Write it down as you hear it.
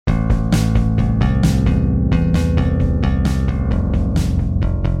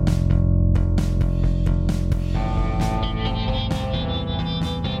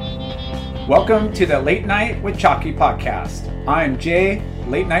Welcome to the Late Night with Chalky podcast. I'm Jay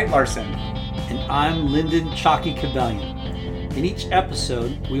Late Night Larson. And I'm Lyndon Chalky Cabellion. In each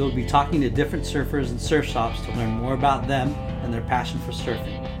episode, we will be talking to different surfers and surf shops to learn more about them and their passion for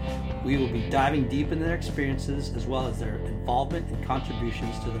surfing. We will be diving deep into their experiences as well as their involvement and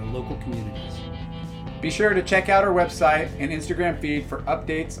contributions to their local communities. Be sure to check out our website and Instagram feed for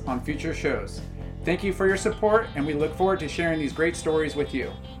updates on future shows. Thank you for your support, and we look forward to sharing these great stories with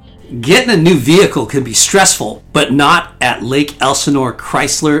you. Getting a new vehicle can be stressful, but not at Lake Elsinore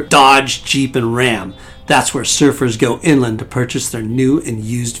Chrysler, Dodge, Jeep, and Ram. That's where surfers go inland to purchase their new and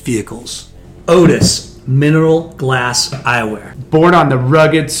used vehicles. Otis Mineral Glass Eyewear. Born on the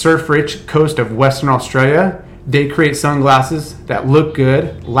rugged, surf-rich coast of Western Australia, they create sunglasses that look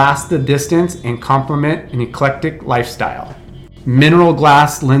good, last the distance, and complement an eclectic lifestyle. Mineral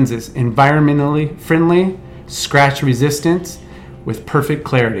glass lenses, environmentally friendly, scratch resistant, with perfect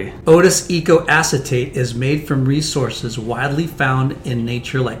clarity. Otis Eco Acetate is made from resources widely found in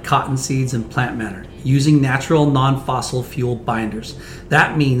nature like cotton seeds and plant matter, using natural non-fossil fuel binders.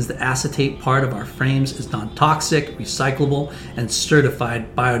 That means the acetate part of our frames is non-toxic, recyclable, and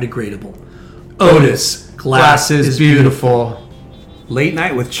certified biodegradable. Otis, glass is beautiful. Late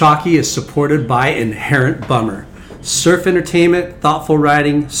Night with Chalky is supported by Inherent Bummer. Surf entertainment, thoughtful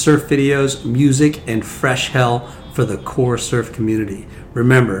writing, surf videos, music, and fresh hell for the core surf community.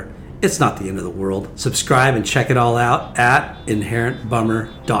 Remember, it's not the end of the world. Subscribe and check it all out at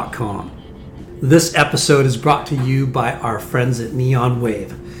inherentbummer.com. This episode is brought to you by our friends at Neon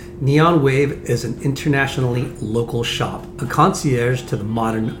Wave. Neon Wave is an internationally local shop, a concierge to the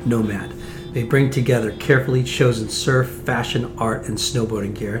modern nomad. They bring together carefully chosen surf, fashion, art, and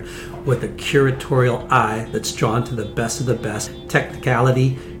snowboarding gear with a curatorial eye that's drawn to the best of the best,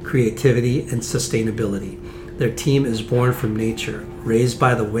 technicality, creativity, and sustainability. Their team is born from nature, raised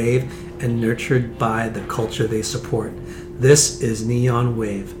by the wave, and nurtured by the culture they support. This is Neon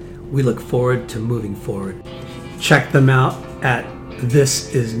Wave. We look forward to moving forward. Check them out at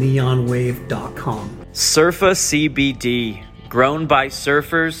thisisneonwave.com. Surfa CBD, grown by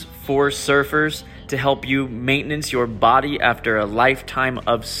surfers for surfers to help you maintenance your body after a lifetime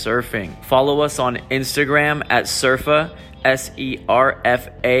of surfing. Follow us on Instagram at Surfa,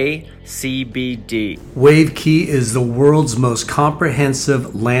 SERFA CBD. Wave Key is the world's most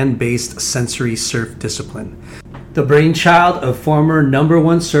comprehensive land-based sensory surf discipline. The brainchild of former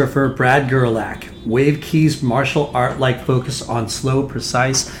 #1 surfer Brad Gerlach, Wave Key's martial art-like focus on slow,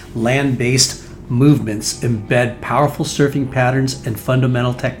 precise, land-based movements embed powerful surfing patterns and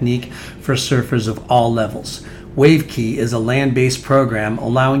fundamental technique for surfers of all levels. Wave Key is a land-based program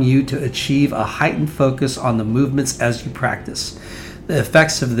allowing you to achieve a heightened focus on the movements as you practice. The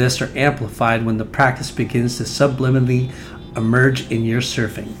effects of this are amplified when the practice begins to subliminally emerge in your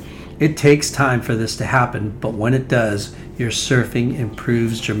surfing. It takes time for this to happen, but when it does, your surfing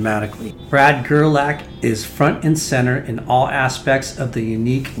improves dramatically. Brad Gerlach is front and center in all aspects of the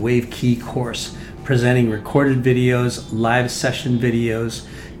unique Wave Key course, presenting recorded videos, live session videos,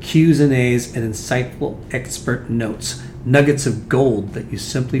 Q&As, and insightful expert notes. Nuggets of gold that you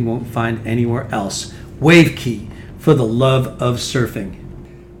simply won't find anywhere else. Wave Key, for the love of surfing.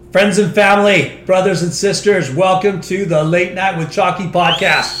 Friends and family, brothers and sisters, welcome to the Late Night with Chalky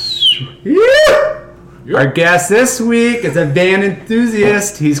podcast. Our guest this week is a van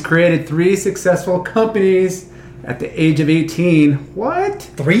enthusiast. He's created 3 successful companies at the age of 18. What?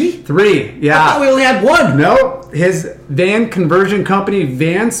 3? 3, yeah. I thought we only had 1. No, his van conversion company,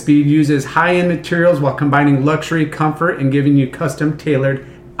 VanSpeed, uses high-end materials while combining luxury, comfort, and giving you custom-tailored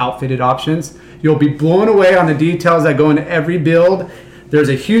outfitted options. You'll be blown away on the details that go into every build. There's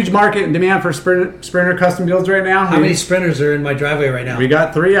a huge market and demand for Sprinter custom builds right now. How many Sprinters are in my driveway right now? We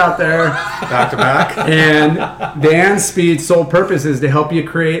got 3 out there, back to back. And VanSpeed's sole purpose is to help you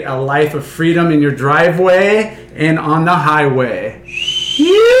create a life of freedom in your driveway and on the highway.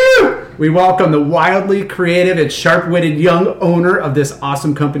 We welcome the wildly creative and sharp-witted young owner of this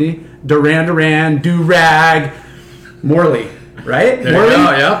awesome company, Duran Duran, Durag, Morley. Right? There Morley? you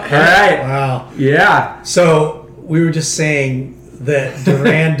go, yep. All right. Wow. Yeah. So we were just saying that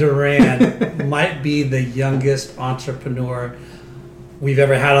Duran Duran might be the youngest entrepreneur we've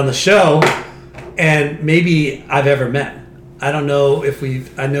ever had on the show, and maybe I've ever met. I don't know if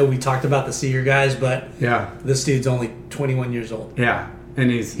I know we talked about the Seeger guys, but Yeah. this dude's only 21 years old. Yeah. And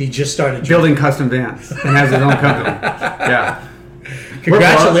He just started building custom vans and has his own company. Yeah.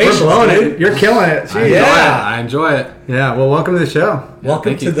 Congratulations. We're blowing it. You're killing it. Jeez. I enjoy it. Yeah. Well, welcome to the show.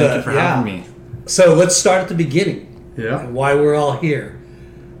 Welcome Thank you for having me. So let's start at the beginning. Yeah. And why we're all here.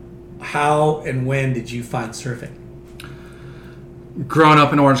 How and when did you find surfing? growing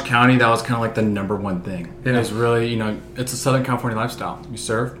up in Orange County, that was kind of like the number one thing. Yeah. It was really, it's a Southern California lifestyle. You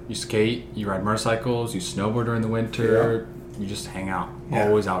surf, you skate, you ride motorcycles, you snowboard during the winter, you just hang out,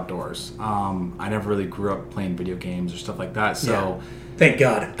 always outdoors. I never really grew up playing video games or stuff like that, so... Thank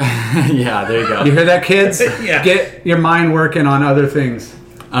God. Yeah, there you go. You hear that, kids? Yeah. Get your mind working on other things.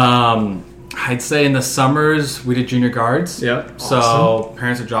 I'd say in the summers, we did junior guards. Yep. So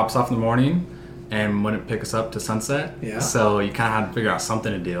parents would drop us off in the morning and wouldn't pick us up to sunset. Yeah. So you kind of had to figure out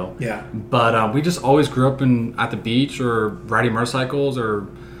something to do. Yeah. But we just always grew up at the beach or riding motorcycles or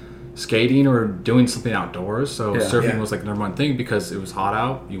skating or doing something outdoors. So surfing was like the number one thing because it was hot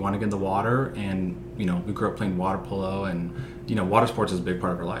out. You want to get in the water, and we grew up playing water polo, and water sports is a big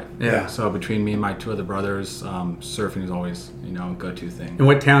part of our life. Yeah. So between me and my two other brothers, surfing is always a go-to thing. And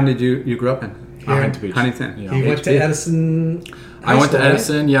what town did you grew up in? Huntington Beach. Huntington. Yeah. You went to Edison. I went to High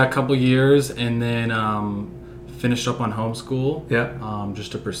School, Edison, a couple years, and then finished up on homeschool. Yeah.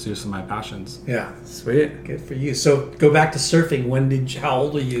 Just to pursue some of my passions. Yeah. Sweet. Good for you. So go back to surfing. How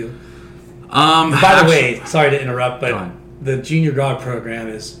old are you? By the way, sorry to interrupt, Go but on. the junior guard program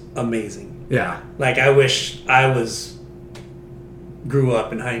is amazing. Yeah. Like, I wish I grew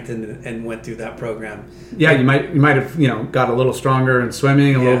up in Huntington and went through that program. Yeah, you might have got a little stronger in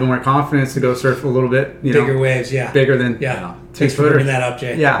swimming, a little bit more confidence to go surf a little bit. Bigger waves, yeah. Bigger than Yeah. 2 Thanks for footers. bringing that up,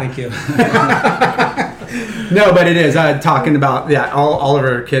 Jay. Yeah. Thank you. No, but it is talking about all of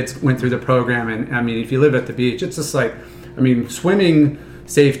our kids went through the program, and I mean, if you live at the beach, it's just like, I mean, swimming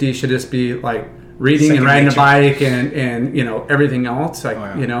safety should just be like reading Second and riding nature. a bike and everything else, like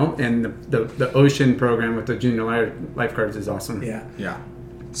and the ocean program with the junior lifeguards is awesome. Yeah. Yeah.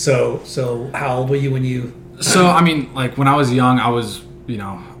 So how old were you when you... So, I mean, like when I was young, I was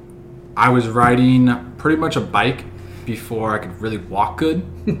riding pretty much a bike before I could really walk good.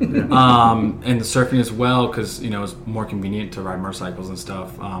 And the surfing as well, because, it was more convenient to ride motorcycles and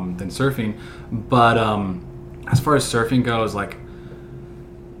stuff than surfing. But as far as surfing goes, like,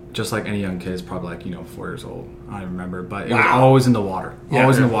 just like any young kid is probably like, 4 years old. I don't remember, but it was always in the water. Yeah.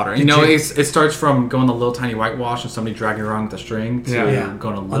 Always in the water. It starts from going a little tiny whitewash and somebody dragging around with a string to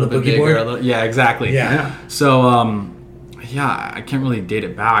going a little bit bigger. Yeah, exactly. Yeah. So, I can't really date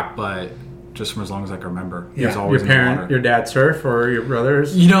it back, but just from as long as I can remember, it was always in the water. Your dad surf or your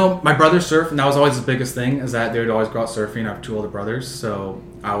brothers? My brother surfed, and that was always the biggest thing, is that they would always go out surfing. I have 2 older brothers, so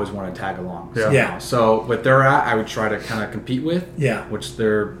I always wanted to tag along. Yeah. Yeah. So what they're at, I would try to kind of compete with. Yeah. Which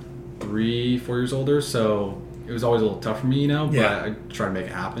they're 3-4 years older, so it was always a little tough for me, but I try to make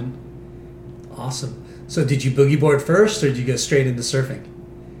it happen. Awesome. So did you boogie board first, or did you go straight into surfing?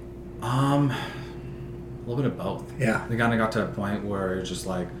 A little bit of both. Yeah. They kind of got to a point where it's just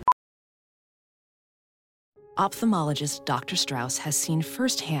like... Ophthalmologist Dr. Strauss has seen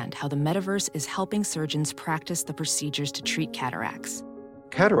firsthand how the metaverse is helping surgeons practice the procedures to treat cataracts.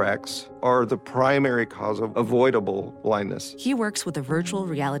 Cataracts are the primary cause of avoidable blindness. He works with a virtual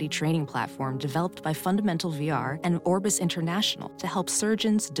reality training platform developed by Fundamental VR and Orbis International to help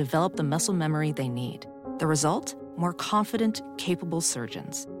surgeons develop the muscle memory they need. The result? More confident, capable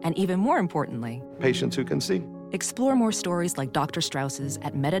surgeons. And even more importantly, Patients who can see. explore more stories like Dr. Strauss's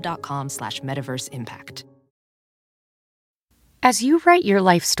at meta.com/metaverseimpact. As you write your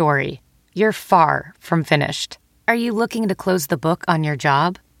life story, you're far from finished. Are you looking to close the book on your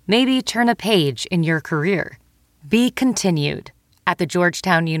job? Maybe turn a page in your career? Be continued at the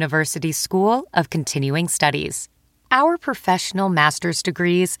Georgetown University School of Continuing Studies. Our professional master's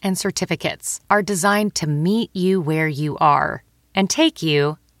degrees and certificates are designed to meet you where you are and take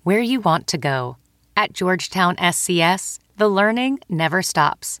you where you want to go. At Georgetown SCS, the learning never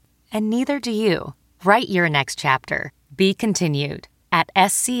stops, and neither do you. Write your next chapter. Be continued at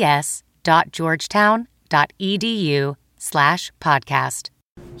scs.georgetown.edu/podcast.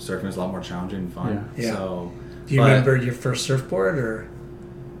 Surfing is a lot more challenging and fun. Yeah. So, Do you remember your first surfboard, or?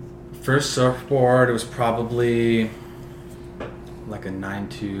 First surfboard, it was probably like a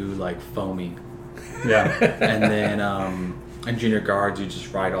 9.2, like foamy. Yeah. And then in junior guards, you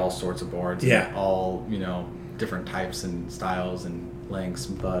just ride all sorts of boards. Yeah. And all, different types and styles and lengths.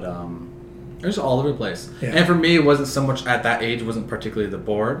 But it was all over the place. Yeah. And for me, it wasn't so much at that age, it wasn't particularly the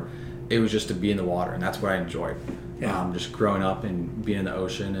board. It was just to be in the water. And that's what I enjoyed. Yeah. Just growing up and being in the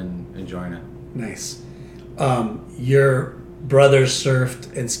ocean and enjoying it. Nice. Your brothers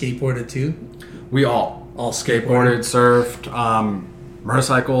surfed and skateboarded too? We all skateboarded, surfed,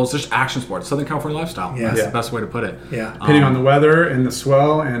 motorcycles, just action sports, Southern California lifestyle. Yeah. That's the best way to put it. Yeah. Depending on the weather and the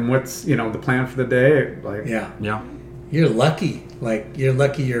swell and what's the plan for the day, like Yeah. Yeah. You're lucky. You're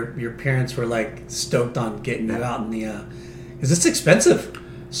lucky your parents were stoked on getting you out in the because it's expensive.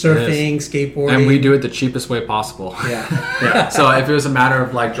 Surfing, skateboarding. And we do it the cheapest way possible. Yeah. So if it was a matter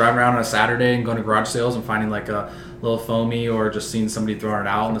of like driving around on a Saturday and going to garage sales and finding like a little foamy or just seeing somebody throwing it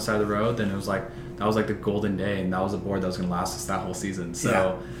out on the side of the road, then it was like, that was like the golden day, and that was a board that was going to last us that whole season.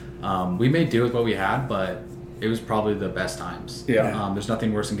 So we made do with what we had, but it was probably the best times. There's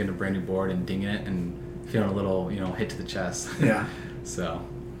nothing worse than getting a brand new board and dinging it and feeling a little, hit to the chest. So.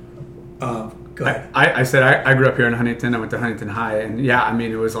 Go ahead. I said I grew up here in Huntington. I went to Huntington High, and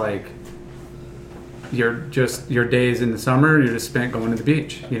it was like your days in the summer you're just spent going to the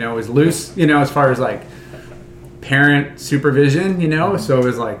beach. It was loose. As far as like parent supervision. So it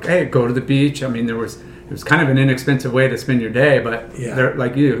was like, hey, go to the beach. I mean, it was kind of an inexpensive way to spend your day, but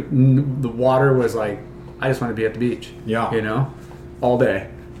like the water was like, I just want to be at the beach. All day.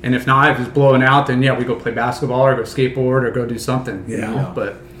 And if not, if it's blowing out, then we go play basketball or go skateboard or go do something.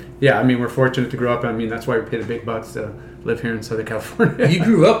 But. Yeah, I mean, we're fortunate to grow up. I mean, that's why we pay the big bucks to live here in Southern California. You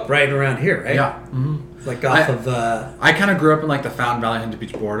grew up right around here, right? Yeah. Mm-hmm. Like off of... I kind of grew up in like the Fountain Valley, Huntington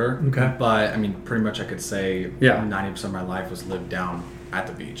Beach border. Okay. But, I mean, pretty much I could say 90% of my life was lived down at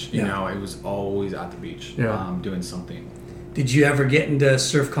the beach. You know, it was always at the beach doing something. Did you ever get into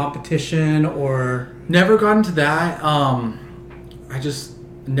surf competition or... Never got into that. I just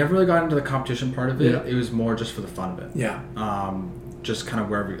never really got into the competition part of it. It was more just for the fun of it. Yeah. Just kind of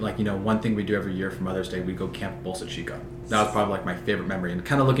wherever, like, one thing we do every year for Mother's Day, we go camp at Bolsa Chica. That was probably like my favorite memory. And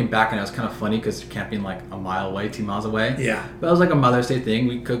kind of looking back, and it was kind of funny because you're camping like a mile away, 2 miles away. Yeah. But it was like a Mother's Day thing.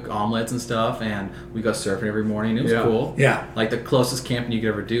 We cook omelets and stuff, and we go surfing every morning. It was cool. Yeah. Like the closest camping you could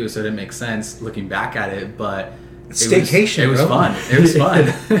ever do, so it didn't make sense looking back at it, but staycation. It was fun. It was fun.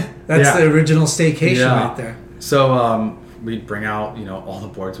 That's the original staycation right there. So we'd bring out, all the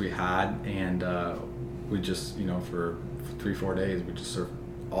boards we had, and we just, for 3-4 days, we just surf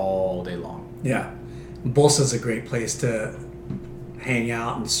all day long. Yeah. Bolsa's a great place to hang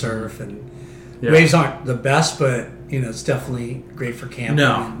out and surf, and waves aren't the best, but it's definitely great for camping.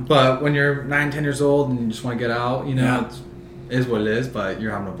 No, but when you're 9-10 years old and you just want to get out, it is what it is, but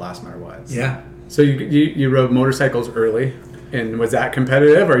you're having a blast no matter what. So you rode motorcycles early, and was that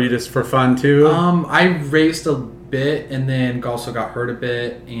competitive, or you just for fun too? I raced a bit, and then also got hurt a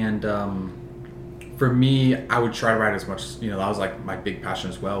bit, and for me, I would try to ride as much. That was like my big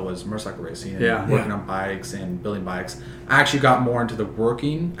passion as well, was motorcycle racing and working on bikes and building bikes. I actually got more into the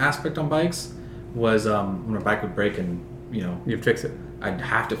working aspect on bikes. Was when a bike would break and you'd fix it. I'd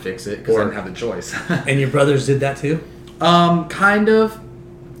have to fix it because I didn't have the choice. And your brothers did that too? Kind of.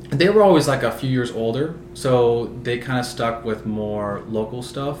 They were always like a few years older, so they kind of stuck with more local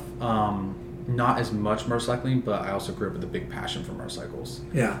stuff. Not as much motorcycling, but I also grew up with a big passion for motorcycles.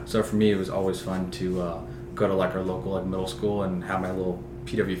 Yeah. So for me, it was always fun to go to like our local middle school and have my little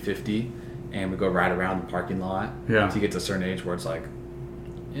PW50, and we go ride around the parking lot. Yeah. To get to a certain age where it's like,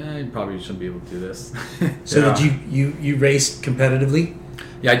 you probably shouldn't be able to do this. So did you raced competitively?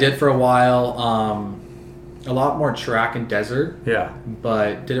 Yeah, I did for a while. A lot more track and desert. Yeah.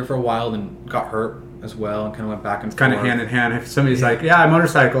 But did it for a while, then got hurt as well, and kind of went back and forth. Kind of hand in hand. If somebody's like, I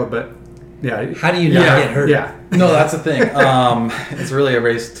motorcycled, but how do you not get hurt? Yeah. No, that's the thing. It's really a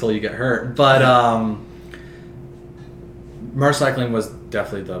race till you get hurt. But motorcycling was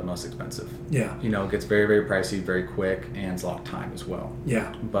definitely the most expensive. Yeah. It gets very, very pricey, very quick, and it's a lot of time as well.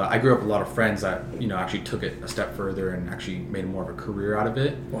 Yeah. But I grew up with a lot of friends that, actually took it a step further and actually made more of a career out of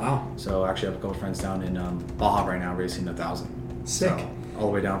it. Wow. So I actually have a couple of friends down in Baja right now racing 1,000. Sick. So, all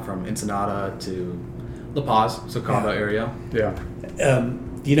the way down from Ensenada to La Paz, so Cabo area. Yeah.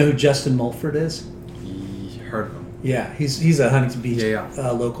 Do you know who Justin Mulford is? Heard of him. Yeah, he's a Huntington Beach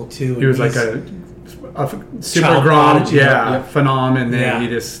local too. He was like a super grom, phenom, and then he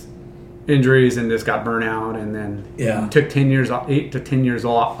just injuries and just got burnt out, and then took 8 to 10 years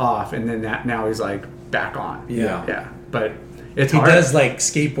off, and then now he's like back on. Yeah. But it's hard. He does like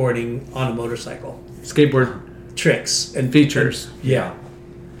skateboarding on a motorcycle, skateboard tricks and features. Yeah.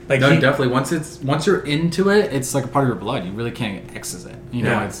 Like definitely. Once you're into it, it's like a part of your blood. You really can't exit it.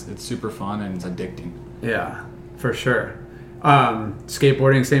 It's super fun and it's addicting. Yeah, for sure.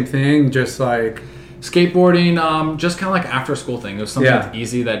 Skateboarding, same thing. Just like skateboarding, just kind of like after school thing. It was something that's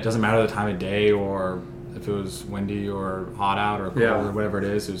easy that doesn't matter the time of day or if it was windy or hot out or cold or whatever it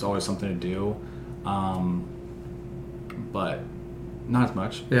is. It was always something to do. But not as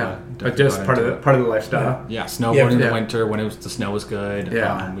much. Yeah, but just part of the lifestyle. Yeah, snowboarding in the winter when the snow was good.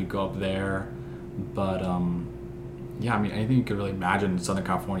 Yeah, we'd go up there. But anything you could really imagine in Southern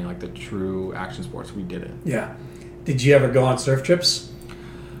California, like the true action sports, we did it. Yeah. Did you ever go on surf trips?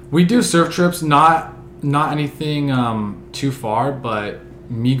 We do surf trips, not anything too far, but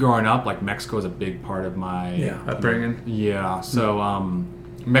me growing up, like Mexico is a big part of my upbringing. Yeah, so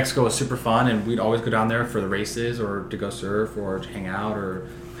Mexico was super fun, and we'd always go down there for the races or to go surf or to hang out or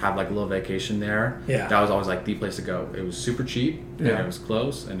have like a little vacation there. Yeah. That was always like the place to go. It was super cheap, and it was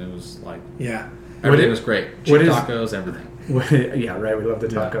close, and it was like everything was great. Cheap tacos, everything. Yeah, right. We love the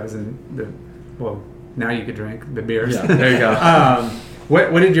tacos and now you could drink the beers. Yeah, there you go.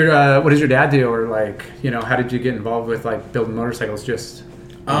 What did your dad do, or like, how did you get involved with like building motorcycles? Just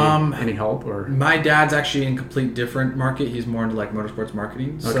any help, or? My dad's actually in a complete different market. He's more into like motorsports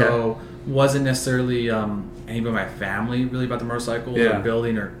marketing, so wasn't necessarily anybody in my family really about the motorcycles or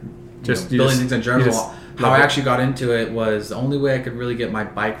building or just building things in general. How I actually got into it was the only way I could really get my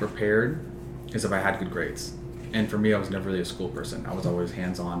bike repaired is if I had good grades. And for me, I was never really a school person. I was always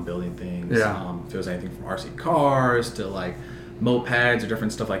hands-on building things. If it was anything from RC cars to like mopeds or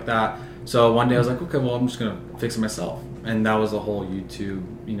different stuff like that. So one day I was like, okay, well, I'm just gonna fix it myself. And that was the whole YouTube,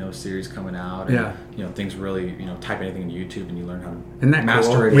 series coming out. And, things really, type anything in YouTube and you learn how to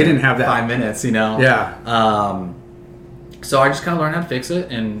master it. We didn't have that. 5 minutes, Yeah. So I just kind of learned how to fix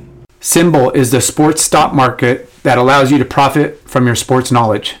it. And Symbol is the sports stock market that allows you to profit from your sports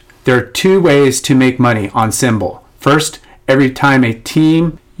knowledge. There are 2 ways to make money on Symbol. First, every time a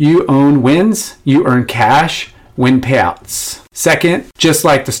team you own wins, you earn cash, win payouts. Second, just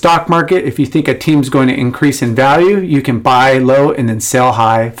like the stock market, if you think a team's going to increase in value, you can buy low and then sell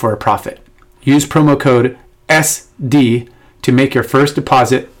high for a profit. Use promo code SD to make your first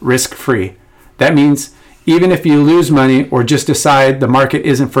deposit risk-free. That means even if you lose money or just decide the market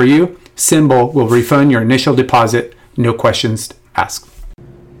isn't for you, Symbol will refund your initial deposit, no questions asked.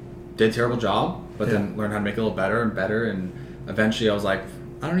 Did a terrible job, but then learned how to make it a little better and better, and eventually I was like,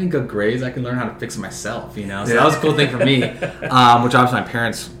 I don't need good grades. I can learn how to fix it myself, So that was a cool thing for me, which obviously my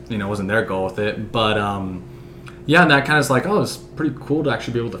parents, wasn't their goal with it. But, and that kind of is like, it's pretty cool to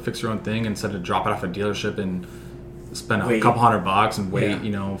actually be able to fix your own thing instead of drop it off a dealership and spend a couple $100 and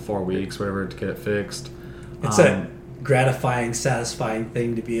wait, 4 weeks, whatever, to get it fixed. It's a gratifying, satisfying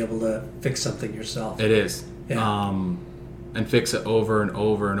thing to be able to fix something yourself. It is. Yeah. And fix it over and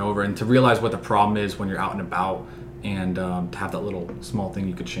over and over, and to realize what the problem is when you're out and about. And to have that little small thing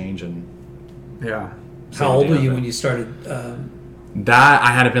you could change. And how old were you when you started? That I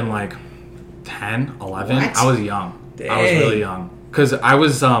had to been like 10, 11. What? I was young. Dang. I was really young. Because I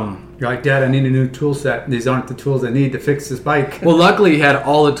was... You're like, Dad, I need a new tool set. These aren't the tools I need to fix this bike. Well, luckily, he had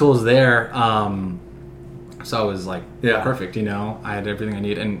all the tools there. So I was like, perfect, I had everything I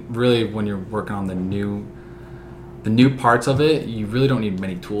need. And really, when you're working on the new parts of it, you really don't need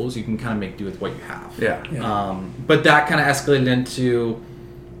many tools. You can kind of make do with what you have. But that kind of escalated into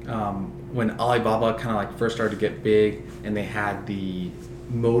when Alibaba kind of like first started to get big, and they had the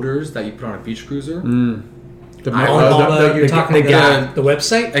motors that you put on a beach cruiser. Alibaba, you're talking about the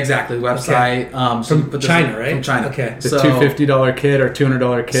website? Exactly, the website. Okay. From China, right? From China. Okay. The $250 kit or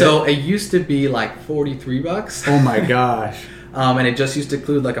 $200 kit. So it used to be like $43. Oh my gosh. And it just used to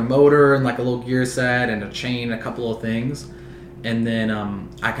include like a motor and like a little gear set and a chain and a couple of things. And then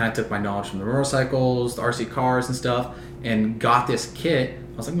I kind of took my knowledge from the motorcycles, the RC cars and stuff, and got this kit.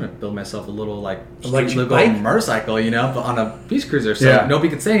 I was like, I'm going to build myself a little like electric bike motorcycle, but on a beach cruiser, so nobody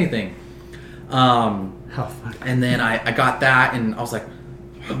could say anything. How fun. And then I got that, and I was like,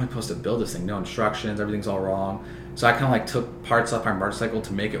 how am I supposed to build this thing? No instructions, everything's all wrong. So I kind of like took parts off my motorcycle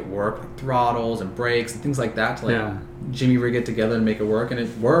to make it work, like throttles and brakes and things like that, to like jimmy rig it together and make it work, and it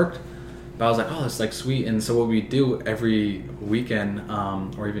worked. But I was like, oh, it's like sweet. And so what we do every weekend,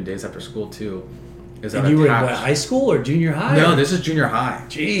 or even days after school too, is and you were in high school or junior high? No, this is junior high.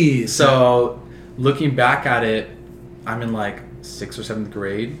 Jeez. So looking back at it, I'm in like 6th or 7th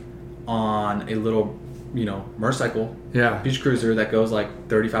grade on a little, motorcycle, beach cruiser that goes like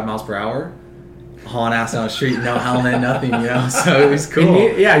 35 miles per hour. Hauling ass down the street, no helmet, nothing, so it was cool.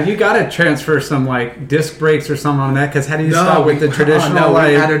 You got to transfer some like disc brakes or something on that, because how do you stop with the traditional?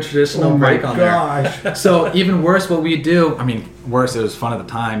 We had a traditional brake on there. So even worse, what we do, worse, it was fun at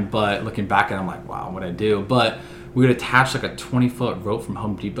the time, but looking back at it, I'm like, wow, what'd I do? But we would attach like a 20-foot rope from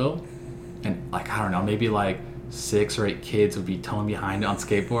Home Depot, and like, I don't know, maybe like 6 or 8 kids would be towing behind it on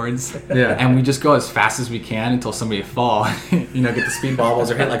skateboards. And we just go as fast as we can until somebody fall, get the speed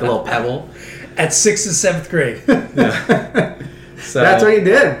bobbles or hit like a little pebble. At 6th and 7th grade. So that's what you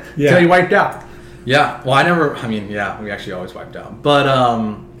did. Until you wiped out. Yeah. Well, we actually always wiped out. But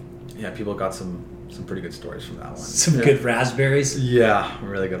people got some pretty good stories from that one. Some good raspberries. Yeah,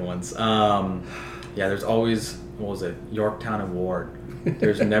 really good ones. There's always, what was it, Yorktown and Ward.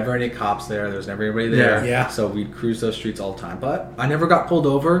 There's never any cops there. There's never anybody there. Yeah. So we'd cruise those streets all the time. But I never got pulled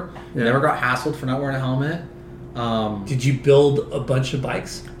over. Never got hassled for not wearing a helmet. Did you build a bunch of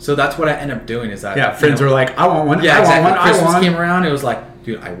bikes? So that's what I ended up doing. Is that friends were like, I want one. Yeah, I exactly. want one. Christmas came around. It was like,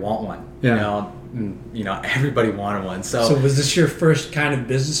 dude, I want one. Yeah. Everybody wanted one. So was this your first kind of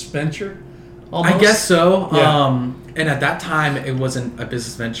business venture? Almost? I guess so. Yeah. And at that time, it wasn't a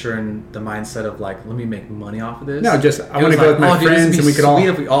business venture in the mindset of like, let me make money off of this. No, just I want to go with my friends, and we could all. Sweet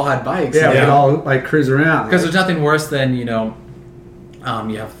if we all had bikes. Yeah, we could all like cruise around. Because there's nothing worse than you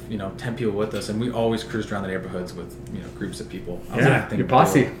have 10 people with us, and we always cruised around the neighborhoods with groups of people. Your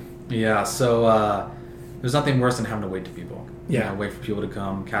posse. Yeah, so there's nothing worse than having to wait to people. Yeah, wait for people to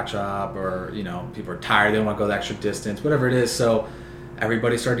come catch up, or people are tired, they don't want to go the extra distance, whatever it is. So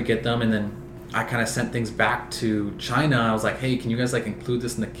everybody started to get them, and then I kind of sent things back to China. I was like, hey, can you guys like include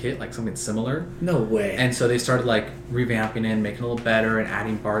this in the kit, like something similar? No way. And so they started like revamping it, making it a little better, and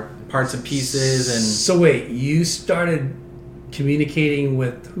adding parts and pieces. And so wait, you started communicating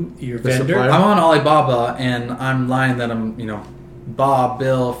with your vendor? Supplier? I'm on Alibaba, and I'm lying that I'm Bob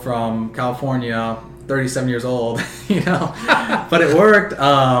Bill from California, 37 years old, but it worked.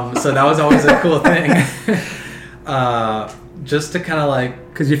 So that was always a cool thing. Just to kind of like,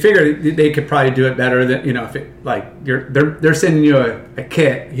 because you figure they could probably do it better than if it like they're sending you a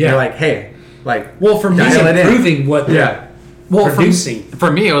kit. Yeah. You're like, hey, like for me, improving what they're producing.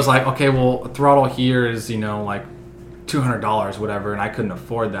 For me, it was like, okay, well, throttle here is like $200, whatever, and I couldn't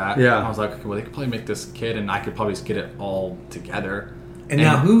afford that. Yeah. I was like, okay, well, they could probably make this kit, and I could probably just get it all together. And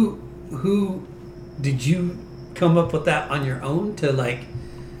now, who did you come up with that on your own to like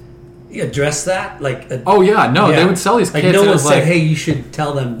address that? Like, they would sell these kits. No one said, hey, you should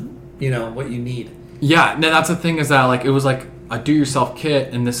tell them, what you need. Yeah, no, that's the thing is that like it was like a do-yourself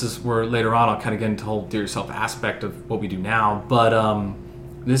kit, and this is where later on I'll kind of get into the whole do-yourself aspect of what we do now. But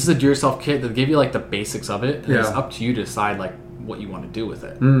this is a do-yourself kit that gave you like the basics of it, and it's up to you to decide like what you want to do with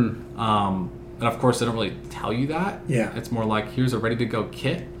it. And of course, they don't really tell you that. Yeah, it's more like here's a ready-to-go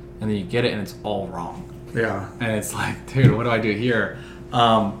kit, and then you get it, and it's all wrong. Yeah, and it's like, dude, what do I do here?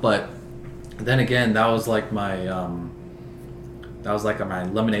 But then again, that was like my my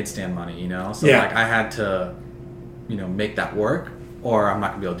lemonade stand money, So like I had to, make that work, or I'm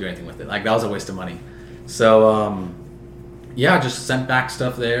not gonna be able to do anything with it. Like that was a waste of money. So just sent back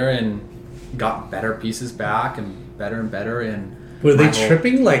stuff there and got better pieces back and better. And were they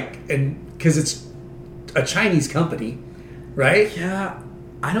tripping because it's a Chinese company, right? Yeah,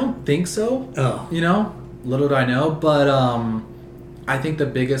 I don't think so. Oh, little do I know, but I think the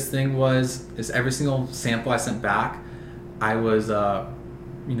biggest thing is every single sample I sent back, I was,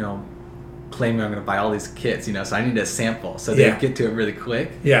 claiming I'm going to buy all these kits, so I needed a sample. So they'd get to it really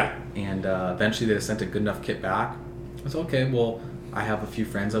quick. Yeah. And eventually they just sent a good enough kit back. I was okay, well, I have a few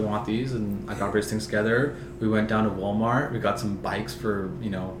friends that want these, and I got these things together. We went down to Walmart. We got some bikes for,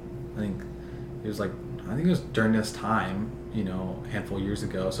 I think it was during this time, a handful of years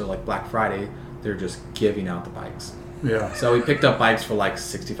ago. So like Black Friday, they're just giving out the bikes. Yeah. So we picked up bikes for like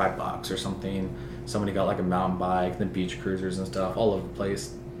 $65 or something. Somebody got like a mountain bike, then beach cruisers and stuff all over the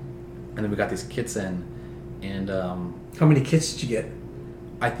place. And then we got these kits in. And how many kits did you get?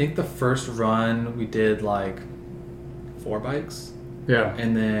 I think the first run we did like 4 bikes. Yeah.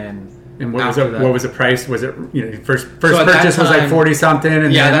 And then what was the price? Was it first purchase was like 40 something,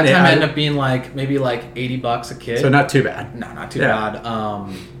 and yeah, then that time ended up being like maybe like $80 a kit. So not too bad. No, not too bad.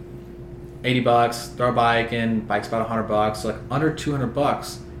 $80, throw a bike in, bike's about $100. So like under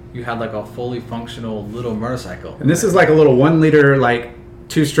 $200, you had like a fully functional little motorcycle. And this is like a little 1 liter like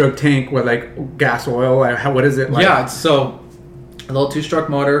 2-stroke tank with like gas oil. What is it like? Yeah, so a little 2-stroke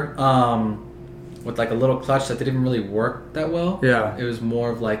motor with like a little clutch that didn't really work that well. Yeah, it was more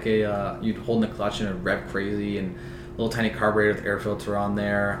of like a you'd hold in the clutch and it'd rev crazy, and a little tiny carburetor with air filter on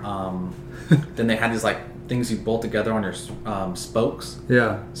there. Then they had these like things you bolt together on your spokes.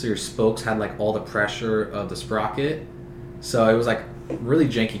 Yeah. So your spokes had like all the pressure of the sprocket. So it was like a really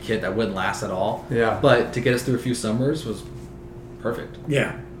janky kit that wouldn't last at all. Yeah. But to get us through a few summers was perfect.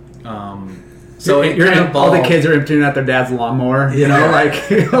 Yeah. So all the kids are emptying out their dad's lawnmower, like,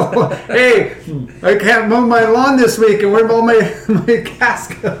 hey, I can't mow my lawn this week, and where'd all my gas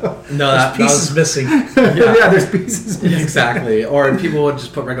go? No, there's pieces missing. Yeah, there's pieces missing. Exactly. Or people would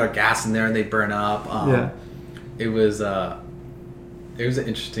just put regular gas in there and they burn up. It was an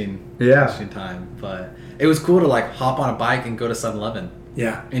interesting time, but it was cool to like hop on a bike and go to 7-Eleven.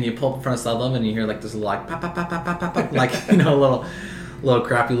 Yeah. And you pull up in front of 7-Eleven and you hear like this little like pop, pop, pop, pop, pop, pop, pop, like a little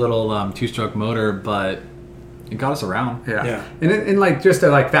crappy little 2-stroke motor, but it got us around. Yeah. And like just to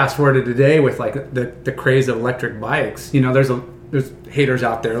like fast forward to today with like the craze of electric bikes, there's haters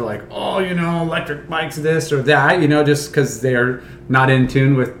out there like, oh, electric bikes this or that, just because they're not in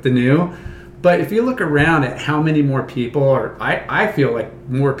tune with the new. But if you look around at how many more people are, I feel like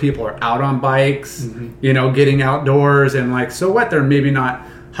more people are out on bikes, you know, getting outdoors, and like, so what? They're maybe not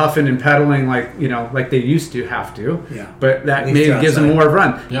huffing and pedaling like, you know, like they used to have to. Yeah. But that maybe gives them more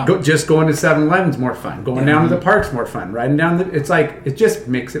run. Yeah. Just going to 7-Eleven's more fun. Going down to the park's more fun. Riding down it's like, it just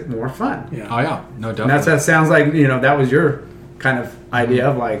makes it more fun. Yeah. Oh yeah, no doubt. And that sounds like, you know, that was your kind of idea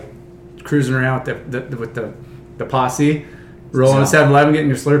of like cruising around with the posse, rolling to 7-Eleven, getting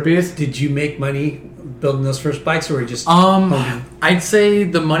your Slurpees. Did you make money building those first bikes, or were you just I'd say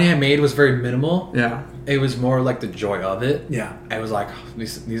the money I made was very minimal. Yeah. It was more like the joy of it. Yeah. I was like, oh,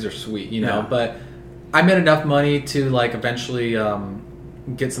 these are sweet, you know. Yeah. But I made enough money to like eventually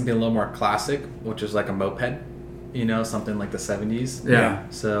get something a little more classic, which is like a moped, you know, something like the 70s. Yeah.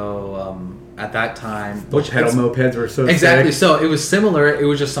 So at that time, Pedal mopeds were so exactly. sick. So it was similar. It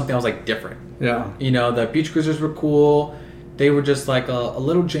was just something I was like different. Yeah. You know, the beach cruisers were cool. They were just like a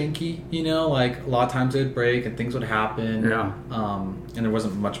little janky, you know, like a lot of times they'd break and things would happen. Yeah. And there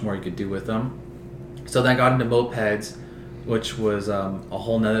wasn't much more you could do with them. So then I got into mopeds, which was a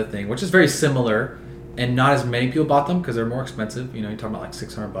whole nother thing, which is very similar, and not as many people bought them because they're more expensive. You know, you're talking about like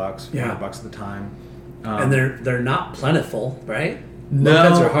 $600, $400 at the time. and they're not plentiful, right? No.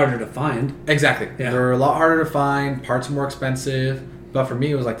 Mopeds are harder to find. Exactly. Yeah. They're a lot harder to find. Parts are more expensive. But for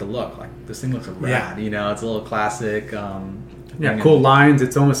me, it was like the look. Like, this thing looks rad. You know, it's a little classic. Cool lines.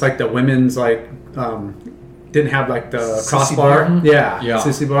 It's almost like the women's, like, didn't have, like, the Sissy crossbar. bar. Yeah.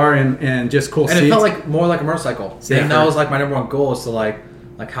 Sissy bar and just cool and seats. it felt like more like a motorcycle. Safer. And that was, like, my number one goal is to, like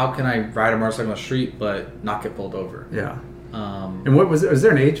how can I ride a motorcycle on the street but not get pulled over? Yeah. And what was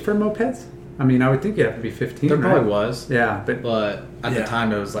there an age for mopeds? I mean, I would think you'd have to be 15, there right? probably was. Yeah, but At the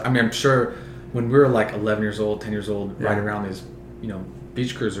time, it was like, I mean, I'm sure when we were like 11 years old, 10 years old, riding around these, you know,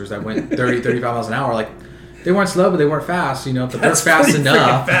 beach cruisers that went 30, 35 miles an hour, like, they weren't slow, but they weren't fast, you know, if they're That's fast pretty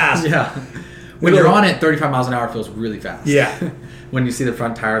enough. freaking fast. Yeah. When you're on it, 35 miles an hour feels really fast. Yeah. When you see the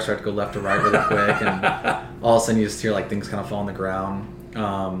front tires start to go left to right really quick, and all of a sudden you just hear like things kind of fall on the ground.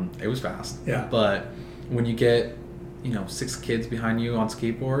 It was fast. Yeah. But when you get, you know, 6 kids behind you on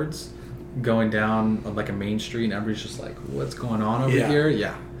skateboards going down like a main street and everybody's just like, what's going on over here?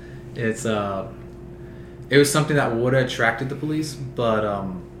 Yeah. It's it was something that would have attracted the police, but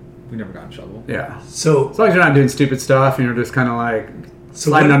we never got in trouble. yeah. So As long as you're not doing stupid stuff and you're just kind of like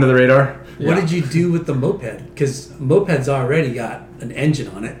sliding what- under the radar. what did you do with the moped? Because mopeds already got an engine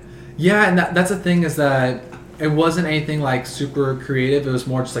on it. Yeah, and that's the thing is that it wasn't anything like super creative. It was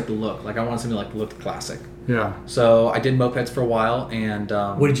more just like the look. Like I wanted something like look classic. Yeah. So I did mopeds for a while, and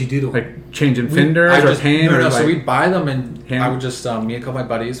What did you do to them? Like changing fenders or paint? No, or so like, we'd buy them, and hand- I would just me and a couple of my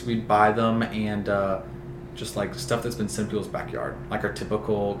buddies, we'd buy them and just like stuff that's been sent to people's backyard, like our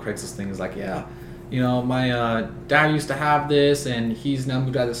typical Craigslist thing is like, yeah, you know, my dad used to have this, and he's now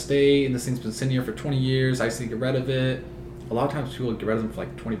moved out of the state, and this thing's been sitting here for 20 years. I used to get rid of it. A lot of times people would get rid of them for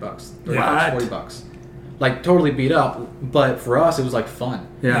like $20, $30, $40, like totally beat up. But for us, it was like fun.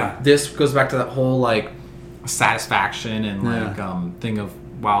 Yeah. This goes back to that whole like satisfaction and like thing of,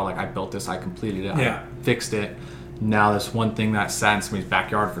 wow, like I built this, I completed it, I fixed it. Now this one thing that sat in somebody's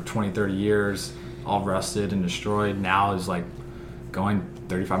backyard for 20, 30 years, all rusted and destroyed, now is like going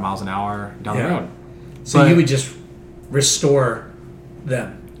 35 miles an hour down the road. So you would just restore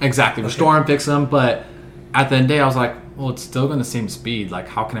them. Exactly, restore and fix them. But at the end of the day, I was like, well, it's still going the same speed. Like,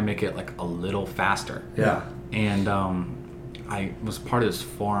 how can I make it like a little faster? Yeah. And I was part of this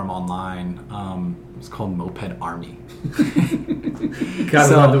forum online. It's called Moped Army.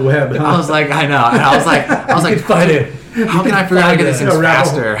 Gotta love the web. Huh? I was like, I know. And I was like, Find it. how can I figure out how to get these things rabbit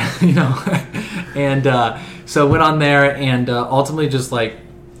faster? You know. And so went on there and ultimately just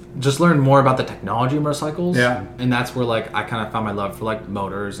learned more about the technology of motorcycles. Yeah. And that's where like I kind of found my love for like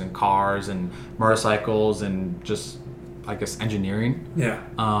motors and cars and motorcycles and just, I guess, engineering. Yeah.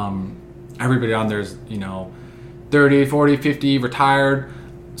 Everybody on there's, you know, 30, 40, 50 retired.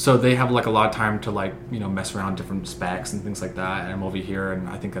 So they have like a lot of time to like, you know, mess around different specs and things like that. And I'm over here, and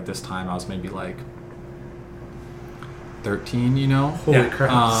I think at this time I was maybe like 13, you know. Holy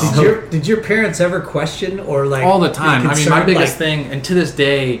crap. Did your parents ever question or like All the time. I mean, my concerned, biggest like, thing, and to this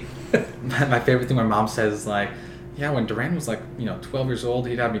day, my favorite thing my mom says is like, yeah, when Duran was like, you know, 12 years old,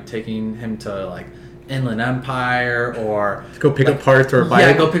 he'd have me taking him to like Inland Empire or Go pick like, up parts or a bike.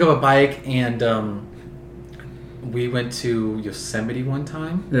 Yeah, go pick up a bike. And we went to Yosemite one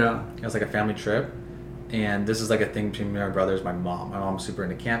time. Yeah. It was like a family trip. And this is like a thing between me and my brothers, my mom. My mom's super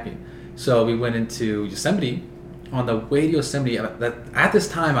into camping. So we went into Yosemite. On the way to Yosemite, at this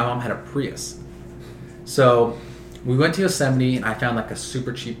time, my mom had a Prius. So we went to Yosemite, and I found like a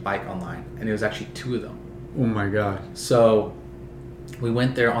super cheap bike online. And it was actually 2 of them. Oh my god. So We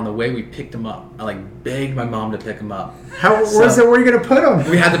went there. On the way, we picked him up. I begged my mom to pick him up. Where are you gonna put him?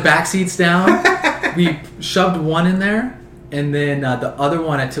 We had the back seats down. We shoved one in there, and then the other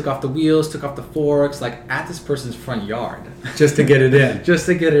one I took off the wheels, took off the forks, at this person's front yard, just to get it in. Just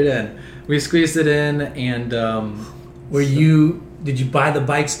to get it in. We squeezed it in, and did you buy the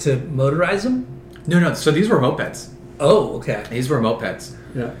bikes to motorize them? No. So these were mopeds. Oh, okay. These were mopeds.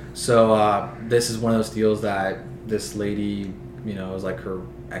 Yeah. So this is one of those deals that this lady, it was her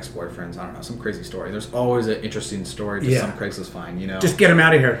ex-boyfriends. I don't know, some crazy story. There's always an interesting story to some Craigslist find, Just get them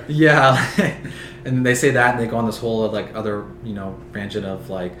out of here. Yeah. And they say that, and they go on this whole other tangent of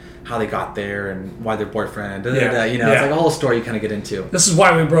how they got there and why their boyfriend. It's a whole story you kind of get into. This is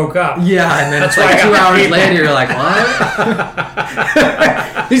why we broke up. Yeah, and then it's 2 hours later, you're like, what?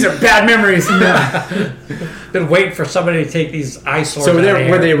 These are bad memories. Been waiting for somebody to take these eyesores. So were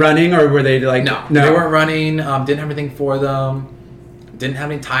they running, or were they No, they weren't running. Didn't have anything for them. Didn't have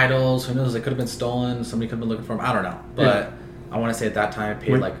any titles. Who knows? They could have been stolen. Somebody could have been looking for them. I don't know. But I want to say at that time I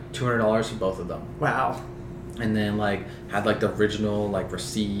paid $200 for both of them. Wow. And then had the original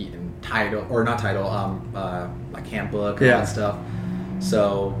receipt and title, or not title, handbook and all that stuff.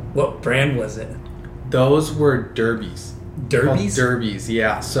 So what brand was it? Those were derbies. Derbies? Derbies,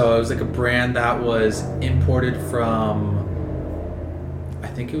 yeah. So it was a brand that was imported from, I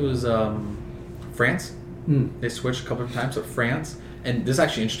think it was France. They switched a couple of times, so France. And this is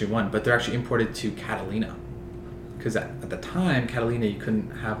actually an interesting one, but they're actually imported to Catalina. Because at the time, Catalina, you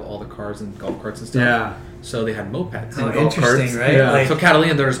couldn't have all the cars and golf carts and stuff. Yeah. So they had mopeds. Oh, and golf interesting, carts. right? Yeah. So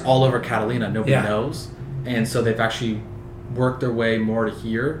Catalina, they're just all over Catalina. Nobody knows. And so they've actually worked their way more to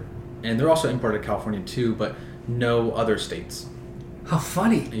here. And they're also imported to California too, but no other states. How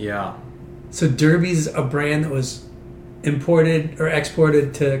funny. Yeah. So Derby's a brand that was imported or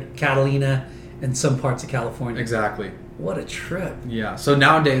exported to Catalina and some parts of California. Exactly. What a trip. Yeah. So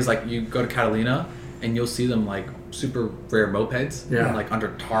nowadays, you go to Catalina and you'll see them super rare mopeds. Yeah. Under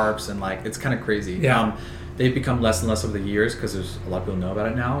tarps and it's kind of crazy. Yeah. They've become less and less over the years because there's a lot of people know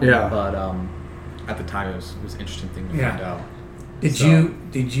about it now. Yeah. But at the time, it was an interesting thing to find out. Did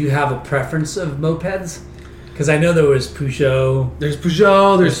you have a preference of mopeds? Because I know there was Peugeot. There's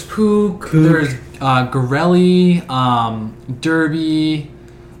Peugeot. There's Puch. There's Gorelli, Derby,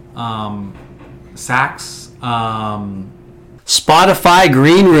 Sachs. Spotify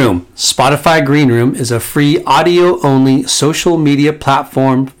Green Room. Spotify Green Room is a free audio-only social media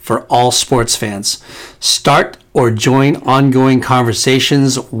platform for all sports fans. Start or join ongoing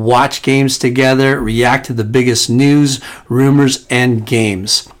conversations, watch games together, react to the biggest news, rumors, and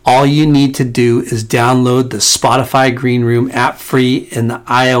games. All you need to do is download the Spotify Green Room app free in the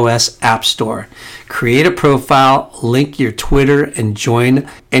iOS App Store. Create a profile, link your Twitter, and join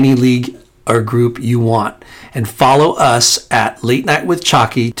any league or group you want. And follow us at Late Night with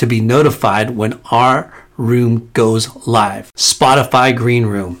Chalky to be notified when our room goes live. Spotify Green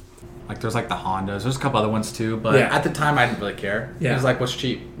Room. There's the Hondas. There's a couple other ones too, but at the time I didn't really care. Yeah. It was what's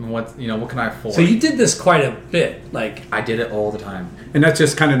cheap and what can I afford? So you did this quite a bit. I did it all the time. And that's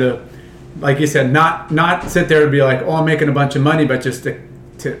just kind of like you said, not sit there and be I'm making a bunch of money, but just to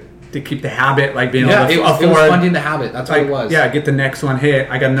keep the habit, being able to afford. It was funding the habit. That's what it was. Yeah, get the next one. Hey,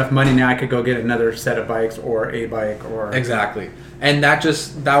 I got enough money now. I could go get another set of bikes or a bike or exactly. And that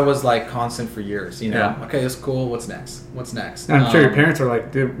was constant for years. Yeah. Okay, that's cool. What's next? And I'm sure your parents are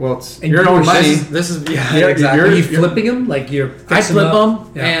like, dude, well, it's your own money. This is exactly. Are you flipping them? You're I flip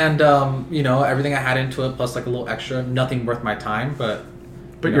them, yeah. and everything I had into it plus a little extra. Nothing worth my time, but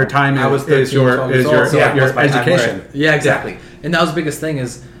your time is your education. Yeah, exactly. And that was the biggest thing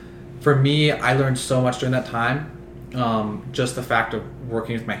is, for me, I learned so much during that time. Just the fact of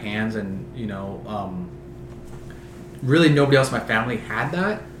working with my hands and really nobody else in my family had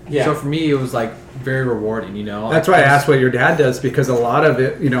that. Yeah. So for me, it was very rewarding. That's why I asked what your dad does, because a lot of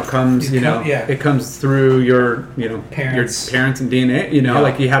it, comes, it comes through your, parents. Your parents and DNA.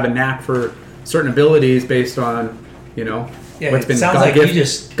 You have a knack for certain abilities based on, what's been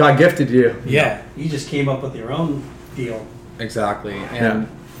God gifted to you. Yeah, you just came up with your own deal. Exactly, and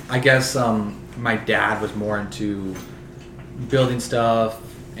I guess my dad was more into building stuff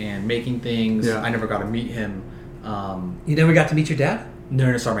and making things. Yeah. I never got to meet him. You never got to meet your dad?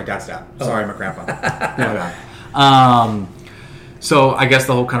 No, sorry, my dad's dad. Oh. Sorry, my grandpa. My bad. So I guess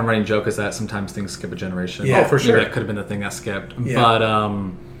the whole kind of running joke is that sometimes things skip a generation. Yeah, for sure. That could have been the thing that skipped. Yeah. But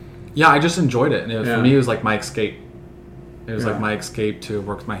I just enjoyed it. And for me, it was my escape. It was my escape to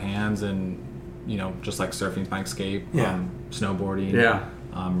work with my hands and, just surfing is my escape. Yeah. Snowboarding. Yeah.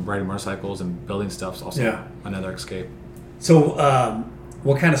 Riding motorcycles and building stuff is also another escape. So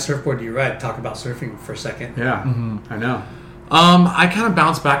what kind of surfboard do you ride? Talk about surfing for a second. Yeah, I know. I kind of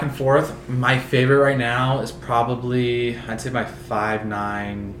bounce back and forth. My favorite right now is probably, I'd say my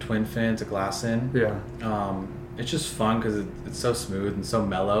 5.9 twin fins, a glass in. Yeah. It's just fun because it's so smooth and so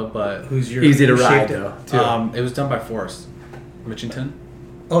mellow, but easy to ride though. Too. It was done by Forrest Mitchington.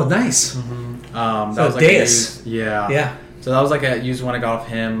 Oh, nice. That was like Deus. Yeah. So that was like a used one I got off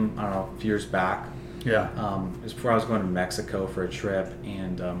him, I don't know, a few years back. Yeah. It was before I was going to Mexico for a trip,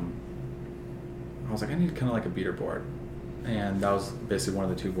 and I was like, I need kind of like a beater board. And that was basically one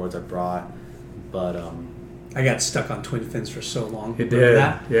of the two boards I brought. But I got stuck on twin fins for so long. You did.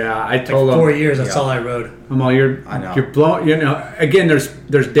 That? Yeah, I told him. 4 years, that's all I rode. I'm all, I know. You're blown. You know, again,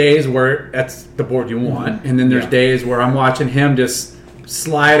 there's days where that's the board you want, and then there's days where I'm watching him just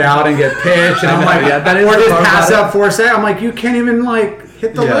slide out and get pitched, and I'm like, or just pass up 4 seconds. I'm like, you can't even like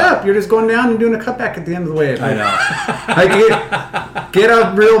hit the lip. You're just going down and doing a cutback at the end of the wave. I know. Like, get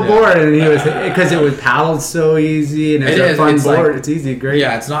a real board, and he was, because it was paddled so easy, and it's a fun board. Like, it's easy, great.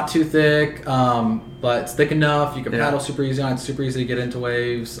 Yeah, it's not too thick, but it's thick enough. You can paddle super easy on it. It's super easy to get into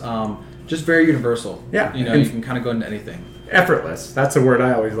waves. Just very universal. Yeah, you know, you can kind of go into anything. Effortless. That's a word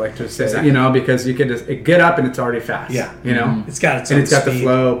I always like to say. Exactly. You know, because you can just get up and it's already fast. Yeah, you know, it's got its own and it's got speed. the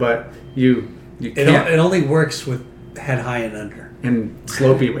flow, but you can't. It only works with head high and under. In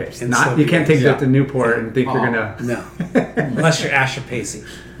slopey waves. You can't take that to Newport and think you're gonna. No, unless you're Asher Pacey.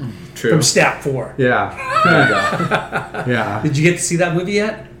 True. From Step 4. Yeah. Yeah. Did you get to see that movie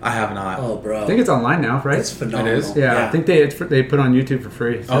yet? I have not. Oh, bro. I think it's online now, right? It's phenomenal. It is? Yeah. I think they put it on YouTube for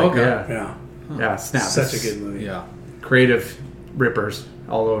free. It's Oh, okay. Yeah. Yeah. Snap. Such a good movie. Yeah. Creative rippers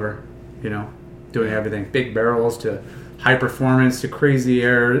all over. You know, doing everything. Big barrels to high performance to crazy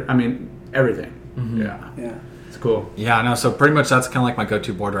air. I mean, everything. Mm-hmm. Yeah. It's cool. Yeah, I know. So pretty much that's kind of like my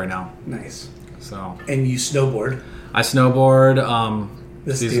go-to board right now. Nice. So. And you snowboard. I snowboard.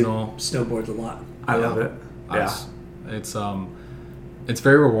 This seasonal. dude snowboards a lot. I love it. Yeah. It's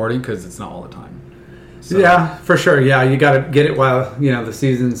very rewarding because it's not all the time. So. Yeah, for sure. Yeah, you got to get it while the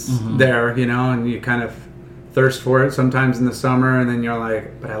season's there, and you kind of thirst for it sometimes in the summer, and then you're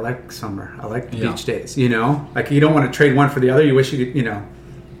like, but I like summer. I like the beach days. Like you don't want to trade one for the other. You wish you could.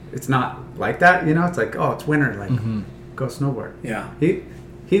 It's not like that. It's like, oh, it's winter. Like go snowboard. Yeah.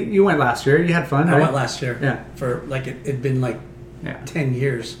 You went last year. You had fun. I right? went last year. Yeah. For like it'd been like 10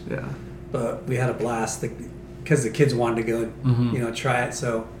 years. Yeah. But we had a blast because the kids wanted to go and try it.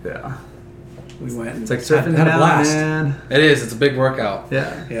 So yeah, we went. And it's like surfing had a blast. Man. It is. It's a big workout.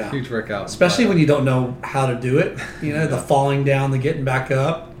 Yeah. Huge workout. Especially when you don't know how to do it. The falling down, the getting back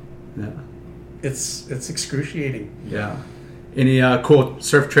up. Yeah. It's excruciating. Yeah. Any cool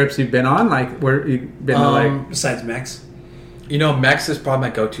surf trips you've been on? Like where you've been to like besides Mex? Mex is probably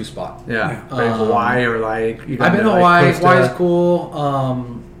my go-to spot. Yeah. Like Hawaii or like I've been to Hawaii. Hawaii's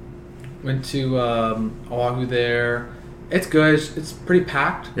cool. Went to Oahu there. It's good. It's pretty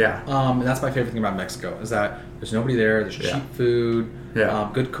packed. Yeah. And that's my favorite thing about Mexico is that there's nobody there. There's cheap food.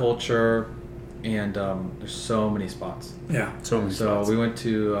 Yeah. Good culture, and there's so many spots. Yeah. So many spots. So we went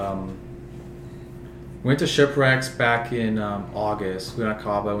to Shipwrecks back in August. We went to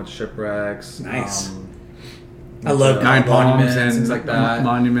Cabo, went to Shipwrecks. Nice. I love Nine Palms monuments and things like that.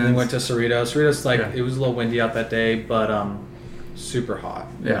 Monuments. And we went to Cerritos. Cerritos, it was a little windy out that day, but super hot.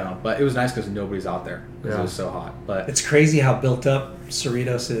 But it was nice because nobody's out there because it was so hot. But it's crazy how built up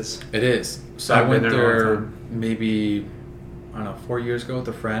Cerritos is. It is. So I went there maybe 4 years ago with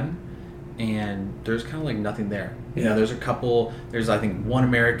a friend, and there's kind of like nothing there. There's a couple. There's I think one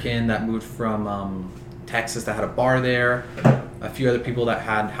American that moved from Texas that had a bar there. A few other people that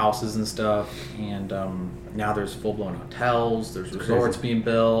had houses and stuff, and now there's full-blown hotels. There's resorts being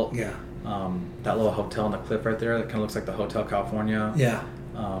built. Yeah. That little hotel on the cliff right there that kind of looks like the Hotel California. Yeah.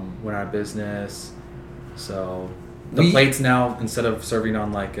 Went out of business. So the plates now, instead of serving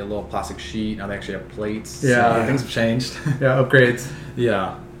on like a little plastic sheet, now they actually have plates. Yeah. So things have changed. Yeah, upgrades.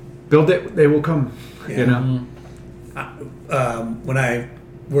 Yeah. Build it, they will come. Yeah. When I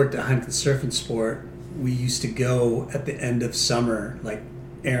worked at Huntington Surf and Sport, we used to go at the end of summer. Like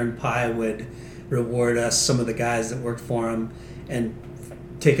Aaron Pye would reward us, some of the guys that worked for him, and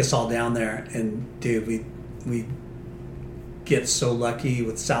take us all down there. And dude, we get so lucky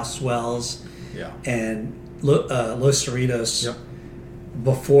with South Swells and Los Cerritos. Yep.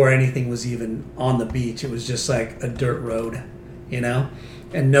 Before anything was even on the beach, it was just like a dirt road,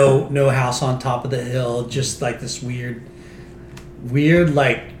 and no house on top of the hill, just like this weird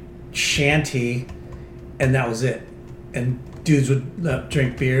like shanty, and that was it. And dudes would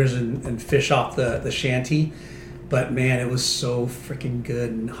drink beers and fish off the shanty, but man, it was so freaking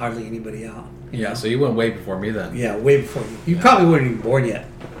good and hardly anybody out. You know? So you went way before me then. Yeah, way before you. You probably weren't even born yet.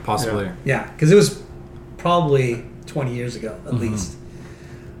 Possibly. Yeah, because it was probably 20 years ago at least.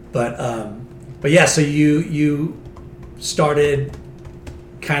 But yeah, so you started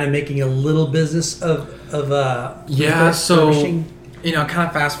kind of making a little business of so you know, kind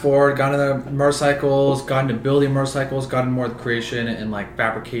of fast forward, got into motorcycles, got into building motorcycles, got into more of the creation and like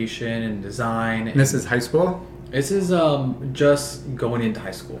fabrication and design. And this is high school? This is just going into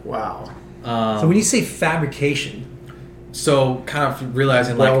high school. Wow. So when you say fabrication, so kind of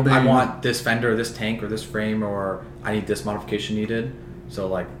realizing like Welding. I want this fender, or this tank, or this frame, or I need this modification needed. So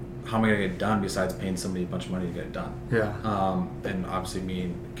like, how am I gonna get it done besides paying somebody a bunch of money to get it done? Yeah. And obviously me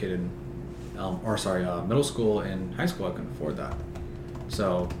and a kid in middle school and high school, I couldn't afford that.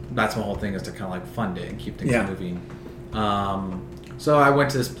 So that's my whole thing, is to kind of like fund it and keep things moving. So I went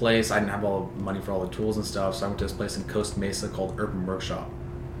to this place. I didn't have all the money for all the tools and stuff, so I went to this place in Costa Mesa called Urban Workshop,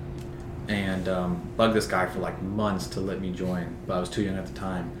 and bugged this guy for like months to let me join, but I was too young at the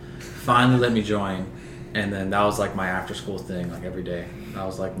time. Finally let me join, and then that was like my after school thing, like every day. That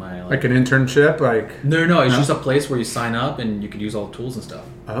was like my like an internship, like no, it's just a place where you sign up and you could use all the tools and stuff.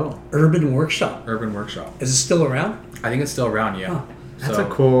 Oh, Urban Workshop. Urban Workshop. Is it still around? I think it's still around, yeah. Huh. that's a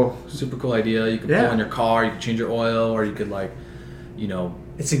cool. super cool idea. You could pull in your car, you could change your oil, or you could like, you know.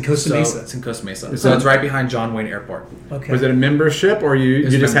 It's in Costa Mesa. It's in Costa Mesa. Is So it- it's right behind John Wayne Airport. Okay. Was it a membership, or you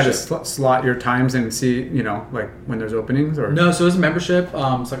It's just had to membership. slot your times and see, you know, like when there's openings, or No, so it was a membership.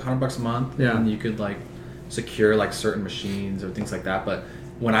 It's like $100 a month, Yeah. and you could like secure like certain machines or things like that. But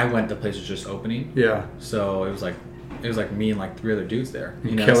when I went, the place was just opening. Yeah. So it was like me and like 3 other dudes there.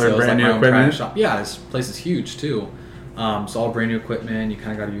 You know, Killer so it was brand like new my own private equipment? shop. Yeah, this place is huge too. So all brand new equipment. You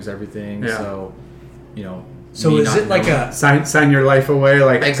kind of got to use everything. Yeah. So, you know. So me is not it like knowing- a... Sign your life away,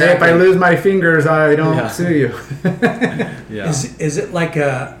 like Exactly. hey, if I lose my fingers, I don't Yeah. sue you. Yeah. Is it like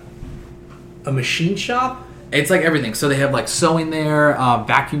a machine shop? It's like everything. So they have like sewing there,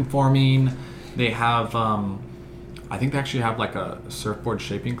 vacuum forming. They have, I think they actually have like a surfboard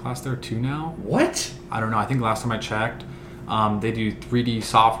shaping class there too now. What? I don't know. I think last time I checked, they do 3D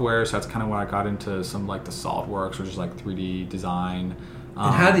software. So that's kind of when I got into some like the SolidWorks, which is like 3D design.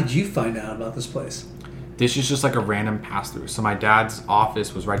 And how did you find out about this place? This is just like a random pass through. So my dad's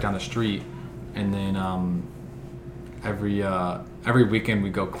office was right down the street, and then every weekend we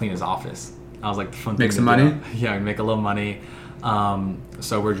go clean his office. I was like, the fun thing Make some to do. money? Yeah, we make a little money.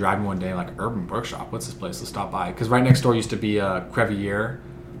 So we're driving one day, like Urban Workshop. What's this place? Let's stop by, because right next door used to be a Crevier.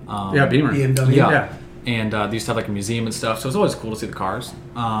 Yeah, Beamer. BMW? Yeah. And they used to have like a museum and stuff, so it's always cool to see the cars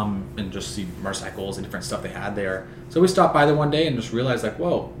and just see motorcycles and different stuff they had there. So we stopped by there one day and just realized like,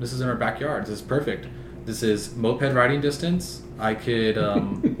 whoa, this is in our backyard. This is perfect. This is moped riding distance. I could,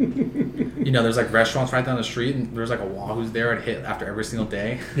 you know, there's like restaurants right down the street, and there's like a Wahoo's there. I'd hit after every single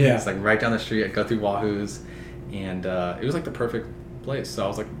day. Yeah. It's like right down the street. I'd go through Wahoo's, and it was like the perfect place. So I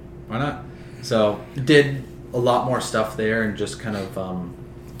was like, why not? So did a lot more stuff there and just kind of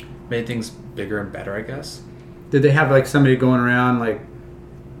made things bigger and better, I guess. Did they have like somebody going around like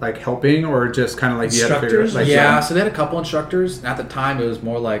helping, or just kind of like you had to figure Instructors? like Yeah, so they had a couple instructors. At the time, it was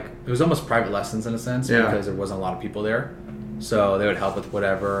more like, it was almost private lessons in a sense, Yeah. because there wasn't a lot of people there. So they would help with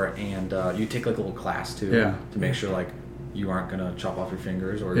whatever, and you take like a little class too, Yeah. to make sure like you aren't gonna chop off your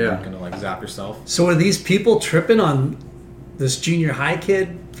fingers, or Yeah. you're not gonna like zap yourself. So are these people tripping on this junior high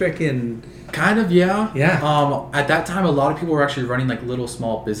kid freaking... Kind of, yeah. Yeah. At that time, a lot of people were actually running like little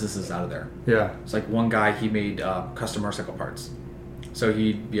small businesses out of there. Yeah. It's like one guy, he made custom motorcycle parts. So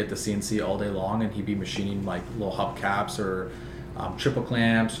he'd be at the CNC all day long, and he'd be machining like little hubcaps or triple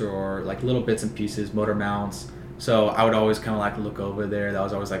clamps or like little bits and pieces, motor mounts. So I would always kind of like look over there. That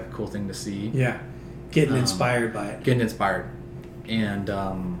was always like a cool thing to see. Yeah. Getting inspired by it. Getting inspired. And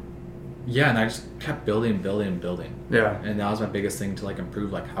yeah, and I just kept building. Yeah. And that was my biggest thing to like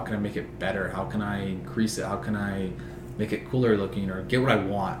improve. Like, how can I make it better? How can I increase it? How can I make it cooler looking or get what I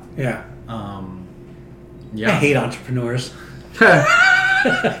want? Yeah. Yeah. I hate entrepreneurs.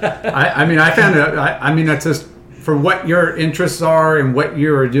 I mean, I found it. I mean, that's just for what your interests are and what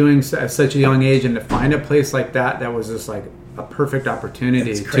you were doing at such a young age, and to find a place like that was just like a perfect opportunity.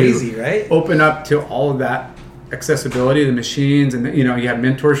 It's crazy, to right? Open up to all of that accessibility, the machines, and you know, you had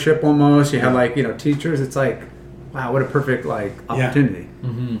mentorship almost. You had like, you know, teachers. It's like, wow, what a perfect like opportunity.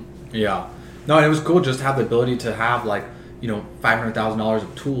 Yeah. No, and it was cool just to have the ability to have like, you know, $500,000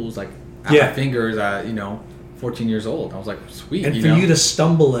 of tools like at my fingers at, you know, 14 years old. I was like, sweet. And you for know? you to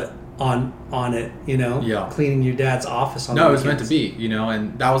stumble it on it, you know, Yeah. cleaning your dad's office on No, the it was meant to weekends. be, you know,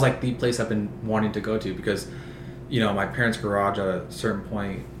 and that was like the place I've been wanting to go to because, you know, my parents' garage at a certain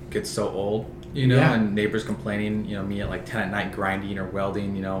point gets so old, you know, Yeah. and neighbors complaining, you know, me at like 10 at night grinding or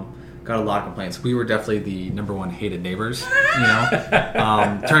welding, you know, got a lot of complaints. We were definitely the number one hated neighbors, you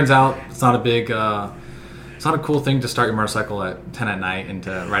know. Turns out it's not a big it's not a cool thing to start your motorcycle at 10 at night and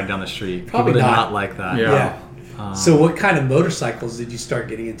to ride down the street. Probably People did not. not like that. Yeah. So what kind of motorcycles did you start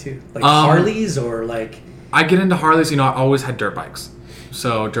getting into? Like Harleys or like... I get into Harleys, I always had dirt bikes.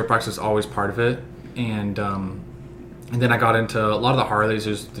 So dirt bikes was always part of it. And then I got into a lot of the Harleys.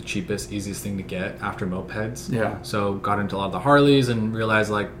 Is the cheapest, easiest thing to get after mopeds. Yeah. So got into a lot of the Harleys and realized,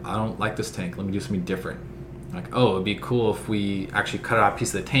 like, I don't like this tank. Let me do something different. Like, oh, it'd be cool if we actually cut out a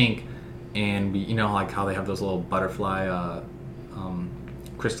piece of the tank and we, like how they have those little butterfly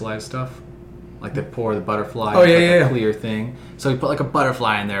crystallized stuff. Like they pour the butterfly, a clear thing. So you put like a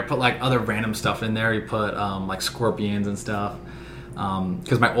butterfly in there, put like other random stuff in there. You put like scorpions and stuff.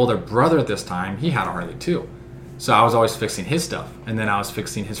 Because my older brother at this time, he had a Harley too. So I was always fixing his stuff. And then I was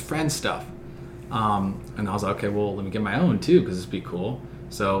fixing his friend's stuff. And I was like, okay, well, let me get my own too, because this would be cool.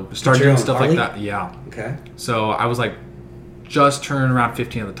 So started doing stuff Harley? Like that. Yeah. Okay. So I was like just turning around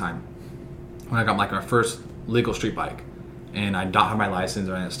 15 at the time when I got like my first legal street bike. And I don't have my license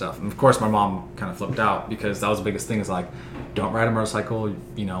or any of that stuff. And of course, my mom kind of flipped out because that was the biggest thing is like, don't ride a motorcycle,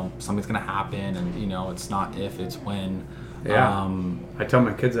 something's going to happen. And, it's not if, it's when. Yeah. I tell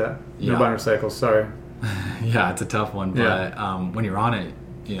my kids that. No motorcycles, sorry. Yeah, it's a tough one. But when you're on it,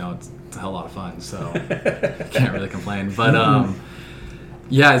 it's a hell of a lot of fun. So can't really complain. But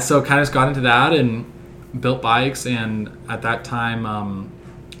so kind of just got into that and built bikes. And at that time,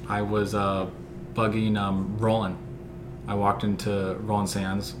 I was bugging Roland. I walked into Roland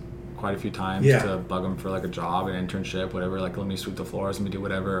Sands quite a few times to bug him for like a job, an internship, whatever. Like, let me sweep the floors, let me do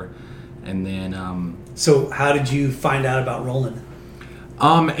whatever. And then... So how did you find out about Roland?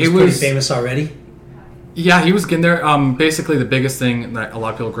 It was pretty famous already? Yeah, he was getting there. Basically, the biggest thing that a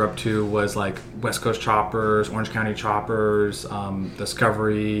lot of people grew up to was like West Coast Choppers, Orange County Choppers,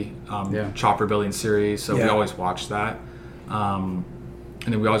 Discovery, Chopper Building Series. So we always watched that.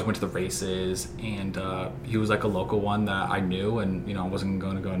 And then we always went to the races, and he was like a local one that I knew, and I wasn't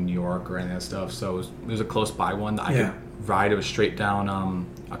going to go to New York or any of that stuff. So it was a close by one that I could ride. It was straight down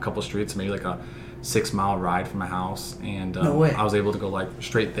a couple streets, maybe like a 6-mile ride from my house, and no way. I was able to go like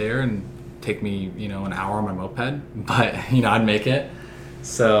straight there and take me an hour on my moped, but I'd make it.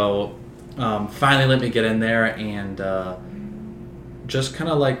 So finally let me get in there and just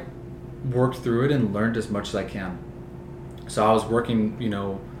kind of like worked through it and learned as much as I can. So I was working,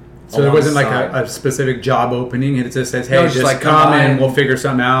 So there wasn't like a specific job opening, and it just says, hey, just like come and we'll figure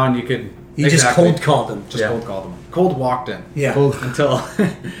something out, and you could... You just cold called them. Cold called them. Cold walked in. Yeah. Until...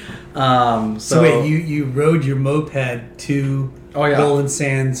 so wait, you rode your moped to Roland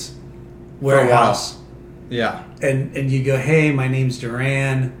Sands warehouse. Yeah. And you go, hey, my name's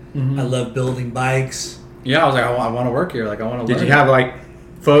Duran. I love building bikes. Yeah, I was like, I want to work here. Like, I want to learn. Did you have like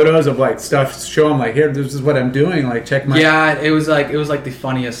photos of like stuff, show them like, here, this is what I'm doing, like check my... Yeah, it was like the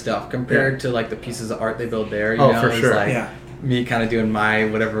funniest stuff compared to like the pieces of art they build there. For sure. Like me kind of doing my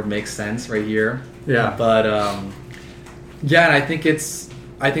whatever makes sense right here. Yeah. But and I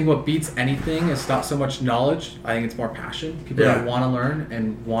think what beats anything is not so much knowledge. I think it's more passion. People that want to learn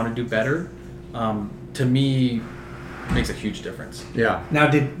and want to do better, to me, makes a huge difference. Yeah. Now,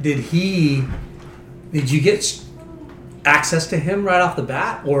 did you get access to him right off the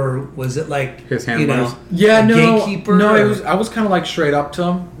bat, or was it like his handlers? Gatekeeper? No, I was kind of like straight up to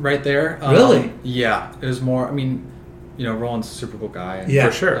him right there. Really? Yeah, it was more. I mean, Roland's a super cool guy. And,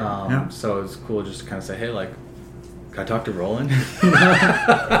 for sure. So it was cool just to kind of say, hey, like, can I talk to Roland?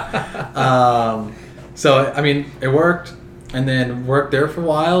 So I mean, it worked, and then worked there for a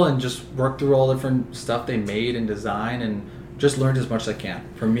while, and just worked through all the different stuff they made and design, and just learned as much as I can.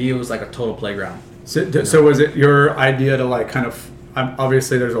 For me, it was like a total playground. So was it your idea to like kind of,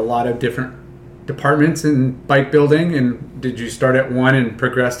 obviously there's a lot of different departments in bike building, and did you start at one and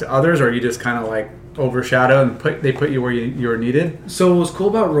progress to others, or you just kind of like overshadow and they put you where you were needed? So what was cool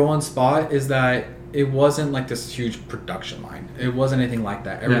about Roland's spot is that it wasn't like this huge production line. It wasn't anything like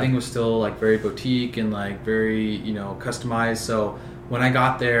that. Everything was still like very boutique and like very, customized. So when I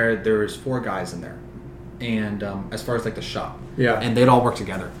got there was 4 guys in there. And as far as like the shop. Yeah. And they'd all work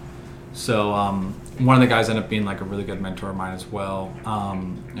together. So one of the guys ended up being like a really good mentor of mine as well.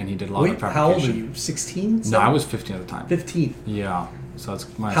 And he did a lot of fabrication. How old are you? 16? No, I was 15 at the time. 15. Yeah. So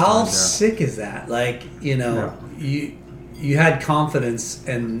that's my How sick is that? Like, you had confidence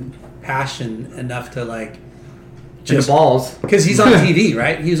and passion enough to like just balls, because he's on TV,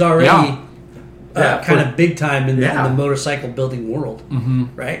 right? He's already kind of big time in the motorcycle building world,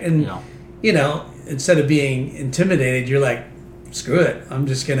 right? And instead of being intimidated, you're like, screw it, I'm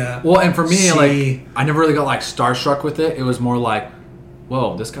just gonna. Well, and for me, like, I never really got like starstruck with it. It was more like,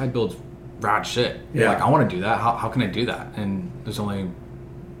 whoa, this guy builds rad shit. Yeah. Like, I want to do that. How can I do that? And there's only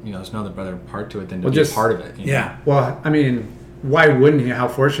there's no other part to it than to be a part of it. You know? Well, I mean, why wouldn't you? How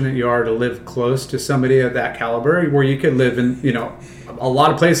fortunate you are to live close to somebody of that caliber, where you could live in, a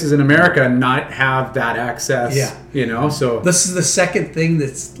lot of places in America and not have that access. Yeah. So this is the second thing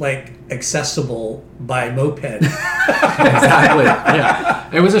that's like accessible by moped. Exactly. Yeah.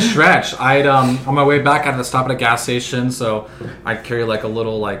 It was a stretch. I'd on my way back, I had to stop at a gas station, so I'd carry like a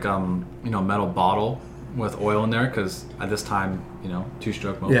little metal bottle with oil in there because at this time,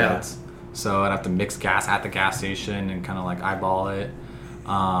 2-stroke mopeds. Yeah. So I'd have to mix gas at the gas station and kind of like eyeball it.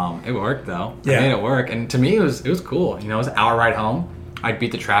 It worked though. Yeah. I made it work, and to me it was cool. It was an hour ride home. I'd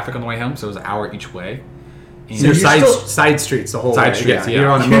beat the traffic on the way home, so it was an hour each way. And so side streets the whole way. Streets, yeah. You're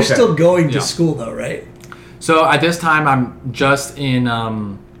on a You're still going to school though, right? So at this time, I'm just in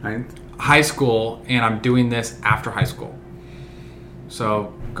high school, and I'm doing this after high school.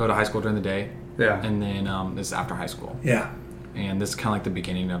 So go to high school during the day, and then this is after high school. Yeah. And this is kind of like the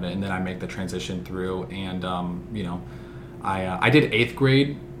beginning of it, and then I make the transition through, and I did 8th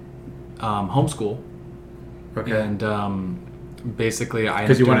grade homeschool. Okay. And basically,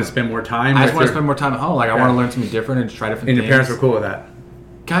 because you want to spend more time. I just want to spend more time at home. Like I want to learn something different and try different things. And your parents were cool with that.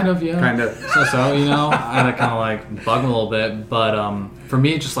 Kind of, yeah. Kind of. So I had to kind of like bug them a little bit, but for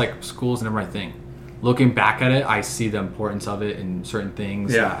me, it's just like school is never my thing. Looking back at it, I see the importance of it in certain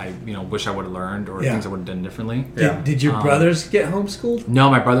things that I wish I would have learned or things I would have done differently. Did your brothers get homeschooled? No,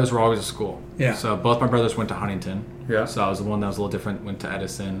 my brothers were always at school. Yeah. So both my brothers went to Huntington. Yeah. So I was the one that was a little different, went to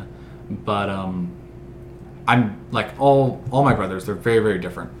Edison. But I'm like all my brothers, they're very, very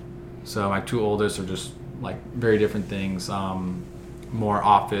different. So my 2 oldest are just like very different things. More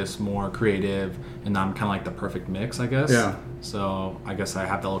office, more creative, and I'm kind of like the perfect mix, I guess. Yeah. So I guess I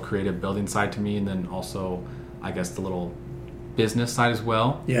have the little creative building side to me, and then also, I guess, the little business side as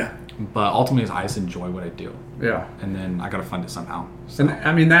well. Yeah. But ultimately, I just enjoy what I do. Yeah. And then I got to fund it somehow. So. And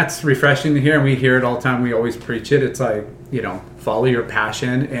I mean, that's refreshing to hear, and we hear it all the time. We always preach it. It's like, follow your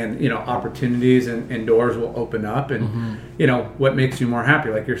passion, and, opportunities and doors will open up, and, what makes you more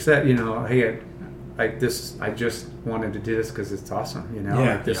happy. Like you said, hey, like this, I just wanted to do this because it's awesome,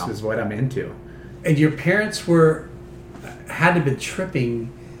 like this is what I'm into. And your parents had to have been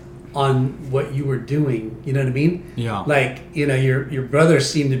tripping on what you were doing, you know what I mean? Yeah. Like, your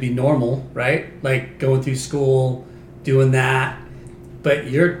brothers seem to be normal, right? Like going through school, doing that, but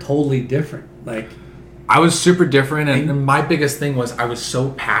you're totally different. Like, I was super different, and my biggest thing was I was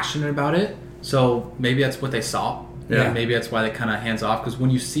so passionate about it. So maybe that's what they saw. Yeah. And maybe that's why they kind of hands off, because when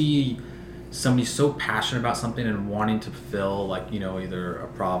you see somebody so passionate about something and wanting to fulfill, like, either a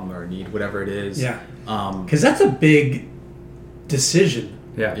problem or a need, whatever it is. Yeah. Because that's a big decision.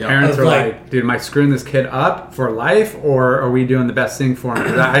 Yeah. Parents are like, dude, am I screwing this kid up for life, or are we doing the best thing for him?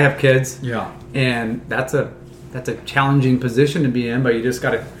 'Cause I have kids. Yeah. And that's a challenging position to be in, but you just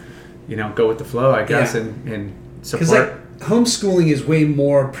got to, go with the flow, I guess, and support. Because homeschooling is way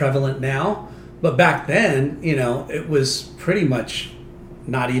more prevalent now, but back then, it was pretty much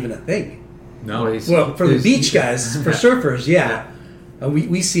not even a thing. No. Well, for the beach guys, for surfers,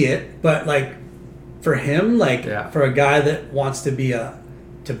 we see it. But like for him, for a guy that wants to be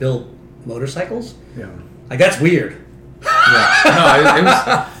to build motorcycles, like that's weird. Yeah,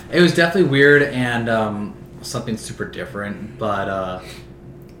 no, it was definitely weird and something super different. But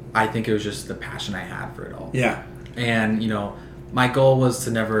I think it was just the passion I had for it all. Yeah, and my goal was to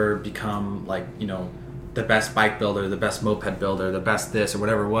never become like the best bike builder, the best moped builder, the best this or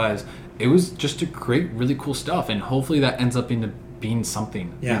whatever it was. It was just to create really cool stuff, and hopefully that ends up being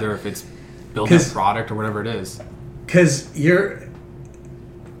something. Yeah. Either if it's building a product or whatever it is. Because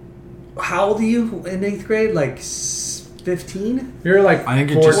how old are you in 8th grade? Like 15? You're like I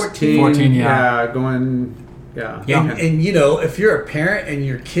think you're 14, yeah. Going, yeah. And if you're a parent and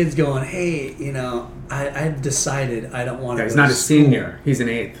your kid's going, hey, I've decided I don't want to. He's not a senior; he's an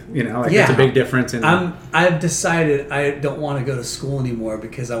 8th. It's a big difference. I've decided I don't want to go to school anymore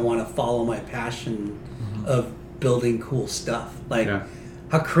because I want to follow my passion of building cool stuff. Like,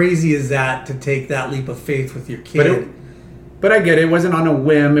 how crazy is that to take that leap of faith with your kid? But I get it. It wasn't on a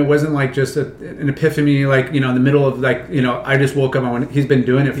whim. It wasn't like just an epiphany. Like in the middle of I just woke up and he's been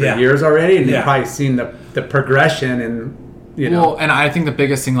doing it for years already, and you've probably seen the progression and Well, and I think the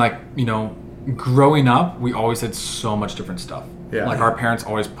biggest thing, growing up, we always had so much different stuff. Yeah. Like our parents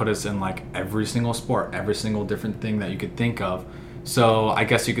always put us in like every single sport, every single different thing that you could think of. So I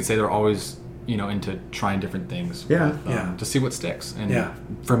guess you could say they're always, into trying different things. To see what sticks. And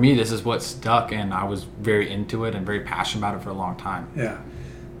for me, this is what stuck, and I was very into it and very passionate about it for a long time. Yeah.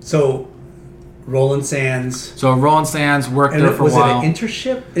 So Rolling Sands. Worked there for a while. Was it an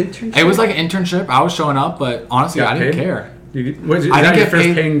internship? It was like an internship. I was showing up, but honestly, I didn't care. Was that your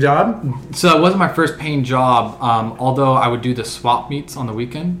first paying job? So it wasn't my first paying job, although I would do the swap meets on the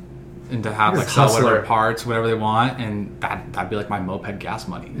weekend and to have sell whatever parts, whatever they want, and that'd be like my moped gas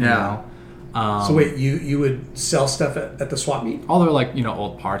money. You know? So wait, you would sell stuff at the swap meet? All their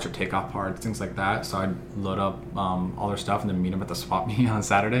old parts or takeoff parts, things like that. So I'd load up all their stuff and then meet them at the swap meet on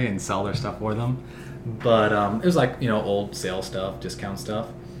Saturday and sell their stuff for them. But it was old sale stuff, discount stuff.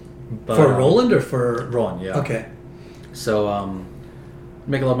 But, for Roland or for Roland? Yeah. Okay. So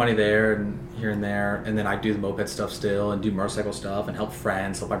make a lot of money there and here and there, and then I do the moped stuff still and do motorcycle stuff and help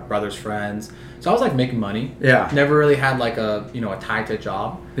friends, help my brother's friends. So I was making money. Yeah. Never really had a tie to a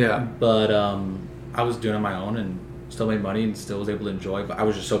job. Yeah. But I was doing it on my own and still made money and still was able to enjoy. But I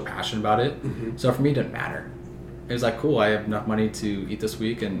was just so passionate about it. Mm-hmm. So for me, it didn't matter. It was cool. I have enough money to eat this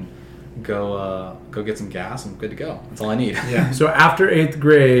week and go get some gas. I'm good to go. That's all I need. Yeah. So after 8th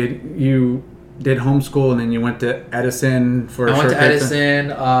grade, you did homeschool and then you went to Edison for a short period. I went to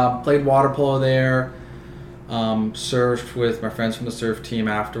Edison, played water polo there, surfed with my friends from the surf team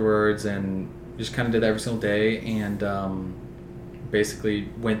afterwards, and just kind of did that every single day, and basically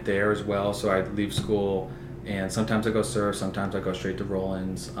went there as well. So I'd leave school and sometimes I go surf, sometimes I go straight to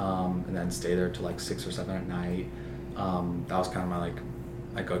Rollins, and then stay there till 6 or 7 at night. That was kind of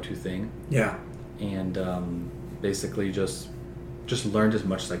my go-to thing. Yeah. And basically just learned as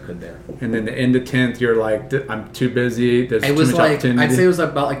much as I could there. And then the end of 10th, you're like, I'm too busy. There's too much opportunity. I'd say it was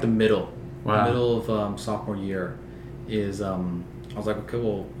about the middle. Wow. The middle of sophomore year is, I was like, okay,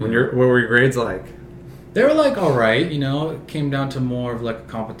 well. What were your grades like? They were all right, It came down to more of a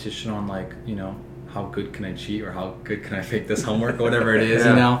competition on how good can I cheat or how good can I fake this homework or whatever it is,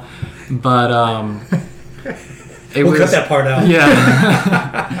 But we'll cut that part out.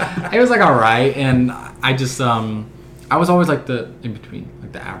 Yeah. It was all right, and I just I was always the in between,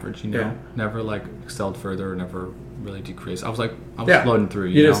 the average, never excelled further, never really decreased. I was floating through,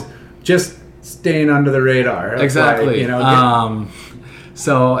 you know. Just staying under the radar. Exactly.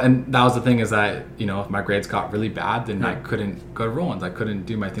 So, and that was the thing is that, if my grades got really bad, then I couldn't go to Rollins. I couldn't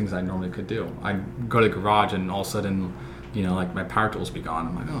do my things I normally could do. I'd go to the garage and all of a sudden, my power tools be gone.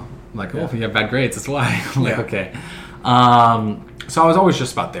 I'm like, oh, if you have bad grades, that's why. I'm okay. So I was always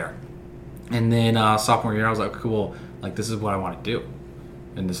just about there. And then sophomore year, I was like, cool, this is what I want to do.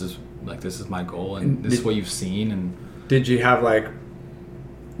 And this is my goal, and this is what you've seen. And did you have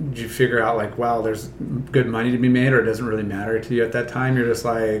did you figure out wow, there's good money to be made, or it doesn't really matter to you at that time? You're just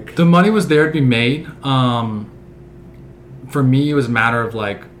the money was there to be made. For me, it was a matter of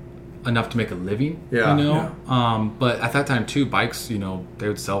enough to make a living. Yeah. But at that time too, bikes, they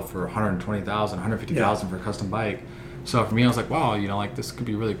would sell for $120,000, $150,000 for a custom bike. So for me, I was wow, this could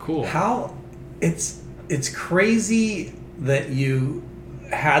be really cool. How it's crazy that you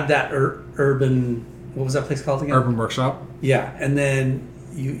had that urban, what was that place called again? Urban Workshop. Yeah, and then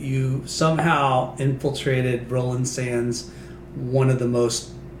you somehow infiltrated Roland Sands, one of the most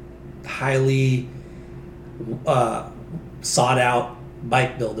highly sought out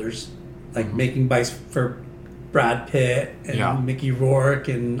bike builders, making bikes for Brad Pitt and Mickey Rourke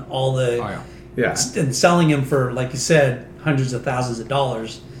and all the and selling them for, like you said, hundreds of thousands of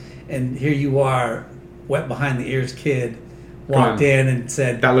dollars. And here you are, wet behind the ears kid, walked in and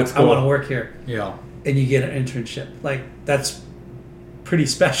said, that looks cool. I want to work here. Yeah. And you get an internship. That's pretty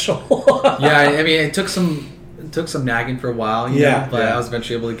special. Yeah, I mean, it took some nagging for a while, but I was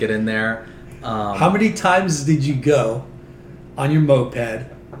eventually able to get in there. How many times did you go on your moped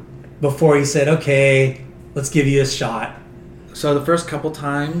before he said, okay, let's give you a shot? So the first couple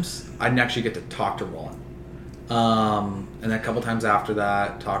times, I didn't actually get to talk to Roland. And then a couple times after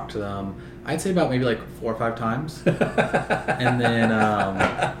that, talk to them. I'd say about maybe 4 or 5 times. And then...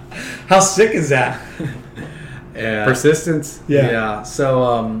 how sick is that? Yeah. Persistence. Yeah.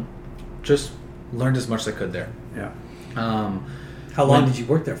 So just learned as much as I could there. Yeah. How long did you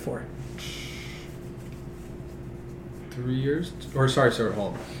work there for? 3 years? Or sorry,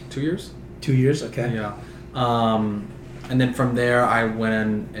 hold on. 2 years? 2 years, okay. Yeah. And then from there, I went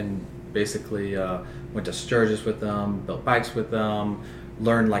in and basically went to Sturgis with them, built bikes with them,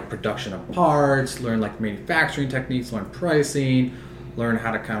 learned production of parts, learned manufacturing techniques, learned pricing, learn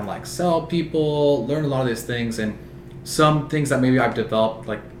how to kind of sell people, learn a lot of these things, and some things that maybe I've developed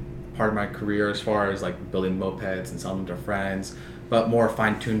part of my career as far as building mopeds and selling them to friends, but more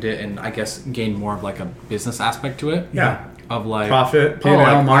fine-tuned it and I guess gained more of a business aspect to it. Yeah. Of profit,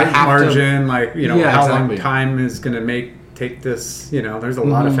 P&L, margin, how exactly. long time is going to take this, there's a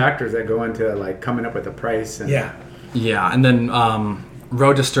lot of factors that go into coming up with a price. And Yeah, and then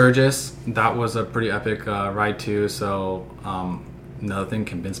Road to Sturgis, that was a pretty epic ride too. So another thing,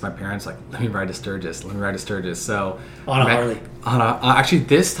 convinced my parents, like, let me ride a Sturgis. So On a Harley. Actually,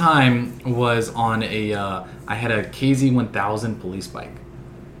 this time was on I had a KZ1000 police bike.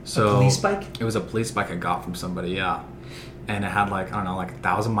 So A police bike? It was a police bike I got from somebody, yeah. And it had like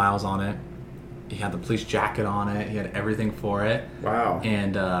 1,000 miles on it. He had the police jacket on it. He had everything for it. Wow.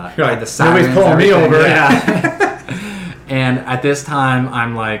 And You're like, the sirens, nobody's pulling me everything. over. Yeah. And at this time,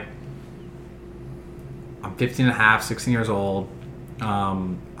 I'm 15 and a half, 16 years old.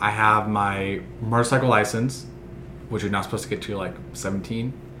 I have my motorcycle license, which you're not supposed to get to like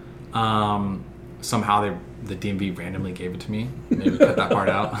 17. Somehow the DMV randomly gave it to me. Maybe cut that part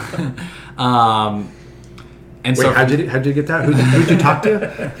out. And Wait, so how'd you get that? Who'd you talk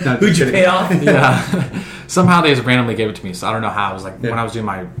to? No, Who'd you pay off? Yeah. Somehow they just randomly gave it to me. So I don't know how. It was like when I was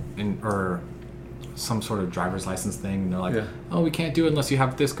doing or some sort of driver's license thing. And they're like, oh, we can't do it unless you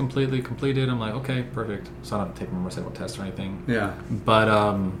have this completely completed. I'm like, okay, perfect. So I don't have to take my motorcycle test or anything. Yeah. But,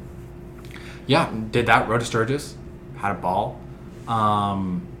 did that, rode to Sturgis, had a ball.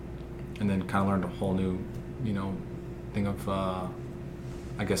 And then kind of learned a whole new, thing of,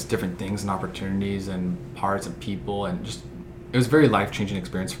 I guess, different things and opportunities and parts and people. And just, it was a very life-changing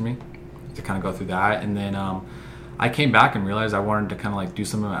experience for me to kind of go through that. And then I came back and realized I wanted to kind of like do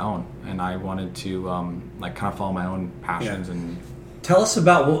something of my own. And I wanted to kind of follow my own passions. And Tell us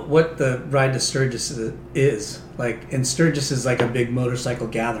about what the Ride to Sturgis is. And Sturgis is like a big motorcycle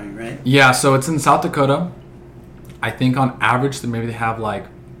gathering, right? Yeah, so it's in South Dakota. I think on average maybe they have like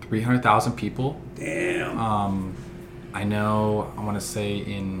 300,000 people. Damn. I know, I want to say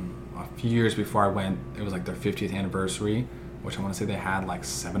in a few years before I went, it was like their 50th anniversary, which I want to say they had like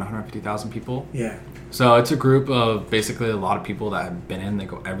 750,000 people. Yeah. So it's a group of basically a lot of people that have been in. They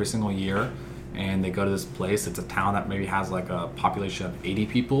go every single year, and they go to this place. It's a town that maybe has like a population of 80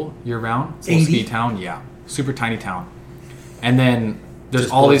 people year round. It's a little ski town, yeah. Super tiny town. And then there's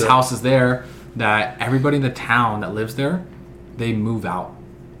Just all these up. houses there that everybody in the town that lives there, they move out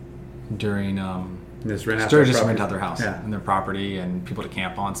during Sturgis rent out their house and their property and people to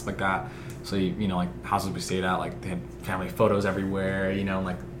camp on, stuff like that. So like houses we stayed at, like they had family photos everywhere.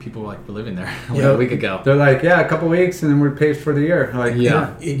 Like people were living there a week ago. They're like, a couple weeks, and then we're paid for the year. Like,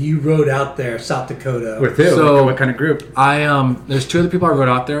 And you rode out there, South Dakota. With who? So what kind of group? There's two other people I rode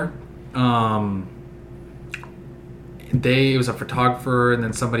out there. It was a photographer and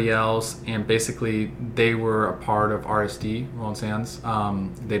then somebody else, and basically they were a part of RSD, Rolling Sands.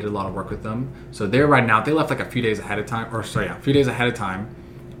 They did a lot of work with them. So they're riding out. They left like a few days ahead of time.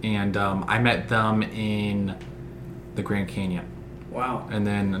 And I met them in the Grand Canyon. Wow. And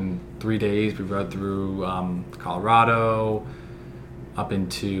then in 3 days we rode through Colorado, up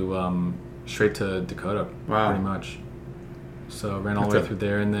into straight to Dakota, pretty much. So I ran all the way through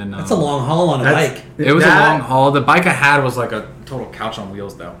there, and then that's a long haul on a bike. It was a long haul. The bike I had was like a total couch on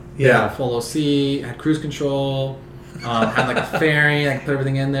wheels, though. Yeah. Full OC, had cruise control, had like a fairing. I could put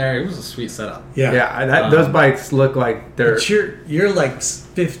everything in there. It was a sweet setup. Yeah. Those bikes look like they're. But you're like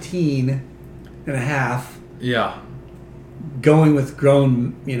 15 and a half. Yeah. Going with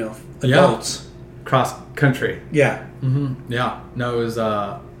grown, adults. Cross country. Yeah. Mm-hmm. Yeah. No, it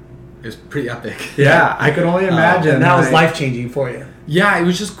was pretty epic. Yeah, I could only imagine. And that was life-changing for you. Yeah, it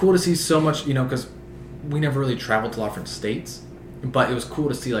was just cool to see so much, because we never really traveled to a lot of different states, but it was cool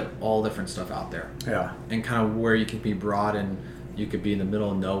to see like all different stuff out there. Yeah. And kind of where you could be broad and you could be in the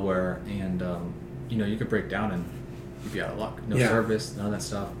middle of nowhere, and you could break down and you'd be out of luck. No service, none of that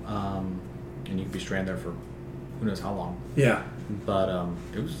stuff, and you could be stranded there for who knows how long. Yeah. But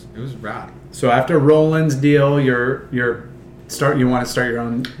it was rad. So after Roland's deal, you want to start your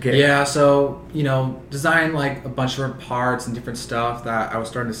own gig. Yeah, so, design like a bunch of different parts and different stuff that I was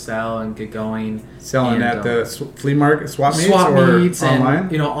starting to sell and get going. Selling at the flea market, swap meets or online?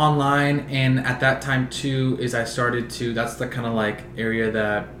 And, online. And at that time, too, is I started to, that's the kind of like area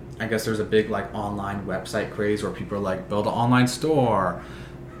that I guess there's a big like online website craze where people are like, build an online store,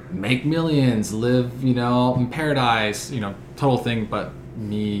 make millions, live, in paradise, total thing. But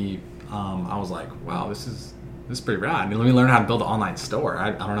me, I was like, wow, this is pretty rad. Let me learn how to build an online store.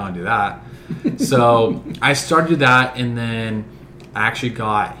 I don't know how to do that. So I started that, and then I actually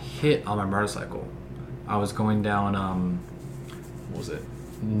got hit on my motorcycle. I was going down, Bouchard.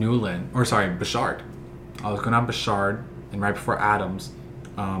 I was going down Bouchard, and right before Adams,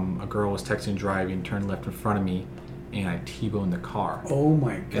 a girl was texting driving, turned left in front of me, and I T-boned the car. Oh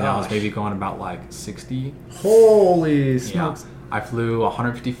my gosh. And I was maybe going about like 60. Holy smokes. I flew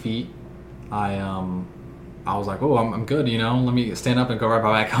 150 feet. I was like, oh, I'm good, let me stand up and go right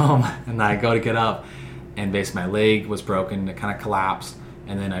back home. And then I go to get up, and basically my leg was broken. It kind of collapsed,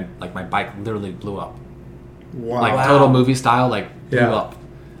 and then my bike literally blew up. Wow. Like total movie style, like blew Yeah. up.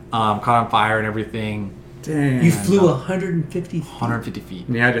 Caught on fire and everything. Dang. You flew 150 feet. 150 feet.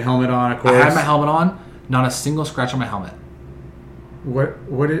 And you had your helmet on, of course. I had my helmet on, not a single scratch on my helmet.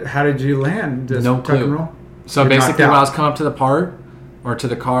 How did you land? Just No tuck clue. and roll? So You're basically, knocked when I out. was coming up to the part, or to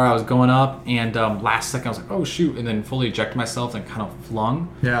the car, I was going up, and last second I was like, oh shoot, and then fully ejected myself and kind of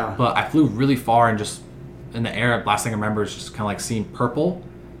flung. Yeah. But I flew really far and just in the air. Last thing I remember is just kind of like seeing purple,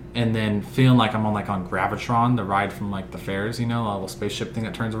 and then feeling like I'm on Gravitron, the ride from like the fairs, you know, a little spaceship thing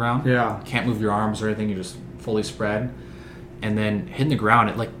that turns around. Yeah. Can't move your arms or anything. You just fully spread, and then hitting the ground.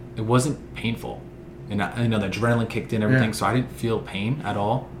 It wasn't painful, and the adrenaline kicked in, everything. Yeah. So I didn't feel pain at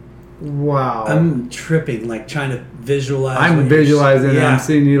all. Wow. I'm tripping, like trying to visualize. I'm visualizing it. Yeah. I'm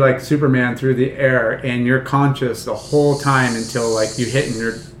seeing you like Superman through the air, and you're conscious the whole time until like you hit and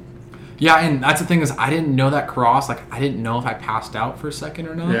you're. Yeah, and that's the thing is I didn't know that cross. Like I didn't know if I passed out for a second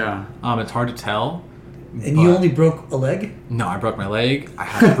or not. Yeah. It's hard to tell. And you only broke a leg? No, I broke my leg. I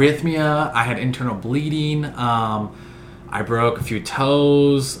had arrhythmia. I had internal bleeding. I broke a few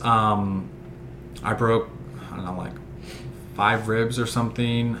toes. I broke, I don't know, like 5 ribs or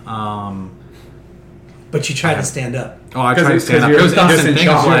something. But you tried to stand up. Oh, I tried to stand up. you're It was an just instant in thing.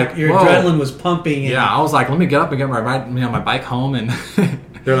 I was shock. like, Your whoa. adrenaline was pumping. And Yeah, I was like, let me get up and get my bike home. And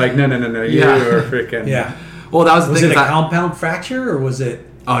They're like, no, you Yeah. are freaking. Yeah. well, that was the Was thing. it is a that- compound fracture or was it?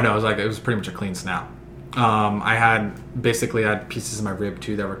 Oh no, it was pretty much a clean snap. I had pieces of my rib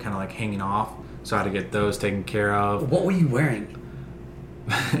too that were kind of like hanging off, so I had to get those taken care of. What were you wearing?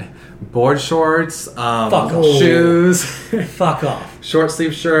 Board shorts, Fuck off. shoes, Fuck off. short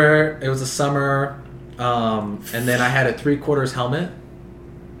sleeve shirt. It was the summer, and then I had a 3/4 helmet.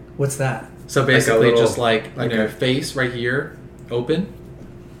 What's that? So basically, little- just like like your a- face right here, open,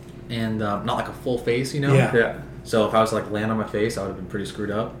 and not like a full face, you know. Yeah. Yeah. So if I was to, like land on my face, I would have been pretty screwed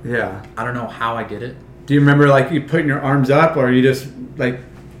up. Yeah. I don't know how I did it. Do you remember like you putting your arms up, or you just like?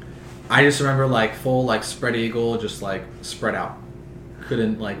 I just remember like full like spread eagle, just like spread out.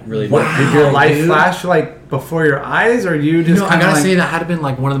 Couldn't like really. Wow. Did your light dude. flash like before your eyes, or you You just? know, I kinda, gotta like, say that had been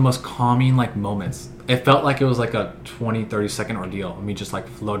like one of the most calming like moments. It felt like it was like a 20-30 second ordeal of me just like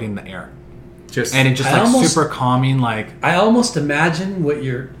floating in the air, just and it just I like almost- super calming. Like I almost imagine what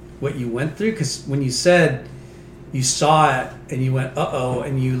you went through, because when you said you saw it and you went uh-oh,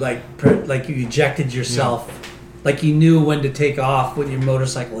 and you like you ejected yourself, like you knew when to take off when your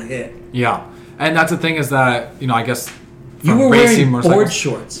motorcycle hit. yeah, and that's the thing is that I guess You from were racing wearing board motorcycles-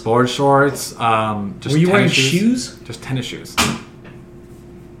 shorts. board shorts. Just Were you wearing tennis shoes? Just tennis shoes.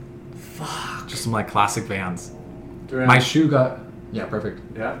 Fuck. Just some like classic Vans. Duran. My shoe got perfect.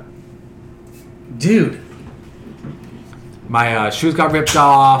 Yeah. Dude, My shoes got ripped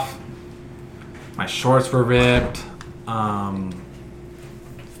off. My shorts were ripped.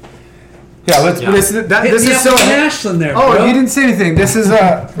 Yeah. Let's. Yeah. This hit is me up so. with an Ashland there, Oh, bro. you didn't say anything. This is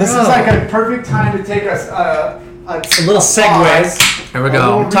Bro. like a perfect time to take us a little segue. Here we A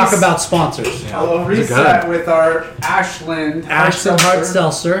go. little Talk about sponsors. A little These are reset good. with our Ashland Ashland Hard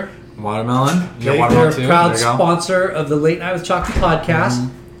Seltzer. Watermelon. You got They're watermelon a too. proud There you go. sponsor of the Late Night with Chalky podcast.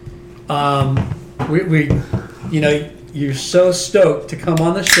 We you're so stoked to come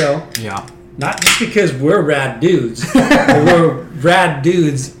on the show. Yeah. Not just because we're rad dudes, but we're rad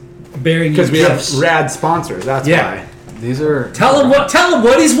dudes bearing you because we have gifts. rad sponsors. That's Yeah. why. These are. Tell him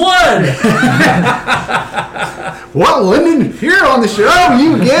what he's won. What lemon here on the show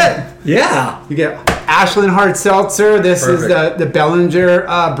you get? Yeah. You get Ashland Hard Seltzer. This is the Bellinger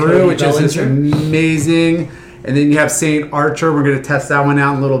brew, Cody which is just Bellinger. amazing. And then you have St. Archer. We're going to test that one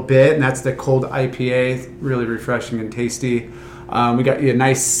out in a little bit. And that's the cold IPA. Really refreshing and tasty. We got you a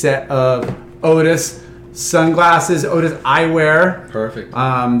nice set of Otis sunglasses, Otis eyewear. Perfect.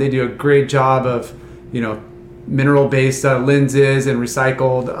 They do a great job of, mineral-based lenses and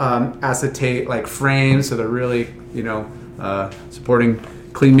recycled acetate like frames. So they're really, supporting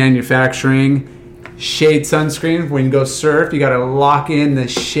clean manufacturing. Shade sunscreen. When you go surf, you got to lock in the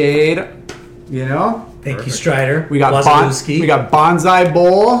shade. Thank you, Strider. We got Wazalewski. we got bonsai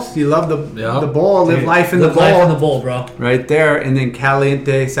bowl. You love the bowl. Live life in the Live bowl. life in the bowl, bro. Right there, and then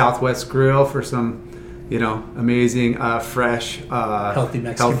Caliente Southwest Grill for some, amazing fresh Healthy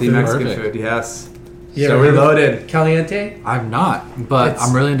Mexican food. Mexican Perfect. food. Yes. You So ever we're heard of loaded. Caliente? I'm not, but It's-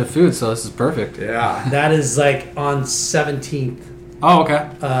 I'm really into food, so this is perfect. Yeah. That is like on 17th, Oh, okay.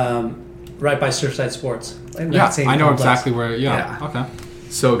 right by Surfside Sports. In Yeah, that same I know complex. exactly where. Yeah. Yeah. Okay.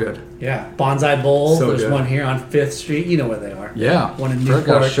 So good. Yeah, Bonsai Bowl. So There's good. one here on 5th Street. You know where they are. Yeah. One in Got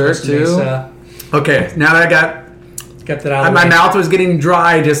Newport. a shirt Costa too. Mesa. Okay, now that I got Got that out of the my way. mouth was getting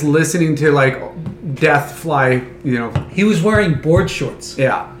dry just listening to like death fly. He was wearing board shorts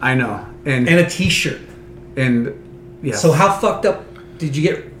Yeah, I know. And and a T-shirt. And yeah. So how fucked up did you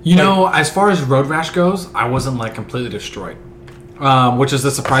get? You know, as far as road rash goes, I wasn't like completely destroyed, which is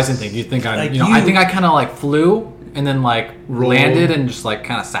the surprising thing. You think I think I kind of like flew and then like landed and just like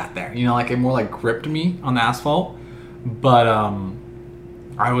kind of sat there. You know, like it more like gripped me on the asphalt, but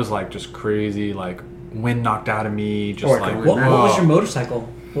I was like just crazy, like wind knocked out of me. Just like what was your motorcycle?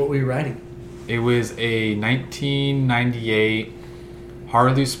 What were you riding? It was a 1998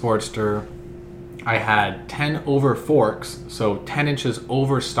 Harley Sportster. I had 10 over forks, so 10 inches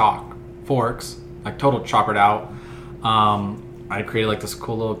over stock forks, like total choppered out. I created like this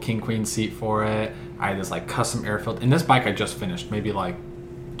cool little king queen seat for it. I had this like custom air filter. And this bike I just finished, maybe like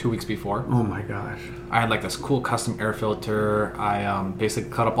 2 weeks before. Oh my gosh. I had like this cool custom air filter. I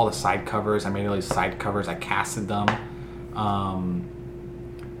basically cut up all the side covers. I made all these side covers. I casted them. I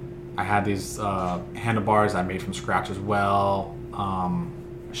had these handlebars I made from scratch as well.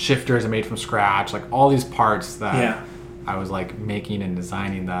 Shifters I made from scratch, like all these parts that I was like making and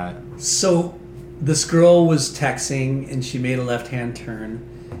designing that. So this girl was texting and she made a left-hand turn.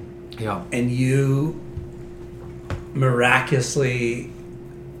 Yeah. And you miraculously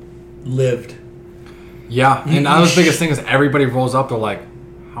lived. Yeah. And that was the biggest thing is everybody rolls up, they're like,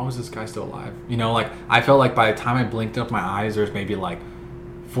 how is this guy still alive? You know, like I felt like by the time I blinked up my eyes, there's maybe like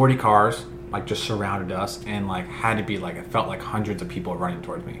 40 cars like just surrounded us and like had to be like it felt like hundreds of people running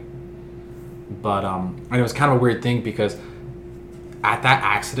towards me. But and it was kind of a weird thing because at that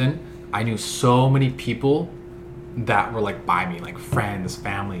accident I knew so many people that were like by me, like friends,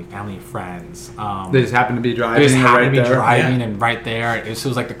 family, friends. They just happened to be driving. They just happened to be driving and right there. It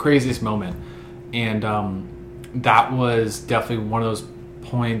was like the craziest moment. And that was definitely one of those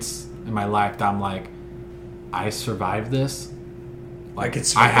points in my life that I'm like, I survived this. Like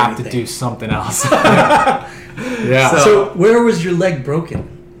I have to do something else. Yeah. So where was your leg broken?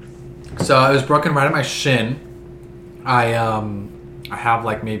 So it was broken right at my shin. I have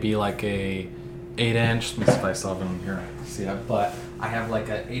like maybe like a 8-inch. Let me see if I saw it on here. See that? But I have like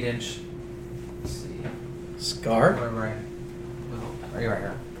an 8-inch. Let's see. Scar? Right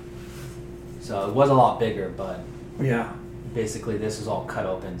here. So it was a lot bigger, but yeah. Basically this is all cut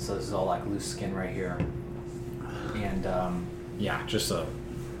open. So this is all like loose skin right here. And yeah, just a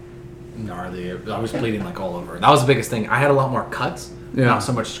gnarly. I was bleeding like all over. That was the biggest thing. I had a lot more cuts, not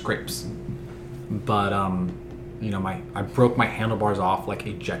so much scrapes. But you know, I broke my handlebars off like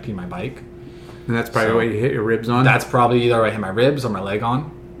ejecting my bike. And that's probably what you hit your ribs on? That's probably either I hit my ribs or my leg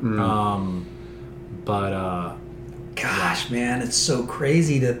on. Gosh, man, it's so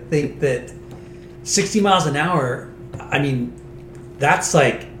crazy to think that 60 miles an hour, I mean, that's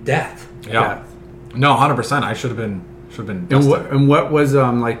like death. Yeah. Death. No, 100%. I should have been And what was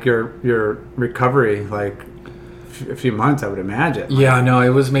like your recovery like? A few months, I would imagine. Yeah, no, it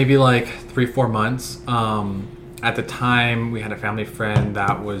was maybe like 3-4 months. At the time, we had a family friend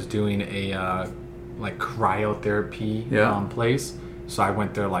that was doing a like cryotherapy place, so I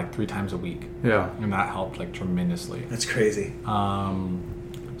went there like 3 times a week. Yeah, and that helped like tremendously. That's crazy.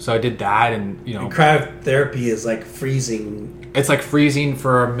 So I did that, and you know, and cryotherapy is like freezing. It's like freezing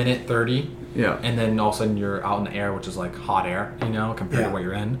for a minute 30. Yeah. And then all of a sudden you're out in the air, which is like hot air, you know, compared to what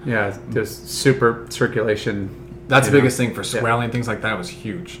you're in. Yeah, just super circulation. That's the biggest thing for swelling, things like that was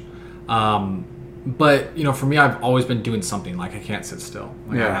huge. But, you know, for me, I've always been doing something. Like, I can't sit still.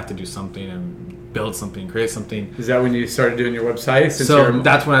 Like, I have to do something and build something, create something. Is that when you started doing your website? So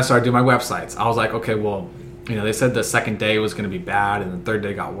that's when I started doing my websites. I was like, okay, well, you know, they said the second day was going to be bad, and the third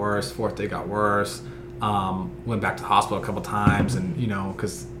day got worse, fourth day got worse. Went back to the hospital a couple times, and, you know,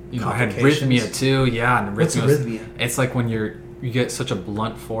 because... You know, I had arrhythmia too, and arrhythmia? It's like when you get such a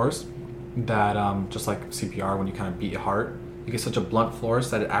blunt force that, just like CPR, when you kind of beat your heart, you get such a blunt force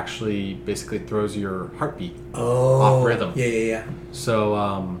that it actually basically throws your heartbeat off rhythm. Yeah.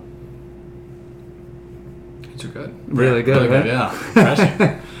 So, these are good. Really good, really good, yeah.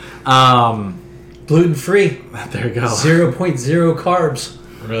 Gluten free. There you go. 0.0 carbs.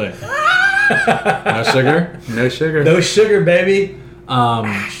 Really? No sugar? No sugar. No sugar, baby.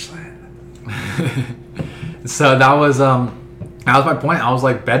 So that was my point. I was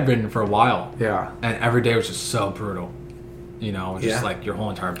like bedridden for a while. Yeah. And every day was just so brutal. You know, just like your whole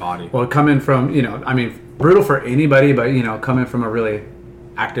entire body. Well, coming from, you know, I mean, brutal for anybody, but, you know, coming from a really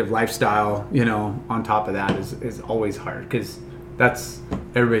active lifestyle, you know, on top of that is always hard because that's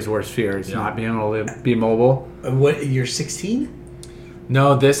everybody's worst fear is not being able to be mobile. What, you're 16?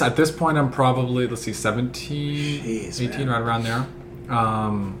 No, at this point I'm probably, 17, Jeez, 18, man. right around there.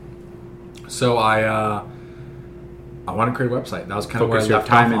 So I want to create a website. That was kind of where I left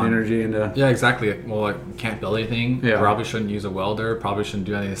time off and on. energy into. Yeah, exactly. Well, I can't build anything. Yeah. Probably shouldn't use a welder. Probably shouldn't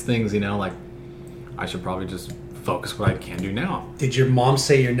do any of these things. You know, like I should probably just focus what I can do now. Did your mom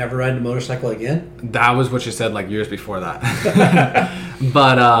say you're never riding a motorcycle again? That was what she said like years before that.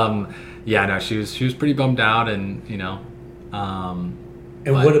 But yeah, no, she was pretty bummed out, and and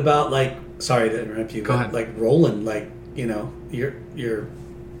what about like? Sorry to interrupt you. Go ahead. Like Roland, like you're.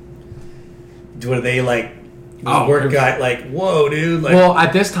 Were they like? Work guy, like whoa, dude. Like, well,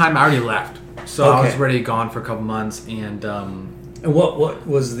 at this time I already left, so Okay. I was already gone for a couple months, and and what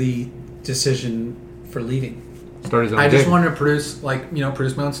was the decision for leaving? Start his own I just gig. wanted to produce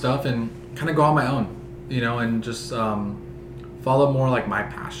produce my own stuff and kind of go on my own, and just follow more like my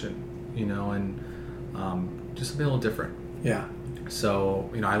passion, and just be a little different. Yeah. So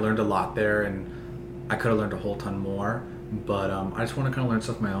I learned a lot there, and I could have learned a whole ton more, but I just want to kind of learn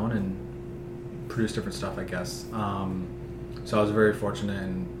stuff of my own and produce different stuff, I guess. So I was very fortunate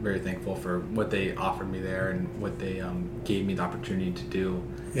and very thankful for what they offered me there and what they gave me the opportunity to do.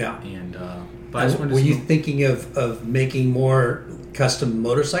 Yeah. And but I just wanted were to you thinking of making more custom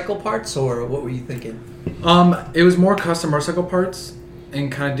motorcycle parts, or what were you thinking? It was more custom motorcycle parts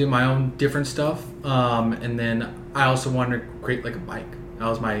and kind of do my own different stuff. And then I also wanted to create like a bike. That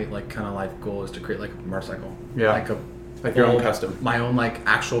was my kind of life goal, is to create like a motorcycle. Yeah. Like your own custom. My own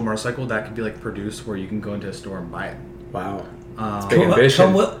actual motorcycle that could be produced where you can go into a store and buy it. Wow. That's big Come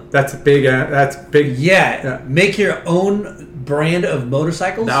ambition. what- That's big. That's big. Yeah. Make your own brand of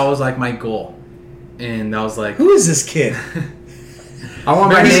motorcycles. That was my goal. And that was Who is this kid? I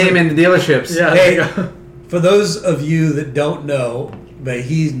want my name in the dealerships. Yeah. Hey, for those of you that don't know, but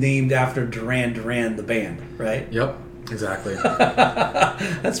he's named after Duran Duran, the band, right? Yep. Exactly.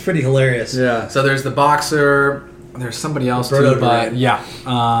 That's pretty hilarious. Yeah. So there's the Boxer. There's somebody else Roberto too, but Duran. yeah.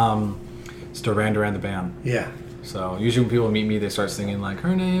 It's Duran Duran the band. Yeah. So usually when people meet me, they start singing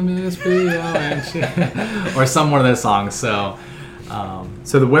her name is B-O-N-G or some one of those songs. So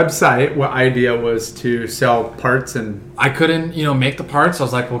So the website, what idea was to sell parts and I couldn't, make the parts. I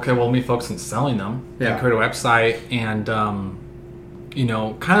was like, okay, well, let me focus on selling them. Yeah. And create a website, and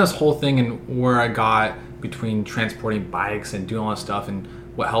kind of this whole thing, and where I got between transporting bikes and doing all this stuff, and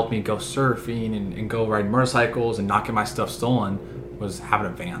what helped me go surfing and go ride motorcycles and not get my stuff stolen was having a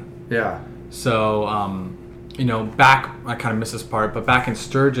van. yeah. So, back, I kind of missed this part, but back in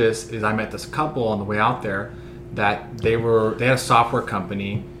Sturgis is I met this couple on the way out there that they had a software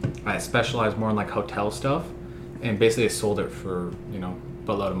company that specialized more in hotel stuff, and basically they sold it for, a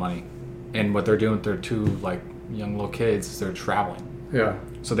buttload of money. And what they're doing with their two young little kids is they're traveling. Yeah.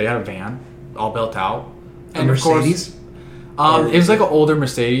 So they had a van all built out. And Mercedes? It was an older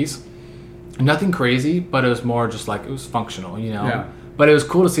Mercedes. Nothing crazy, but it was more just it was functional, Yeah. But it was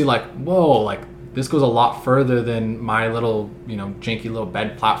cool to see whoa, this goes a lot further than my little, janky little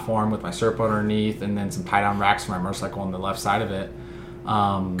bed platform with my surfboard underneath, and then some tie-down racks for my motorcycle on the left side of it.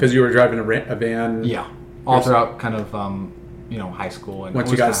 Because you were driving a van. Yeah, all throughout kind of, high school. And Once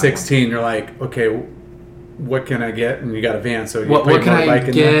you got 16, you're like, okay, what can I get? And you got a van, so you what put can your I motorbike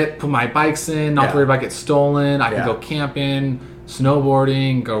in there. get? Put my bikes in, not Yeah. worry about getting stolen. I can Yeah. go camping,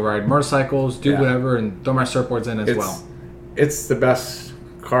 snowboarding, go ride motorcycles, do Yeah. whatever, and throw my surfboards in as well. It's the best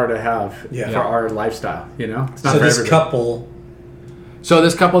car to have Yeah. for our lifestyle, It's not So for this everybody. couple, So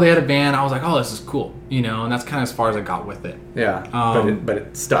this couple, they had a van. I was like, oh, this is cool, and that's kind of as far as I got with it. Yeah, but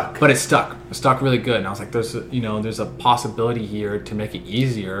it stuck. But it stuck. It stuck really good. And I was like, there's a possibility here to make it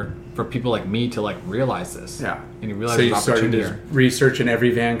easier for people like me to realize this. yeah. And you realize so you there's started opportunity just here. researching every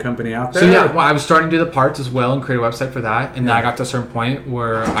van company out there? So yeah, well, I was starting to do the parts as well and create a website for that. And then I got to a certain point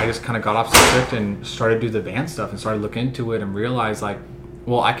where I just kind of got off subject and started to do the van stuff and started looking into it and realized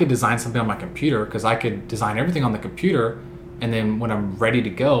well, I could design something on my computer, because I could design everything on the computer, and then when I'm ready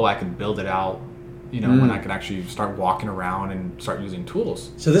to go, I could build it out, when I could actually start walking around and start using tools.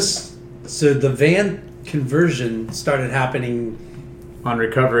 so the van conversion started happening On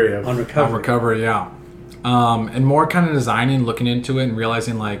recovery of on recovery. Recovery, yeah. And more kind of designing, looking into it, and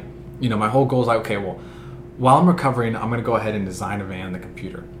realizing my whole goal is okay, well, while I'm recovering, I'm going to go ahead and design a van on the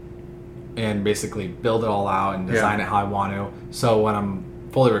computer and basically build it all out and design it how I want to. So when I'm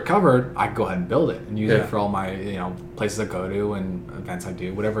fully recovered, I can go ahead and build it and use it for all my places I go to and events I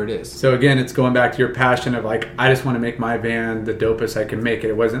do, whatever it is. So again, it's going back to your passion of I just want to make my van the dopest I can make it.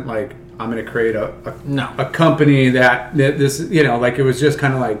 It wasn't I'm going to create a company that this, it was just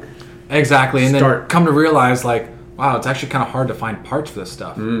kind of Exactly. And start. then come to realize wow, it's actually kind of hard to find parts for this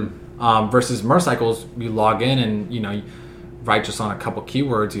stuff. Versus motorcycles, you log in and you write just on a couple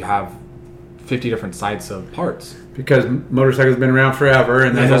keywords, you have 50 different sites of parts. because motorcycles have been around forever,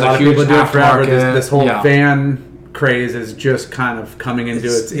 and there's a lot of huge people doing it forever. aftermarket. This whole Yeah. van craze is just kind of coming into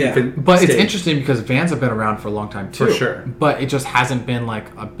its infant But stage. it's interesting because vans have been around for a long time too. For sure. But it just hasn't been like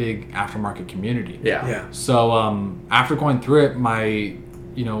a big aftermarket community. Yeah. So after going through it, my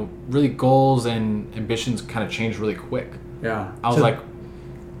really goals and ambitions kind of changed really quick. Yeah. I was like,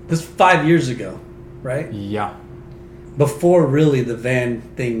 this 5 years ago, right? yeah. Before really the van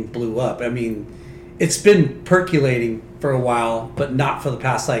thing blew up. I mean, it's been percolating for a while, but not for the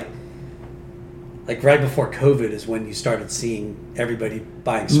past like right before COVID is when you started seeing everybody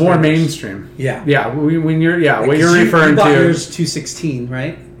buying sprinters. More mainstream. Yeah. Yeah. When you're what you're you referring bought to. yours 216,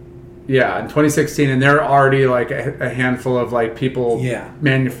 right? Yeah, in 2016, and there are already like a handful of like people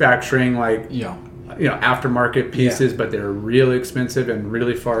manufacturing like aftermarket pieces, but they're really expensive and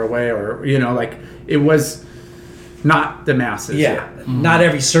really far away, or like it was not the masses. Yeah, not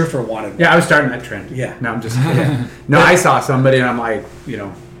every surfer wanted one. Yeah, I was starting that trend. Yeah. No, I'm just kidding. No, I saw somebody and I'm like,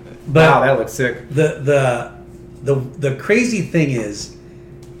 wow, that looks sick. The crazy thing is,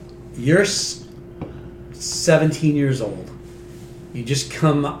 you're 17 years old. You just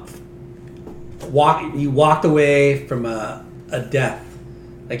walked away from a death,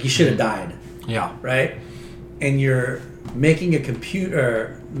 like you should have died. Yeah. Right? And you're making a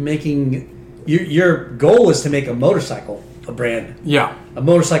computer, your goal is to make a motorcycle, a brand. Yeah. A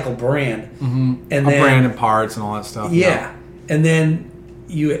motorcycle brand. Mm-hmm. And a then, brand and parts and all that stuff. Yeah. And then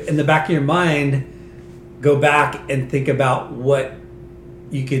you, in the back of your mind, go back and think about what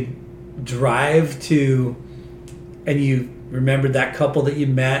you could drive to, and you remembered that couple that you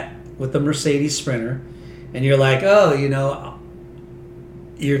met with the Mercedes Sprinter, and you're like,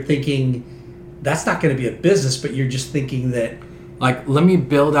 you're thinking that's not going to be a business, but you're just thinking that, like, let me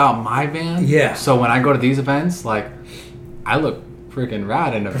build out my van. Yeah. So when I go to these events, like, I look freaking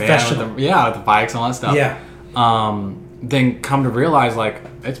rad in a van with the bikes and all that stuff. Yeah. Then come to realize, like,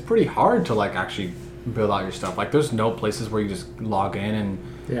 it's pretty hard to like actually build out your stuff. Like, there's no places where you just log in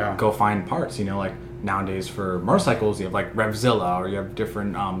and go find parts. Like nowadays for motorcycles, you have like Revzilla, or you have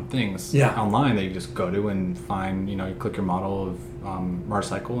different things online that you just go to and find. You click your model of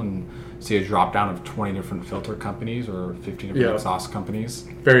motorcycle and see a drop down of 20 different filter companies or 15 different exhaust companies.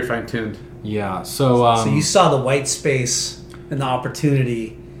 Very fine tuned. Yeah. So you saw the white space and the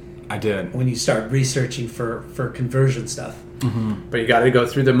opportunity. I did. When you start researching for conversion stuff. Mm-hmm. But you got to go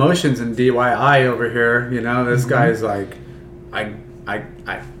through the motions, and DIY over here. This guy's like,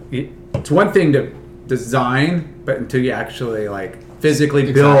 it's one thing to design, but until you actually like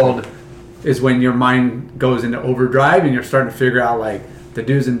physically build is when your mind goes into overdrive and you're starting to figure out like the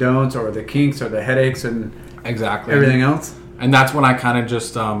do's and don'ts, or the kinks, or the headaches, and everything else. And that's when I kind of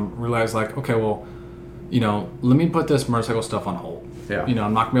just realized, like, okay, well, let me put this motorcycle stuff on hold. Yeah.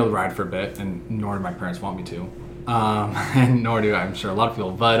 I'm not gonna be able to ride for a bit, and nor do my parents want me to, and nor do I'm sure a lot of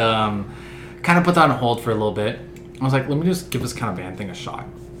people. But kind of put that on hold for a little bit. I was like, let me just give this kind of van thing a shot,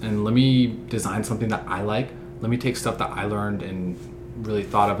 and let me design something that I like. Let me take stuff that I learned and really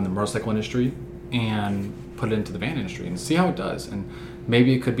thought of in the motorcycle industry and put it into the van industry and see how it does. And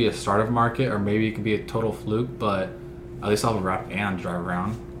maybe it could be a startup market, or maybe it could be a total fluke, but at least I'll have a wrap van to drive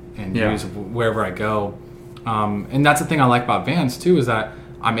around and use wherever I go. And that's the thing I like about vans too, is that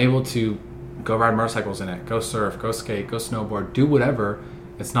I'm able to go ride motorcycles in it, go surf, go skate, go snowboard, do whatever.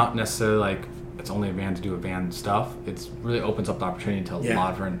 It's not necessarily like it's only a van to do a van stuff. It really opens up the opportunity to a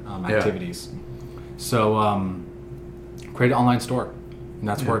lot of different activities. So create an online store, and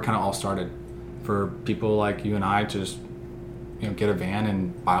that's where it kind of all started for people like you and I to just get a van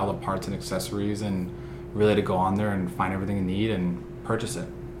and buy all the parts and accessories, and really to go on there and find everything you need and purchase it.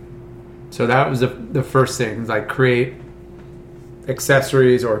 So that was the first thing, like create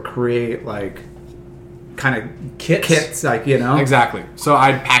accessories, or create like kind of kits, like Exactly. So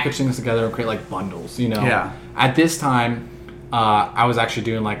I'd package things together and create like bundles. At this time, I was actually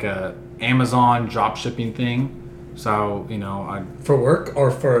doing like a Amazon drop shipping thing. So for work,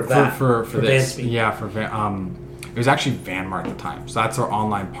 or for that for this, VanSpeed? Yeah, for it was actually VanMart at the time. So that's our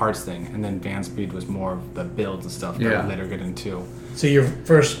online parts thing, and then VanSpeed was more of the builds and stuff that we later get into. So your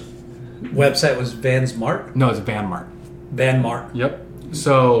first website was VansMart? No, it's VanMart. VanMart. Yep.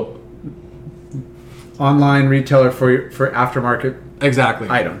 So online retailer for aftermarket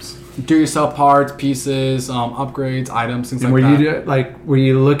items. Do yourself parts, pieces, upgrades, items, things like that. Were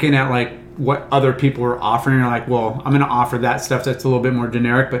you looking at like what other people were offering? You're like, well, I'm going to offer that stuff that's a little bit more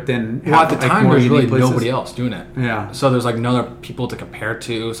generic, but then at the time there's really nobody else doing it. Yeah. So there's like no other people to compare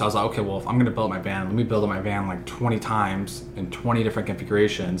to. So I was like, okay, well, if I'm going to build my van, let me build my van like 20 times in 20 different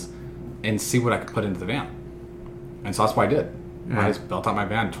configurations and see what I could put into the van. And so that's what I did. I just built out my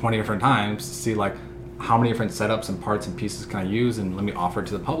van 20 different times to see, like, how many different setups and parts and pieces can I use, and let me offer it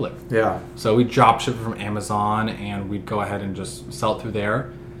to the public. Yeah. So we drop ship it from Amazon, and we'd go ahead and just sell it through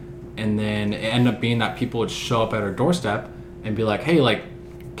there. And then it ended up being that people would show up at our doorstep and be like, hey, like,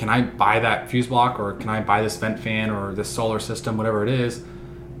 can I buy that fuse block, or can I buy this vent fan or this solar system, whatever it is?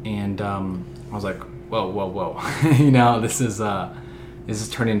 And I was like, whoa. You know, this is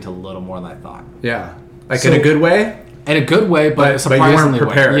turning into a little more than I thought. Yeah. Like in a good way? In a good way, but surprisingly you weren't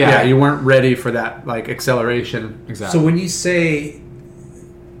prepared. way. Yeah, you weren't ready for that like acceleration. Exactly. So when you say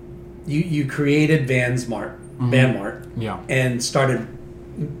you created VanSmart, VanMart, and started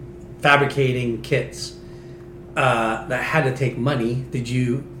fabricating kits that had to take money, did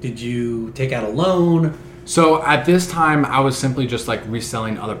you take out a loan? So at this time, I was simply just like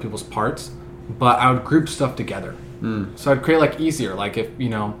reselling other people's parts, but I would group stuff together. So I'd create like easier, like if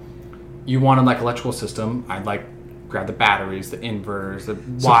you wanted like electrical system, I'd like grab the batteries, the inverters, the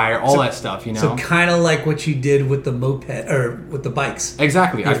wire, all that stuff, So kind of like what you did with the moped or with the bikes.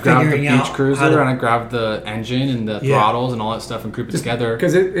 Exactly. I grabbed the beach cruiser and I grabbed the engine and the throttles and all that stuff and group it together.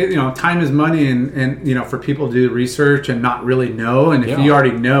 Because it time is money, and for people to do research and not really know, and if you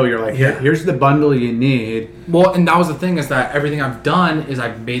already know, you're like, here's the bundle you need. Well, and that was the thing, is that everything I've done is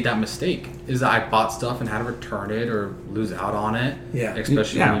I've made that mistake. Is that I bought stuff and had to return it or lose out on it. Yeah.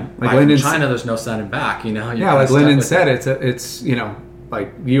 Especially when you like buy from China, there's no sending back, like Lyndon said, it's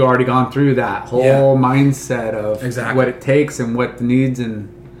like you already gone through that whole mindset of what it takes and what the needs, and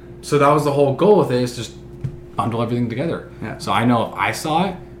so that was the whole goal with it, is just bundle everything together. Yeah. So I know if I saw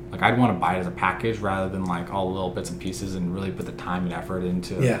it, like I'd want to buy it as a package rather than like all the little bits and pieces and really put the time and effort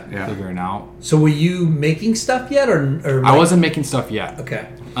into figuring out. So were you making stuff yet, or I wasn't making stuff yet. Okay.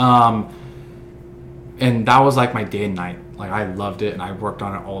 And that was like my day and night. Like I loved it and I worked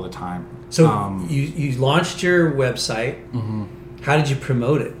on it all the time. So you launched your website. How did you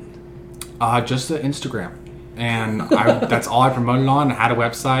promote it? Just the Instagram. And that's all I promoted on. I had a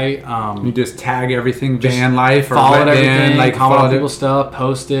website. You just tag everything van life, or followed everything, like commented on people's stuff,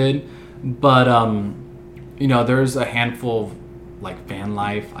 posted. But there's a handful of like van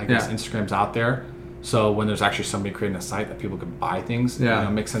life, I guess, Instagrams out there. So when there's actually somebody creating a site that people can buy things,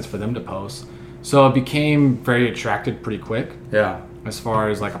 it makes sense for them to post. So it became very attracted pretty quick. Yeah. As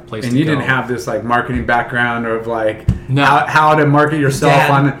far as like a place to go. And you didn't have this like marketing background of like how to market yourself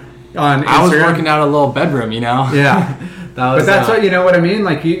on Instagram. I was working out a little bedroom, Yeah. But that's what, what I mean?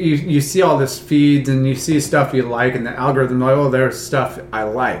 Like you see all this feeds and you see stuff you like, and the algorithm, like, there's stuff I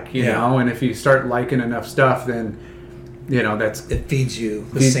like, you know? And if you start liking enough stuff, then, it feeds you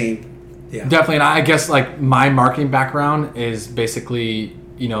the same. Yeah. Definitely. And I guess like my marketing background is basically,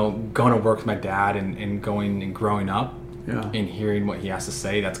 going to work with my dad and going and growing up. Yeah. And hearing what he has to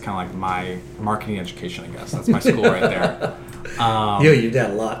say. That's kind of like my marketing education, I guess. That's my school right there. Your dad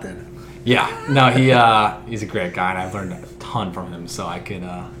a lot then. Yeah. No, he's a great guy, and I've learned a ton from him, so I could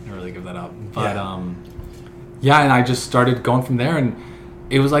really give that up. But and I just started going from there, and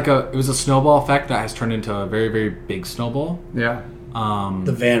it was a snowball effect that has turned into a very, very big snowball. Yeah.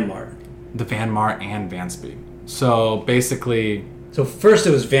 The VanMart. The VanMart and VanSpeed. So basically, first it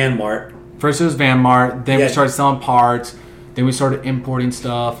was VanMart. Then we started selling parts. Then we started importing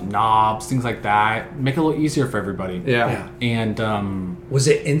stuff, knobs, things like that. Make it a little easier for everybody. Yeah. And was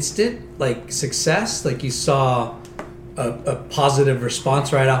it instant, like success? Like you saw a positive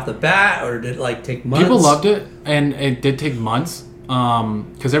response right off the bat, or did it like take months? People loved it, and it did take months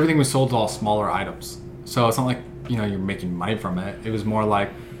because everything we sold was all smaller items. So it's not like you're making money from it. It was more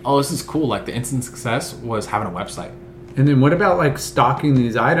like, oh, this is cool. Like the instant success was having a website. And then what about like stocking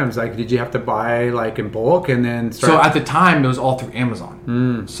these items? Like, did you have to buy like in bulk and then start? So at the time, it was all through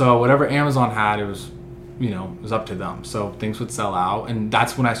Amazon. So whatever Amazon had, it was, it was up to them. So things would sell out, and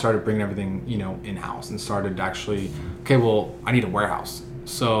that's when I started bringing everything, in house and started actually, okay, well, I need a warehouse.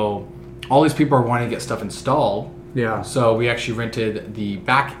 So all these people are wanting to get stuff installed. Yeah. So we actually rented the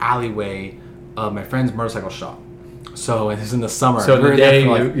back alleyway of my friend's motorcycle shop. So it was in the summer. So the day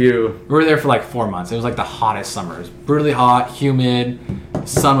we were there for like 4 months. It was like the hottest summer. It was brutally hot, humid. The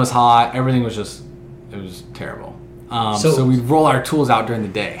sun was hot. Everything was it was terrible. So we'd roll our tools out during the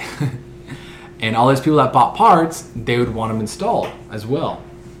day. And all these people that bought parts, they would want them installed as well.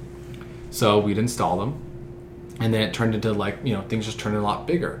 So we'd install them. And then it turned into like, things just turned a lot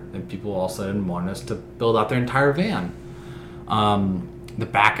bigger. And people all of a sudden wanted us to build out their entire van. The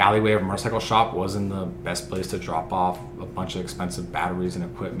back alleyway of a motorcycle shop wasn't the best place to drop off a bunch of expensive batteries and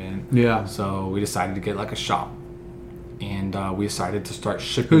equipment. Yeah. So we decided to get like a shop. And we decided to start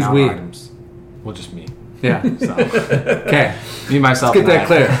shipping out items. Well, just me. Yeah. So okay. Me, myself, Let's get that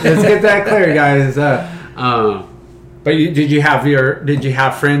clear. Let's get that clear, guys. But did you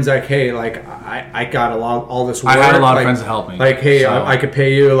have friends like, hey, like I got all this work. I had a lot like, of friends that helped me. Like, hey, so, I could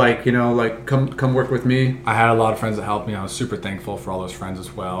pay you, like, you know, like come work with me. I had a lot of friends that helped me. I was super thankful for all those friends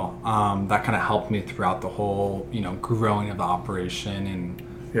as well. That kind of helped me throughout the whole, you know, growing of the operation and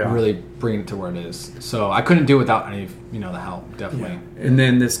really bringing it to where it is. So I couldn't do it without any, you know, the help, definitely. Yeah. And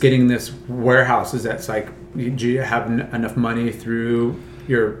then getting this warehouse, that's like, do you have enough money through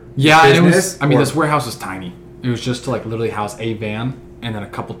your business? And it was. I mean, this warehouse was tiny. It was just to like literally house a van and then a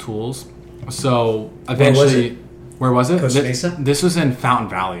couple tools. So eventually, where was it? Costa Mesa? This was in Fountain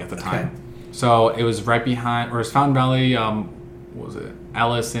Valley at the time. Okay. So it was right behind, or it was Fountain Valley. What was it?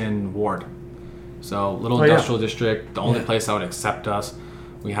 Ellis and Ward. So little industrial district. The only place that would accept us.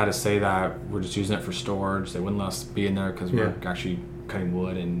 We had to say that we're just using it for storage. They wouldn't let us be in there because we're actually cutting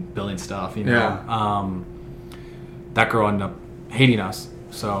wood and building stuff. You know. Yeah. That girl ended up hating us,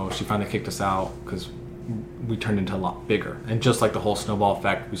 so she finally kicked us out because we turned into a lot bigger. And just like the whole snowball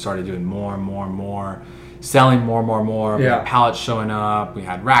effect, we started doing more and more and more, selling more and more and more. We had pallets showing up. We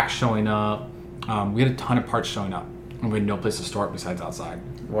had racks showing up. We had a ton of parts showing up. And we had no place to store it besides outside.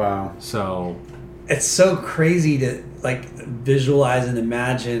 Wow. So it's so crazy to like visualize and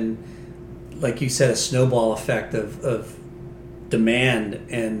imagine, like you said, a snowball effect of demand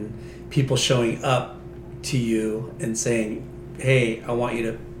and people showing up to you and saying, hey, I want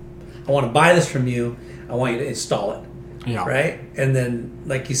to buy this from you. I want you to install it. Yeah. Right? And then,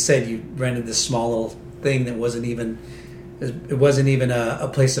 like you said, you rented this small little thing that wasn't even a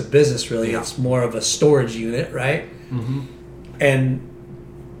place of business, really. Yeah. It's more of a storage unit, right? Mm-hmm. And,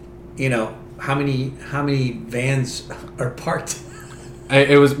 you know, how many vans are parked?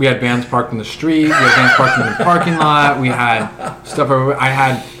 We had vans parked in the street. We had vans parked in the parking lot. We had stuff.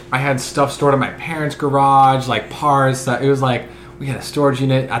 I had stuff stored in my parents' garage, like parts. It was like we had a storage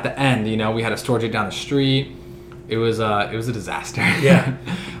unit at the end. You know, we had a storage unit down the street. It was a disaster. Yeah,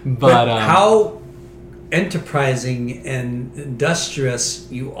 but how enterprising and industrious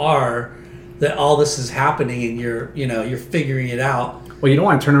you are that all this is happening and you're figuring it out. Well, you don't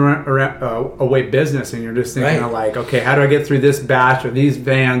want to turn around away business, and you're just thinking of like, okay, how do I get through this batch or these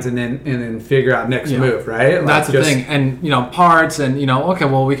vans, and then figure out next move, right? Like that's the thing, and parts, and okay,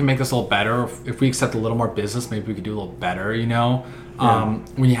 well, we can make this a little better. If we accept a little more business, maybe we could do a little better.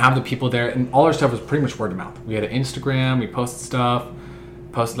 When you have the people there, and all our stuff was pretty much word of mouth. We had an Instagram, we posted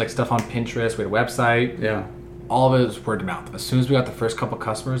like stuff on Pinterest, we had a website. Yeah. All of it was word of mouth. As soon as we got the first couple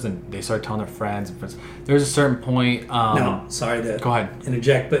customers, then they started telling their friends. There was a certain point. No, sorry to go ahead.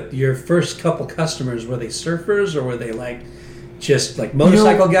 Interject, but your first couple customers, were they surfers or were they like just like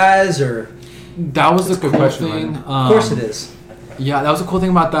motorcycle guys? Or that was the cool thing. Of course, it is. Yeah, that was the cool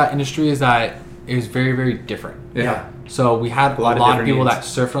thing about that industry is that it was very, very different. Yeah. So we had a lot of people needs. that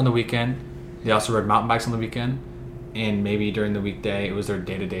surfed on the weekend. They also rode mountain bikes on the weekend, and maybe during the weekday it was their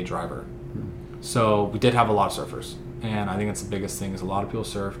day-to-day driver. So we did have a lot of surfers, and I think that's the biggest thing is a lot of people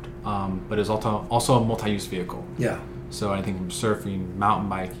surfed, but it's also a multi-use vehicle. Yeah. So I think from surfing, mountain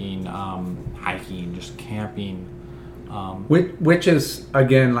biking, hiking, just camping. Which is,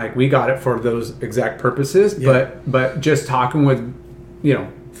 again, like we got it for those exact purposes, but just talking with,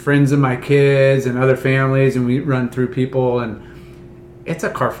 friends of my kids and other families, and we run through people, and it's a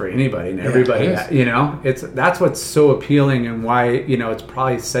car for anybody and everybody. That's what's so appealing and why it's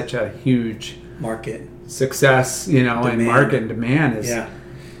probably such a huge market success, and market and demand is,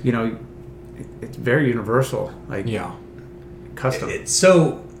 it's very universal, like custom. It's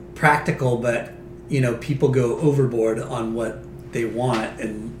so practical, but people go overboard on what they want,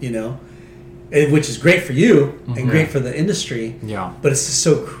 and which is great for you and great for the industry. Yeah, but it's just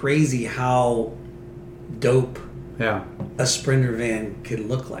so crazy how dope a Sprinter van could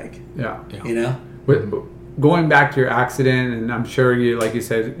look like. Yeah. Going back to your accident, and I'm sure you, like you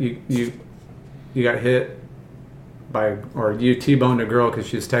said, you got hit by, or you T-boned a girl because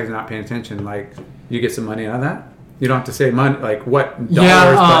she was texting, not paying attention. Like, you get some money out of that? You don't have to say money, like what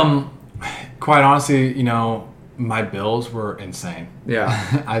dollars? Yeah, quite honestly, my bills were insane.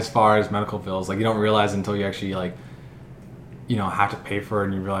 Yeah. As far as medical bills, like you don't realize until you actually have to pay for it,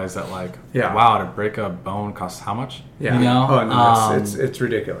 and you realize that wow, to break a bone costs how much? Yeah. Oh no, it's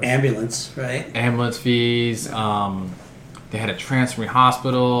ridiculous. Ambulance fees. They had to transfer me to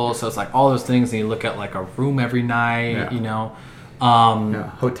hospital, so it's like all those things, and you look at like a room every night.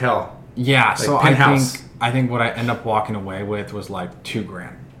 Hotel. Yeah. Like so penthouse. I think what I end up walking away with was like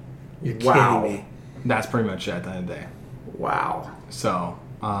 $2,000. You're kidding me. That's pretty much it at the end of the day. Wow. So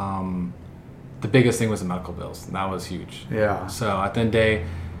the biggest thing was the medical bills. That was huge. Yeah. So at the end of the day,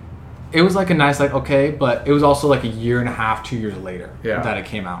 it was like a nice, okay, but it was also like a year and a half, 2 years later that it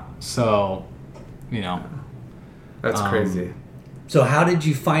came out. So, That's crazy. So how did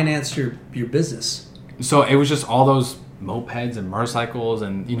you finance your business? So it was just all those mopeds and motorcycles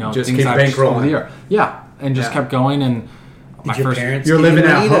and, just things keep I just over the bankrolling. year. Yeah. And just kept going. And Did your parents You're give you living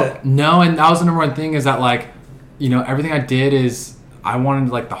at money home. to- No, and that was the number one thing is that, like, everything I did is I wanted,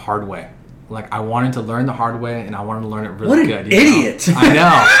 like, the hard way. Like, I wanted to learn the hard way, and I wanted to learn it really What an good. idiot. I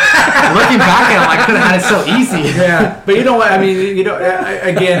know. Looking back at it, I could have had it so easy. Yeah, but you know what? I mean,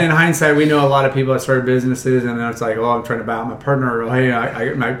 again, in hindsight, we know a lot of people that started businesses, and it's like, oh, I'm trying to buy out my partner, or hey,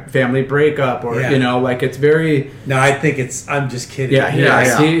 I my family breakup, or like it's very. No, I think I'm just kidding.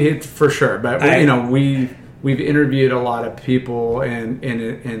 Yeah. It's for sure. But we've interviewed a lot of people,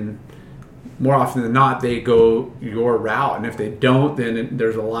 and more often than not, they go your route, and if they don't, then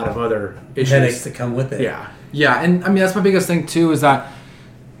there's a lot of other issues Headaches that come with it. Yeah, and I mean that's my biggest thing too. Is that,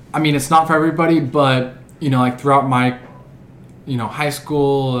 I mean, it's not for everybody, but like throughout my, high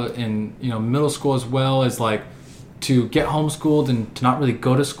school and middle school as well, is like to get homeschooled and to not really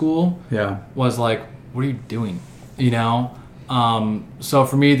go to school. Yeah, was like, what are you doing? So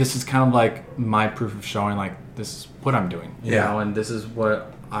for me, this is kind of like my proof of showing like this is what I'm doing. You know, and this is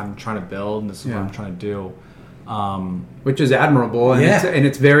what I'm trying to build, and this is what I'm trying to do. Which is admirable, and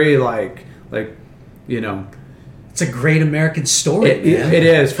it's very like it's a great American story. It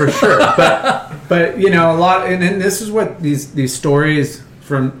is for sure, but a lot, and this is what these stories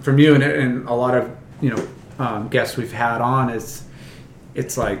from you and a lot of guests we've had on is,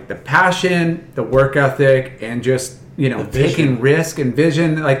 it's like the passion, the work ethic, and just taking risk and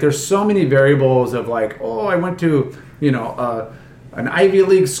vision. Like there's so many variables of like, oh, I went to an Ivy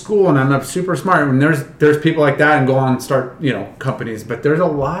League school and I'm super smart, and there's people like that and go on and start companies, but there's a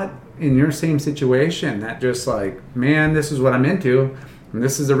lot in your same situation that just like, man, this is what I'm into, and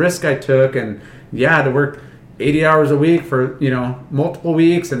this is a risk I took, and to work 80 hours a week for multiple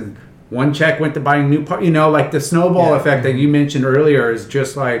weeks, and one check went to buying new parts. Like the snowball effect that you mentioned earlier is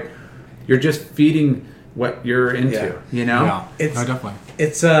just like you're just feeding what you're into. It's definitely.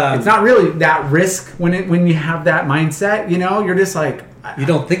 It's not really that risk when you have that mindset. You're just like, you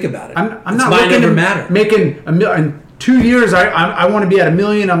don't think about it. I'm not looking to making $1 million in 2 years. I want to be at $1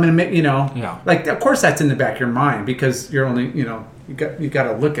 million. I'm going to make like, of course that's in the back of your mind, because you're only you got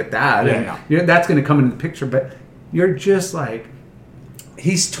to look at that, and that's going to come into the picture. But you're just like,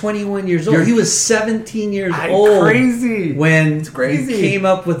 he's 21 years old. He was 17 years old. Crazy. When it's crazy. He came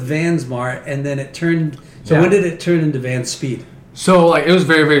up with VansMart, and then it turned. So when did it turn into VanSpeed? So like it was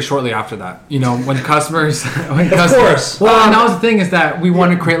very, very shortly after that. When customers, of course. Well, and that was the thing, is that we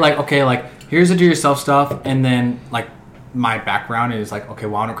want to create like, okay, like here's the do-yourself stuff, and then like my background is like, okay,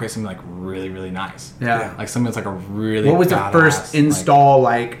 well, I want to create something like really, really nice. Yeah. Like something that's like a really. What was the badass, first install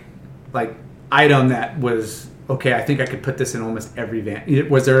like item that was? Okay, I think I could put this in almost every van.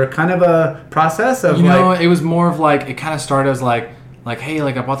 Was there a kind of a process of it was more of like, it kind of started as like, hey,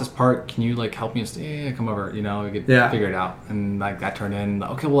 like I bought this part, can you like help me? Come over, we could figure it out. And like that turned in,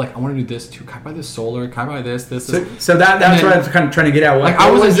 okay, well, like I want to do this too. Can I buy this solar? Can I buy this? So that's what I was kind of trying to get at. Like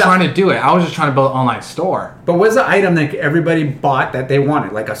I wasn't trying to do it. I was just trying to build an online store. But what's the item that everybody bought that they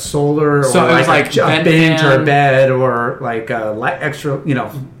wanted? Like a solar, or so it was like a bench or a bed, or like a extra,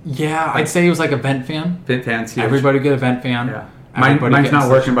 Yeah, I'd say it was like a vent fan. Vent fans, huge. Everybody get a vent fan. Yeah. Mine's not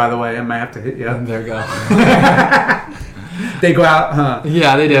working, by the way. I might have to hit you up. There you go. They go out, huh?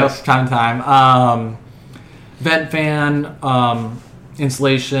 Yeah, they do. Yes. Time to time. Vent fan,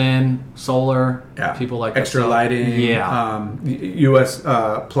 insulation, solar. Yeah. People like extra lighting. Yeah. US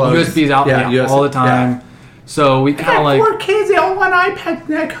plugs. USB's out all the time. Yeah. So we kind of like 4 kids, they all want iPad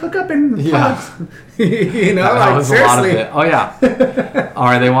that hook up and plugs. That was seriously. A lot of it. Oh yeah.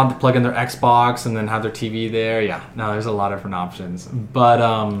 Or they want to plug in their Xbox and then have their TV there. Yeah. No, there's a lot of different options. But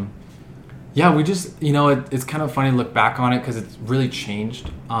we just it's kind of funny to look back on it, because it's really changed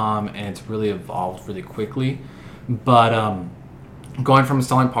and it's really evolved really quickly. But going from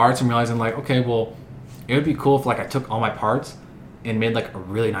installing parts and realizing like, okay, well, it would be cool if like I took all my parts and made like a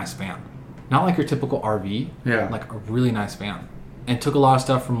really nice fan. Not like your typical RV, like a really nice van. And took a lot of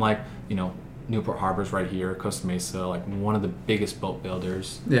stuff from like, Newport Harbor's right here, Costa Mesa, like one of the biggest boat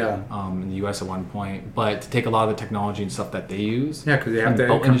builders in the U.S. at one point. But to take a lot of the technology and stuff that they use. Yeah, because they have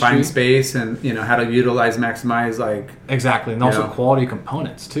to combine space and, how to utilize, maximize, like... Exactly, and also quality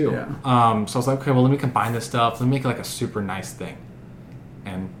components, too. Yeah. So I was like, okay, well, let me combine this stuff. Let me make like a super nice thing.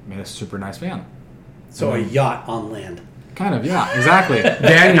 And made a super nice van. So a yacht on land. Kind of, yeah, exactly.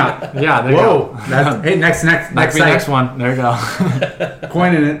 Van yacht. Yeah, there you go. Hey, next next one. There you go.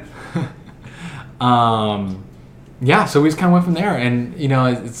 Coining it. So we just kind of went from there, and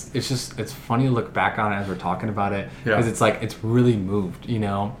it's funny to look back on it as we're talking about it, because it's like it's really moved.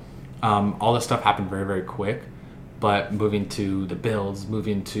 All this stuff happened very, very quick, but moving to the builds,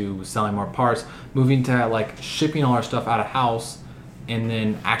 moving to selling more parts, moving to like shipping all our stuff out of house, and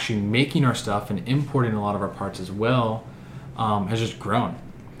then actually making our stuff and importing a lot of our parts as well, has just grown.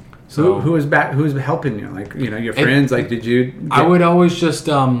 So who's helping you? Like, your friends, like, did you... I would always just,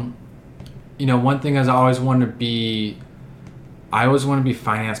 one thing is I always want to be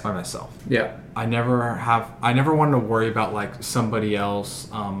financed by myself. Yeah. I never wanted to worry about like somebody else,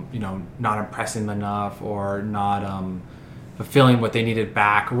 not impressing them enough or not fulfilling what they needed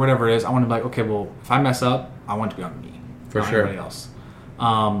back or whatever it is. I want to be like, okay, well, if I mess up, I want it to be on me, for not sure. anybody else.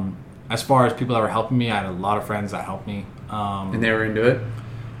 As far as people that were helping me, I had a lot of friends that helped me. And they were into it?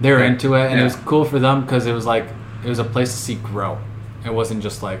 They were into it, and Yeah. it was cool for them because it was a place to see grow. It wasn't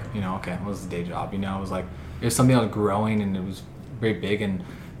just like, okay, it was a day job, It was like, it was something that was growing, and it was very big. And,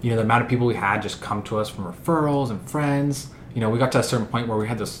 the amount of people we had just come to us from referrals and friends. We got to a certain point where we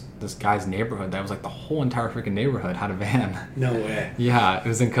had this guy's neighborhood that was like the whole entire freaking neighborhood had a van. No way. Yeah, it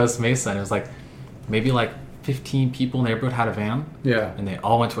was in Costa Mesa, and it was like maybe like 15 people in the neighborhood had a van. Yeah. And they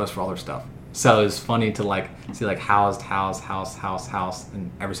all went to us for all their stuff. So it was funny to like see like house, and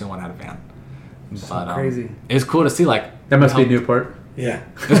every single one had a van. But crazy. It was cool to see like That must be Newport. Yeah.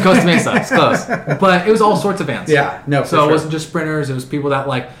 it was Costa Mesa. It's close, but it was all sorts of vans. Yeah, no. So it wasn't just sprinters. It was people that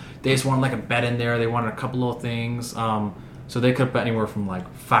like they just wanted like a bed in there. They wanted a couple little things. So they could put anywhere from like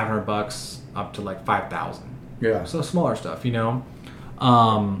 $500 up to like $5,000. Yeah. So smaller stuff, And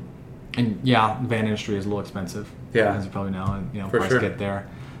yeah, the van industry is a little expensive. Yeah. As you probably know, and For price sure. get there.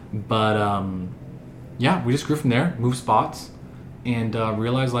 But yeah, we just grew from there, moved spots, and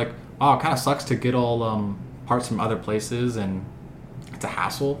realized like, oh, it kind of sucks to get all parts from other places, and it's a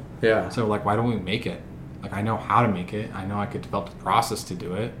hassle. Yeah. So like, why don't we make it? Like, I know how to make it. I know I could develop the process to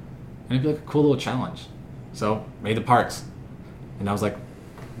do it, and it'd be like a cool little challenge. So made the parts, and that was like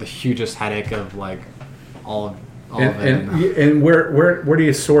the hugest headache of like all of it. And where do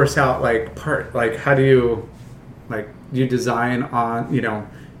you source out like part? Like, how do you you design on?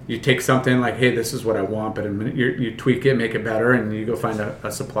 You take something like, hey, this is what I want, but you tweak it, make it better, and you go find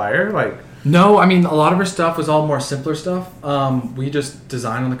a supplier. Like, no, I mean, a lot of our stuff was all more simpler stuff. We just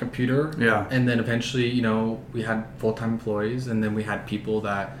designed on the computer. Yeah. And then eventually, we had full-time employees, and then we had people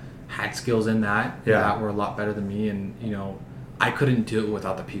that had skills in that that were a lot better than me. And, I couldn't do it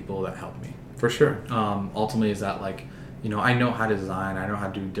without the people that helped me. for sure. Ultimately, is that like, I know how to design, I know how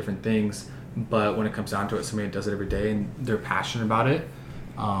to do different things, but when it comes down to it, somebody that does it every day and they're passionate about it,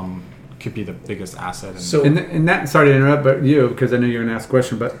 could be the biggest asset. So, and that, sorry to interrupt, but because I know you're going to ask a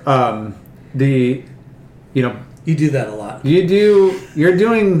question, but You do that a lot. you're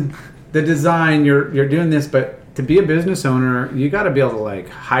doing the design, you're doing this, but to be a business owner, you got to be able to like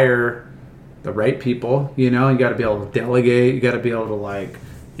hire the right people. You got to be able to delegate. You got to be able to like,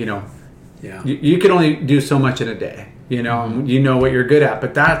 Yeah. you can only do so much in a day. And you know what you're good at,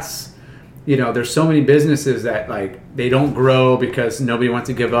 but that's. There's so many businesses that like they don't grow because nobody wants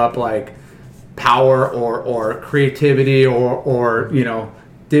to give up like power or creativity or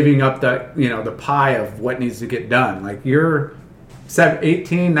divvying up the pie of what needs to get done. Like you're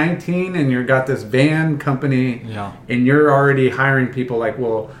 18, 19 and you've got this van company and you're already hiring people like,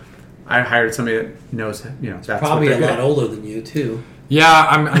 well, I hired somebody that knows, that's Probably what a they're lot good at. older than you too. Yeah,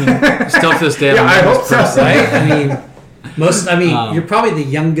 I mean, still to this day. Yeah, I hope so. Right? You're probably the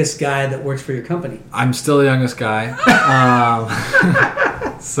youngest guy that works for your company. I'm still the youngest guy.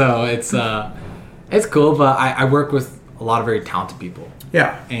 So it's cool, but I work with a lot of very talented people.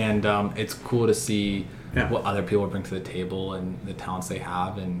 Yeah. And it's cool to see Yeah. what other people bring to the table and the talents they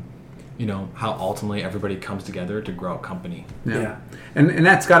have, and how ultimately everybody comes together to grow a company. Yeah. And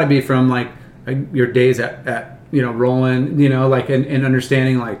that's got to be from like your days at Roland, like and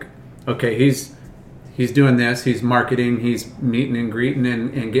understanding like, okay, he's doing this, he's marketing, he's meeting and greeting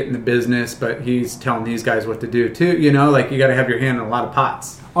and getting the business, but he's telling these guys what to do too. Like you got to have your hand in a lot of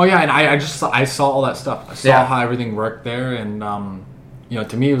pots. Oh yeah, and I saw all that stuff. I saw how everything worked there, and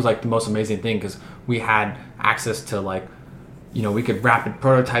to me it was like the most amazing thing because we had access to like, we could rapid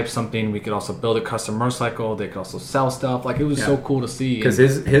prototype something. We could also build a custom motorcycle. They could also sell stuff. Like it was so cool to see because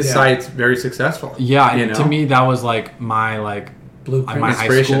his site's very successful. Yeah, and to me that was like my blueprint, my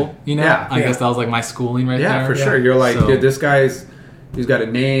high school. I guess that was like my schooling right there. Yeah, for sure. You're like, dude, this guy's. He's got a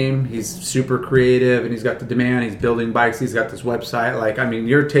name. He's super creative, and he's got the demand. He's building bikes. He's got this website. Like, I mean,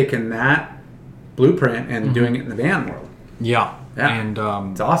 you're taking that blueprint and doing it in the van world. Yeah. And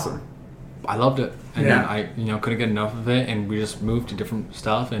it's awesome. I loved it, and then I couldn't get enough of it, and we just moved to different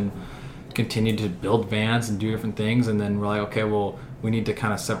stuff, and continued to build vans and do different things, and then we're like, okay, well, we need to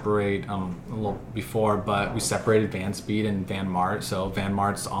kind of separate a little before, but we separated VanSpeed and Van Mart. So Van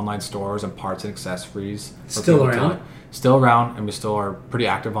Mart's online stores and parts and accessories. Still around? Still around, and we still are pretty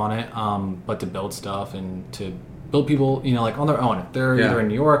active on it, but to build stuff and to build people, like on their own. If they're either in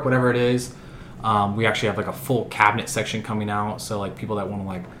New York, whatever it is, we actually have like a full cabinet section coming out. So like people that want to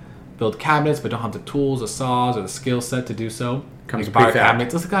like build cabinets but don't have the tools, the saws, or the skill set to do so. Comes buy a prefab.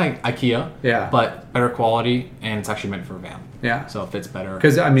 cabinet. It's like IKEA, but better quality, and it's actually meant for a van. Yeah. So it fits better.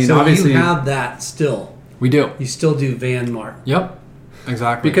 Because, I mean, So obviously... you have that still. We do. You still do Van Mart. Yep.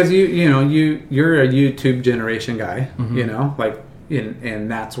 Exactly. Because you're a YouTube generation guy, like, and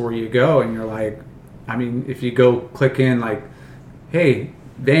that's where you go, and you're like, I mean, if you go click in like, hey,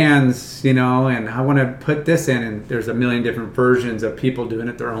 Vans, and I want to put this in, and there's a million different versions of people doing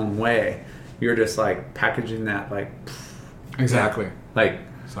it their own way. You're just like packaging that like... Exactly. Like,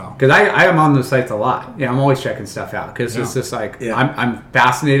 so because I am on those sites a lot. Yeah, I'm always checking stuff out because it's just like I'm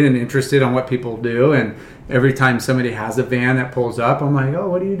fascinated and interested on what people do, and every time somebody has a van that pulls up, I'm like, oh,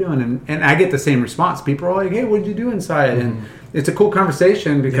 what are you doing? And I get the same response. People are like, hey, what did you do inside? And it's a cool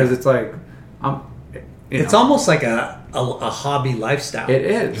conversation because it's like, it's almost like a hobby lifestyle. It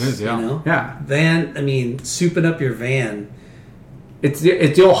is. It is, yeah. Yeah. Van, I mean, souping up your van. It's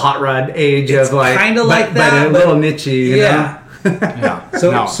the old hot rod age It's of like, kinda like that, but a little nichey, you know?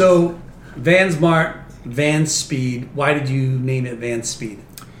 Yeah. So Van Mart, VanSpeed. Why did you name it VanSpeed?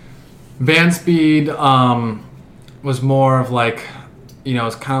 VanSpeed was more of like,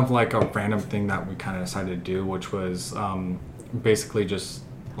 it's kind of like a random thing that we kind of decided to do, which was basically just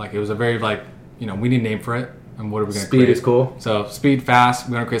like, it was a very like, we need a name for it. And what are we going to create? Speed is cool. So speed, fast.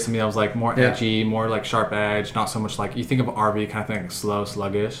 We're going to create something that was like more edgy, more like sharp edge, not so much like, you think of RV kind of thing, like slow,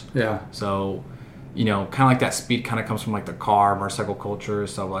 sluggish. Yeah. So, kind of like that speed kind of comes from like the car, motorcycle culture.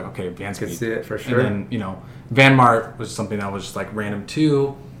 So like, okay, VanSpeed. Could see it for sure. And then, Van Mart was something that was just like random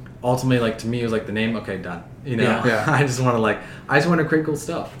too. Ultimately, like to me, it was like the name, okay, done. Yeah. I just want to create cool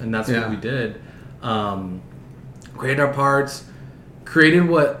stuff. And that's what we did. Created our parts, created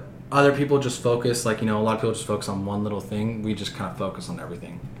what other people just focus, like, a lot of people just focus on one little thing. We just kind of focus on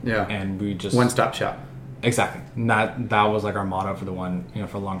everything. Yeah. And we just... One-stop shop. Exactly. And that was like our motto for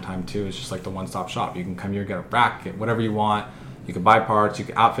for a long time too. It's just like the one-stop shop. You can come here, get a rack, get whatever you want. You can buy parts, you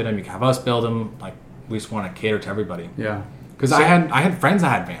can outfit them, you can have us build them. Like, we just want to cater to everybody. Yeah. Because I had friends that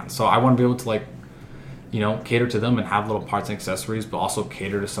had vans, so I want to be able to like, cater to them and have little parts and accessories, but also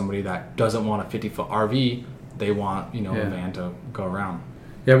cater to somebody that doesn't want a 50-foot RV. They want, a van to go around.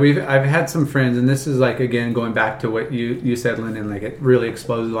 Yeah, I've had some friends, and this is like, again, going back to what you said, Lyndon, like it really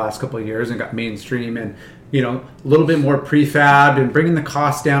exploded the last couple of years and got mainstream, and a little bit more prefab and bringing the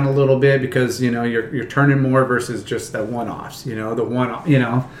cost down a little bit because you're turning more versus just the one-offs, and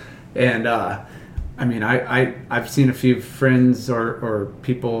I mean, I've seen a few friends or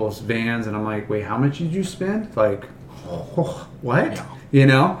people's vans, and I'm like, wait, how much did you spend? Like, what?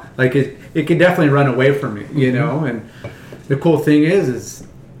 Yeah. Like it could definitely run away from me, and the cool thing is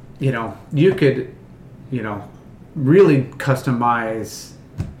you could, really customize,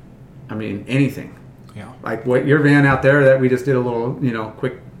 I mean, anything. Yeah. Like what your van out there that we just did a little,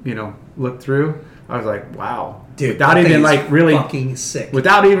 quick, look through. I was like, wow. Dude, without even like really fucking sick.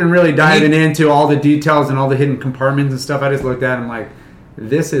 Without even really diving into all the details and all the hidden compartments and stuff, I just looked at it and I'm like,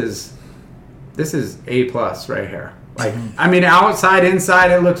 this is A+ right here. Like, I mean, outside, inside,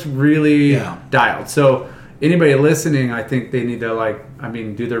 it looks really dialed. So anybody listening, I think they need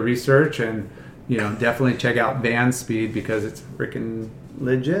to do their research and, definitely check out VanSpeed because it's freaking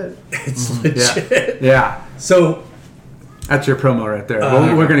legit. It's legit. Yeah. So that's your promo right there.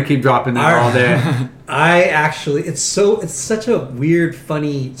 We're going to keep dropping that all day. It's such a weird,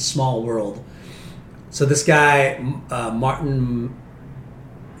 funny, small world. So this guy,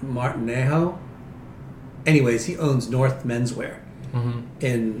 Martinejo, anyways, he owns North Menswear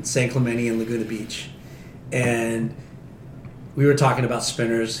in San Clemente and Laguna Beach. And we were talking about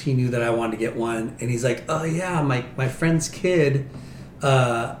spinners. He knew that I wanted to get one. And he's like, oh, yeah, my friend's kid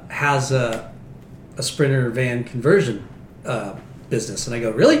has a sprinter van conversion business. And I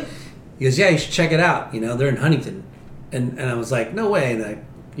go, really? He goes, yeah, you should check it out. They're in Huntington. And I was like, no way. And I,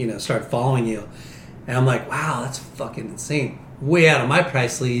 started following you. And I'm like, wow, that's fucking insane. Way out of my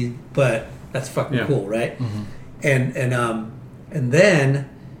price league, but that's fucking cool, right? Mm-hmm. And then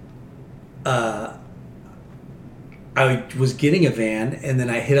I was getting a van, and then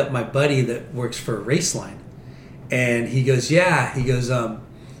I hit up my buddy that works for Raceline, and he goes, yeah, he goes,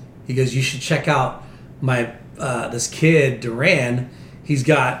 you should check out my this kid Duran. He's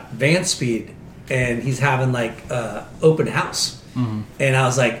got VanSpeed, and he's having like open house. And I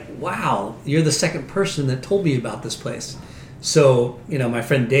was like, wow, you're the second person that told me about this place. So, my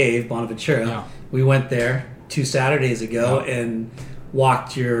friend Dave Bonaventura, we went there 2 Saturdays ago and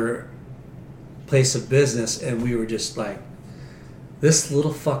walked your place of business, and we were just like, this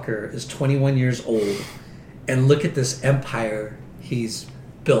little fucker is 21 years old, and look at this empire he's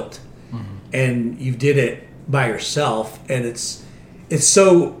built. And you did it by yourself, and it's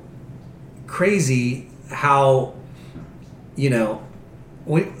so crazy how,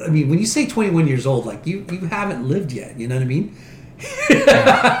 when you say 21 years old, like you haven't lived yet, you know what I mean?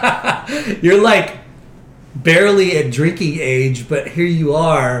 You're like barely at drinking age, but here you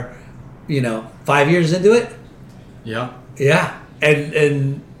are, 5 years into it. Yeah.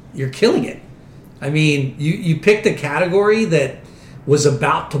 And you're killing it. I mean, you picked a category that was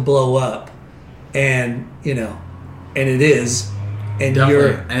about to blow up, and and it is, and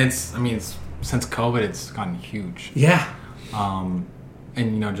definitely. And it's since COVID, it's gotten huge. Yeah. And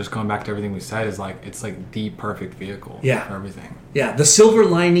just going back to everything we said, is like it's like the perfect vehicle for everything. Yeah. The silver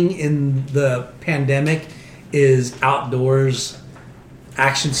lining in the pandemic is outdoors,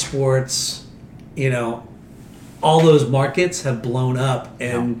 action sports, all those markets have blown up,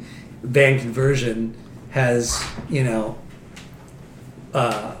 and van conversion has,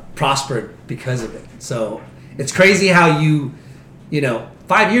 prospered because of it. So it's crazy how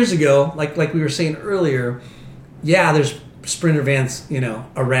 5 years ago, like we were saying earlier, there's Sprinter vans,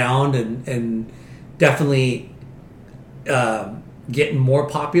 around and definitely getting more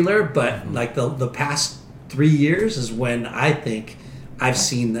popular. But like the past 3 years is when I think I've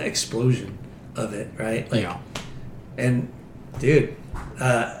seen the explosion of it, right? And dude,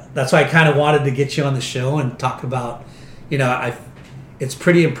 that's why I kind of wanted to get you on the show and talk about, it's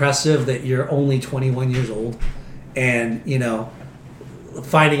pretty impressive that you're only 21 years old, and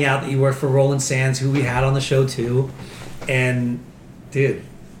finding out that you work for Roland Sands, who we had on the show too, and dude,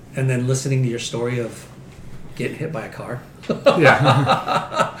 and then listening to your story of getting hit by a car.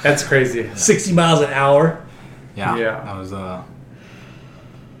 That's crazy. 60 miles an hour. Yeah. That was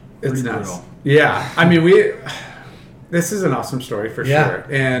it's nuts. brutal. Yeah, I mean this is an awesome story for sure,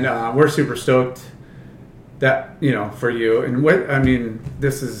 and we're super stoked that for you. And we're gonna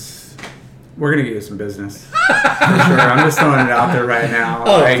get you some business for sure. I'm just throwing it out there right now.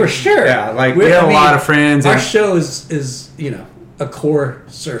 Oh, for sure. Yeah, we have a lot of friends. Our show is a core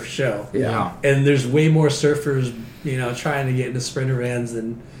surf show. Yeah, and there's way more surfers trying to get into Sprinter vans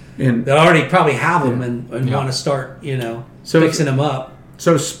than they already probably have them and want to start fixing them up.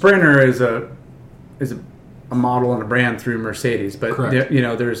 So Sprinter is a model and a brand through Mercedes, but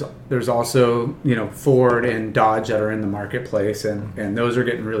there's also Ford and Dodge that are in the marketplace, and those are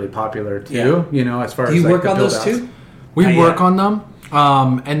getting really popular too. As far as do you work on those too? We work on them,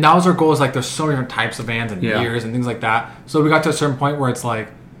 and that was our goal. Is like there's so many different types of vans and years and things like that. So we got to a certain point where it's like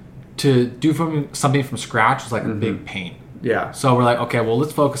to do something from scratch is like a big pain. Yeah. So we're like, okay, well,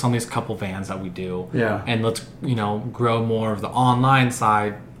 let's focus on these couple vans that we do. Yeah. And let's grow more of the online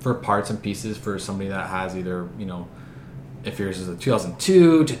side for parts and pieces for somebody that has either, if yours is a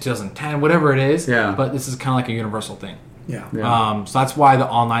 2002 to 2010, whatever it is. Yeah. But this is kind of like a universal thing. Yeah. So that's why the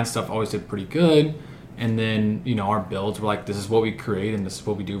online stuff always did pretty good. And then, our builds were like, this is what we create and this is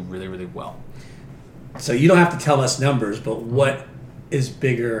what we do really, really well. So you don't have to tell us numbers, but what is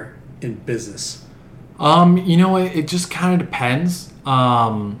bigger in business? It just kind of depends.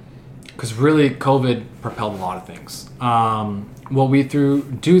 Because really COVID propelled a lot of things. What we do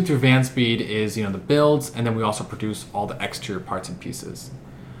through VanSpeed is, the builds, and then we also produce all the exterior parts and pieces.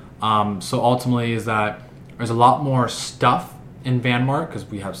 So ultimately is that there's a lot more stuff in VanMart because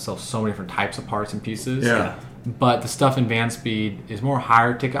we have so many different types of parts and pieces. Yeah. But the stuff in VanSpeed is more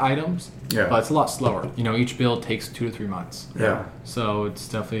higher ticket items. Yeah. But it's a lot slower. Each build takes 2 to 3 months. Yeah. So it's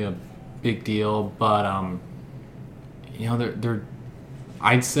definitely a big deal. But they're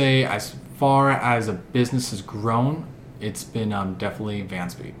I'd say as far as a business has grown, it's been definitely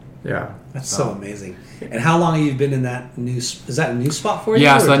VanSpeed. Yeah. That's so amazing. And how long have you been in that is that a new spot for you?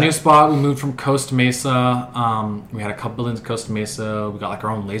 Yeah, so that new spot, we moved from Costa Mesa. We had a couple buildings in Costa Mesa. We got like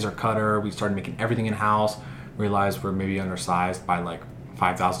our own laser cutter. We started making everything in-house. Realized we're maybe undersized by like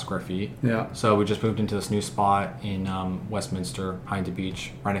 5,000 square feet. Yeah. So we just moved into this new spot in Westminster, Huntington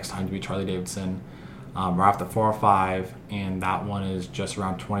Beach, right next to Huntington Beach, Harley-Davidson. We're off the 405, and that one is just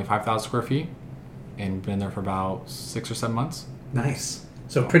around 25,000 square feet. And been there for about 6 or 7 months. Nice.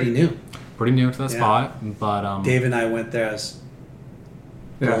 So pretty new. Pretty new to that spot, but Dave and I went there. I was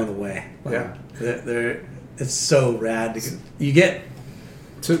blown away. It's so rad. You get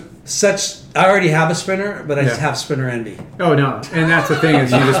such. I already have a Sprinter, but I just have Sprinter envy. Oh no, and that's the thing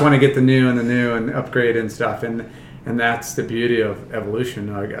is you just want to get the new and upgrade and stuff, and And that's the beauty of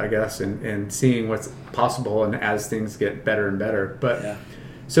evolution, I guess, and seeing what's possible and as things get better and better. But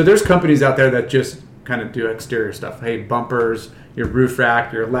so there's companies out there that just kind of do exterior stuff. Hey, bumpers, your roof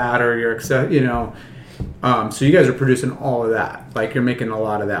rack, your ladder, your so you guys are producing all of that. Like you're making a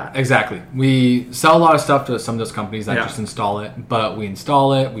lot of that. Exactly. We sell a lot of stuff to some of those companies that just install it, but we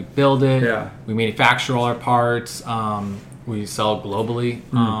install it, we build it, we manufacture all our parts. We sell globally,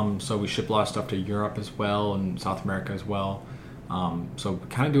 so we ship a lot of stuff to Europe as well and South America as well. So we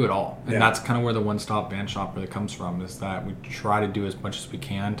kind of do it all. And that's kind of where the one-stop van shop really comes from, is that we try to do as much as we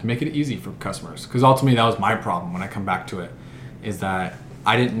can to make it easy for customers. Because ultimately that was my problem when I come back to it, is that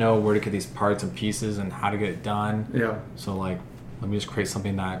I didn't know where to get these parts and pieces and how to get it done. Yeah. So like, let me just create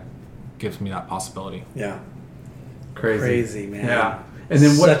something that gives me that possibility. Yeah. Crazy, man. Yeah. And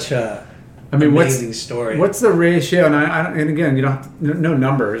then such a amazing story. What's the ratio? And again, you don't have to, no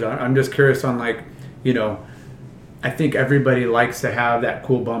numbers. I'm just curious on like, I think everybody likes to have that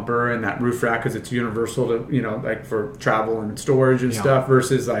cool bumper and that roof rack because it's universal to, like for travel and storage and stuff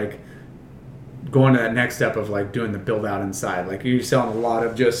versus like going to that next step of like doing the build out inside. Like are you selling a lot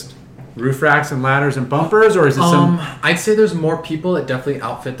of just roof racks and ladders and bumpers, or is it I'd say there's more people that definitely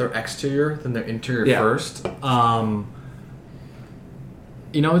outfit their exterior than their interior first.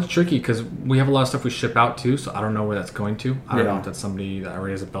 It's tricky because we have a lot of stuff we ship out too, so I don't know where that's going to. I don't know if that's somebody that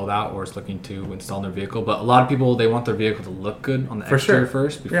already has a build out or is looking to install in their vehicle. But a lot of people, they want their vehicle to look good on the exterior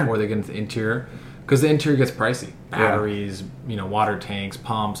first before they get into the interior, because the interior gets pricey. Batteries, water tanks,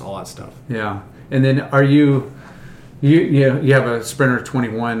 pumps, all that stuff. Yeah. And then are you have a Sprinter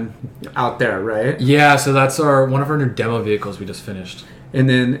 21 out there, right? Yeah, so that's one of our new demo vehicles we just finished. And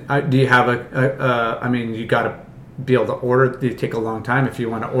then do you have you got to be able to order. They take a long time if you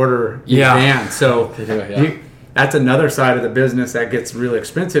want to order vans. So that's another side of the business that gets really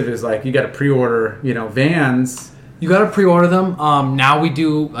expensive, is like you got to pre-order, vans. You got to pre-order them. Now we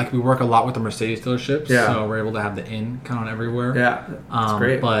do, like, we work a lot with the Mercedes dealerships, so we're able to have the in kind of everywhere. Yeah, that's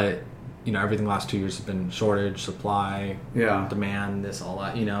great. But everything the last 2 years has been shortage, supply, demand, this, all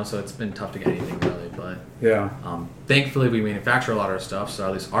that, so it's been tough to get anything really. But thankfully we manufacture a lot of our stuff, so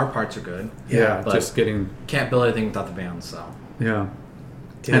at least our parts are good. Yeah, but just can't build anything without the vans, so. Yeah.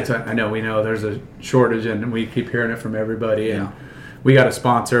 We know there's a shortage, and we keep hearing it from everybody. And we got a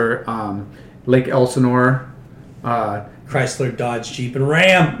sponsor, Lake Elsinore. Chrysler, Dodge, Jeep, and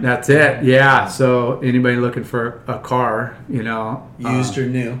Ram. That's it. Yeah. So anybody looking for a car, used or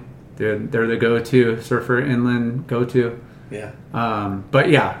new, dude, they're the go-to surfer inland go-to. Yeah. But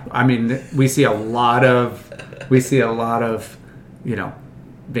yeah, we see a lot of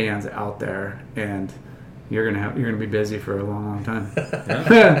vans out there, and you're gonna be busy for a long time.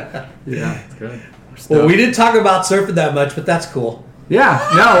 Yeah. That's good. Well, we didn't talk about surfing that much, but that's cool. Yeah,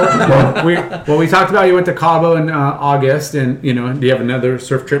 no. We talked about you went to Cabo in August, and do you have another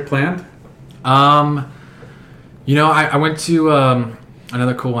surf trip planned? I went to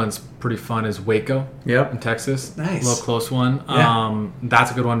another cool one's pretty fun is Waco. Yep, in Texas. Nice, a little close one. Yeah.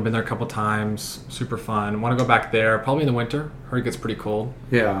 That's a good one. Been there a couple times. Super fun. Want to go back there probably in the winter. Heard it gets pretty cold.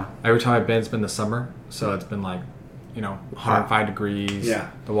 Yeah. Every time I've been, it's been the summer, so it's been like 105 degrees. Yeah.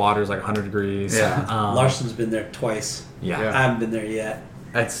 The water's like 100 degrees. Yeah. Larson's been there twice. Yeah. I haven't been there yet.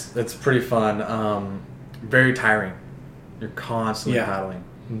 It's pretty fun. Very tiring. You're constantly paddling.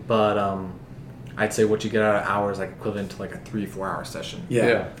 But I'd say what you get out of hours like equivalent to like a 3-4 hour session.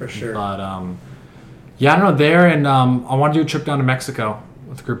 Yeah, for sure. But I don't know, there, and I want to do a trip down to Mexico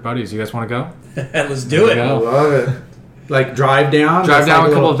with a group of buddies. You guys want to go? Let's do it. I love it. Like drive down with a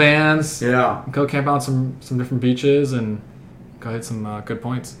couple of vans. Yeah. Go camp out on some different beaches and go hit some good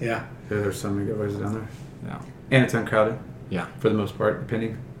points. Yeah. There's so many good places down there. Yeah. And it's uncrowded. Yeah. For the most part,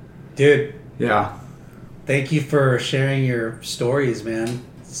 depending. Dude. Yeah. Thank you for sharing your stories, man.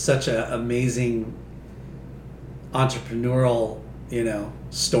 Such an amazing entrepreneurial,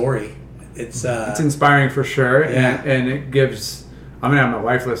 story. It's inspiring for sure. Yeah. And it gives, I'm going to have my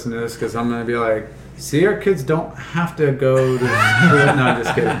wife listen to this because I'm going to be like, see, our kids don't have to go to school. No, I'm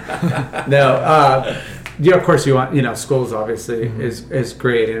just kidding. No, of course you want, schools obviously is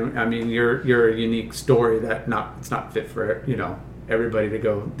great. And you're a unique story that it's not fit for, everybody to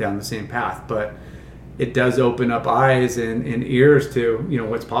go down the same path, but it does open up eyes and ears to,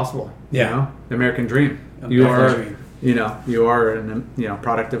 what's possible. Yeah. The American dream. You are a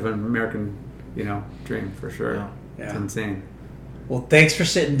product of an American, dream for sure. Yeah. It's insane. Well, thanks for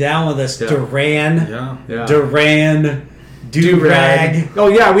sitting down with us, Yeah. Duran. Yeah. Duran Durag. Oh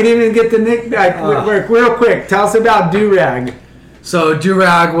yeah, we didn't even get the nickname. Real quick, tell us about Durag. So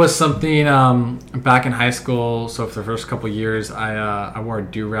do-rag was something back in high school. So for the first couple of years, I wore a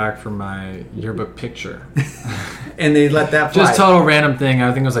do-rag for my yearbook picture. And they let that fly. Just total random thing.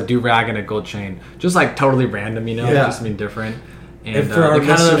 I think it was a do-rag and a gold chain. Just like totally random, you know, Yeah. just something different. And And for our they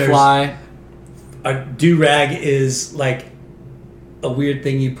kind of let it listeners- fly. A do-rag is like a weird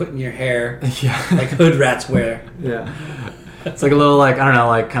thing you put in your hair, Yeah. like hood rats wear. Yeah. It's like a little, like, I don't know,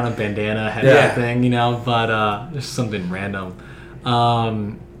 like kind of bandana head Yeah. thing, you know, but just something random.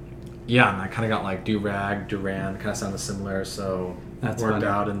 Yeah, and I kind of got like do-rag, Duran, kind of sounded similar, so That's worked funny.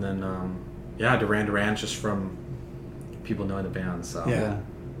 out. And then, yeah, Duran Duran, just from people knowing the band. So Yeah.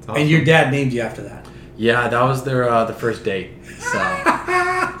 It's awesome. And your dad named you after that. yeah, that was their the first date. So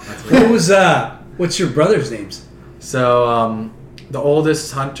What was what's your brother's names? so the oldest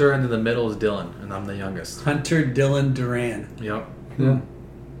is Hunter, and then the middle is Dylan, and I'm the youngest. Hunter, Dylan, Duran. Yep. Yeah.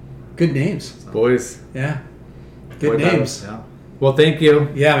 Good names. Boys. Yeah. Good Boy names. Yeah. Well, thank you.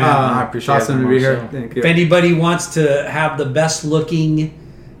 Yeah, man. I appreciate it's awesome it to be very here. much. Thank you. If anybody wants to have the best looking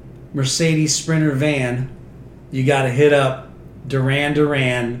Mercedes Sprinter van, you got to hit up Duran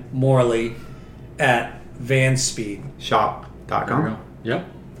Duran Morley at VanspeedShop. Shop.com. Yep.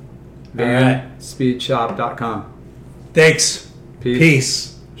 VanspeedShop.com. Thanks.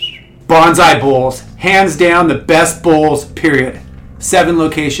 Peace. Peace. Bonsai Bowls. Hands down the best bowls, period. 7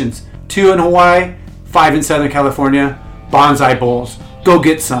 locations. 2 in Hawaii, 5 in Southern California. Bonsai Bowls. Go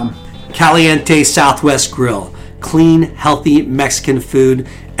get some. Caliente Southwest Grill. Clean, healthy Mexican food.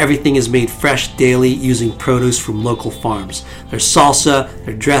 Everything is made fresh daily using produce from local farms. Their salsa,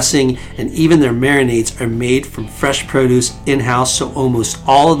 their dressing, and even their marinades are made from fresh produce in-house, so almost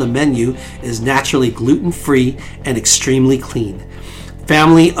all of the menu is naturally gluten-free and extremely clean.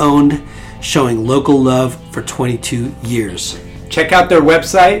 Family owned, showing local love for 22 years. Check out their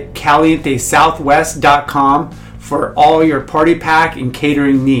website, calientesouthwest.com, for all your party pack and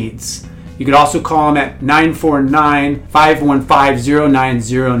catering needs. You could also call them at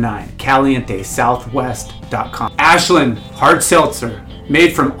 949-515-0909, calientesouthwest.com. Ashland Hard Seltzer,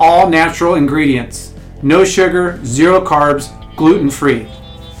 made from all natural ingredients. No sugar, 0 carbs, gluten-free.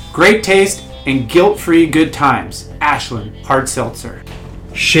 Great taste and guilt-free good times. Ashland Hard Seltzer.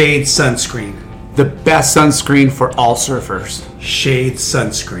 Shade Sunscreen. The best sunscreen for all surfers. Shade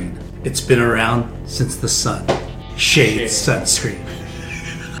Sunscreen. It's been around since the sun. Shade Sunscreen.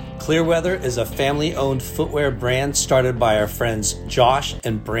 Clearweather is a family-owned footwear brand started by our friends Josh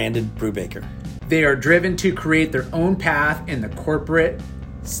and Brandon Brubaker. They are driven to create their own path in the corporate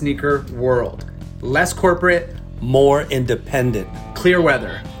sneaker world. Less corporate, More independent.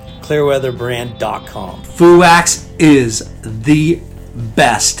 Clearweather. Clearweatherbrand.com. Fuwax is the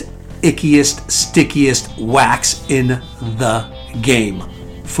best, ickiest, stickiest wax in the game.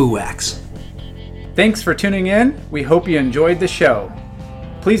 Fuwax. Thanks for tuning in. We hope you enjoyed the show.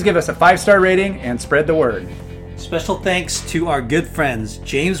 Please give us a 5-star rating and spread the word. Special thanks to our good friends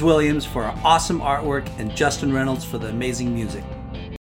James Williams for our awesome artwork and Justin Reynolds for the amazing music.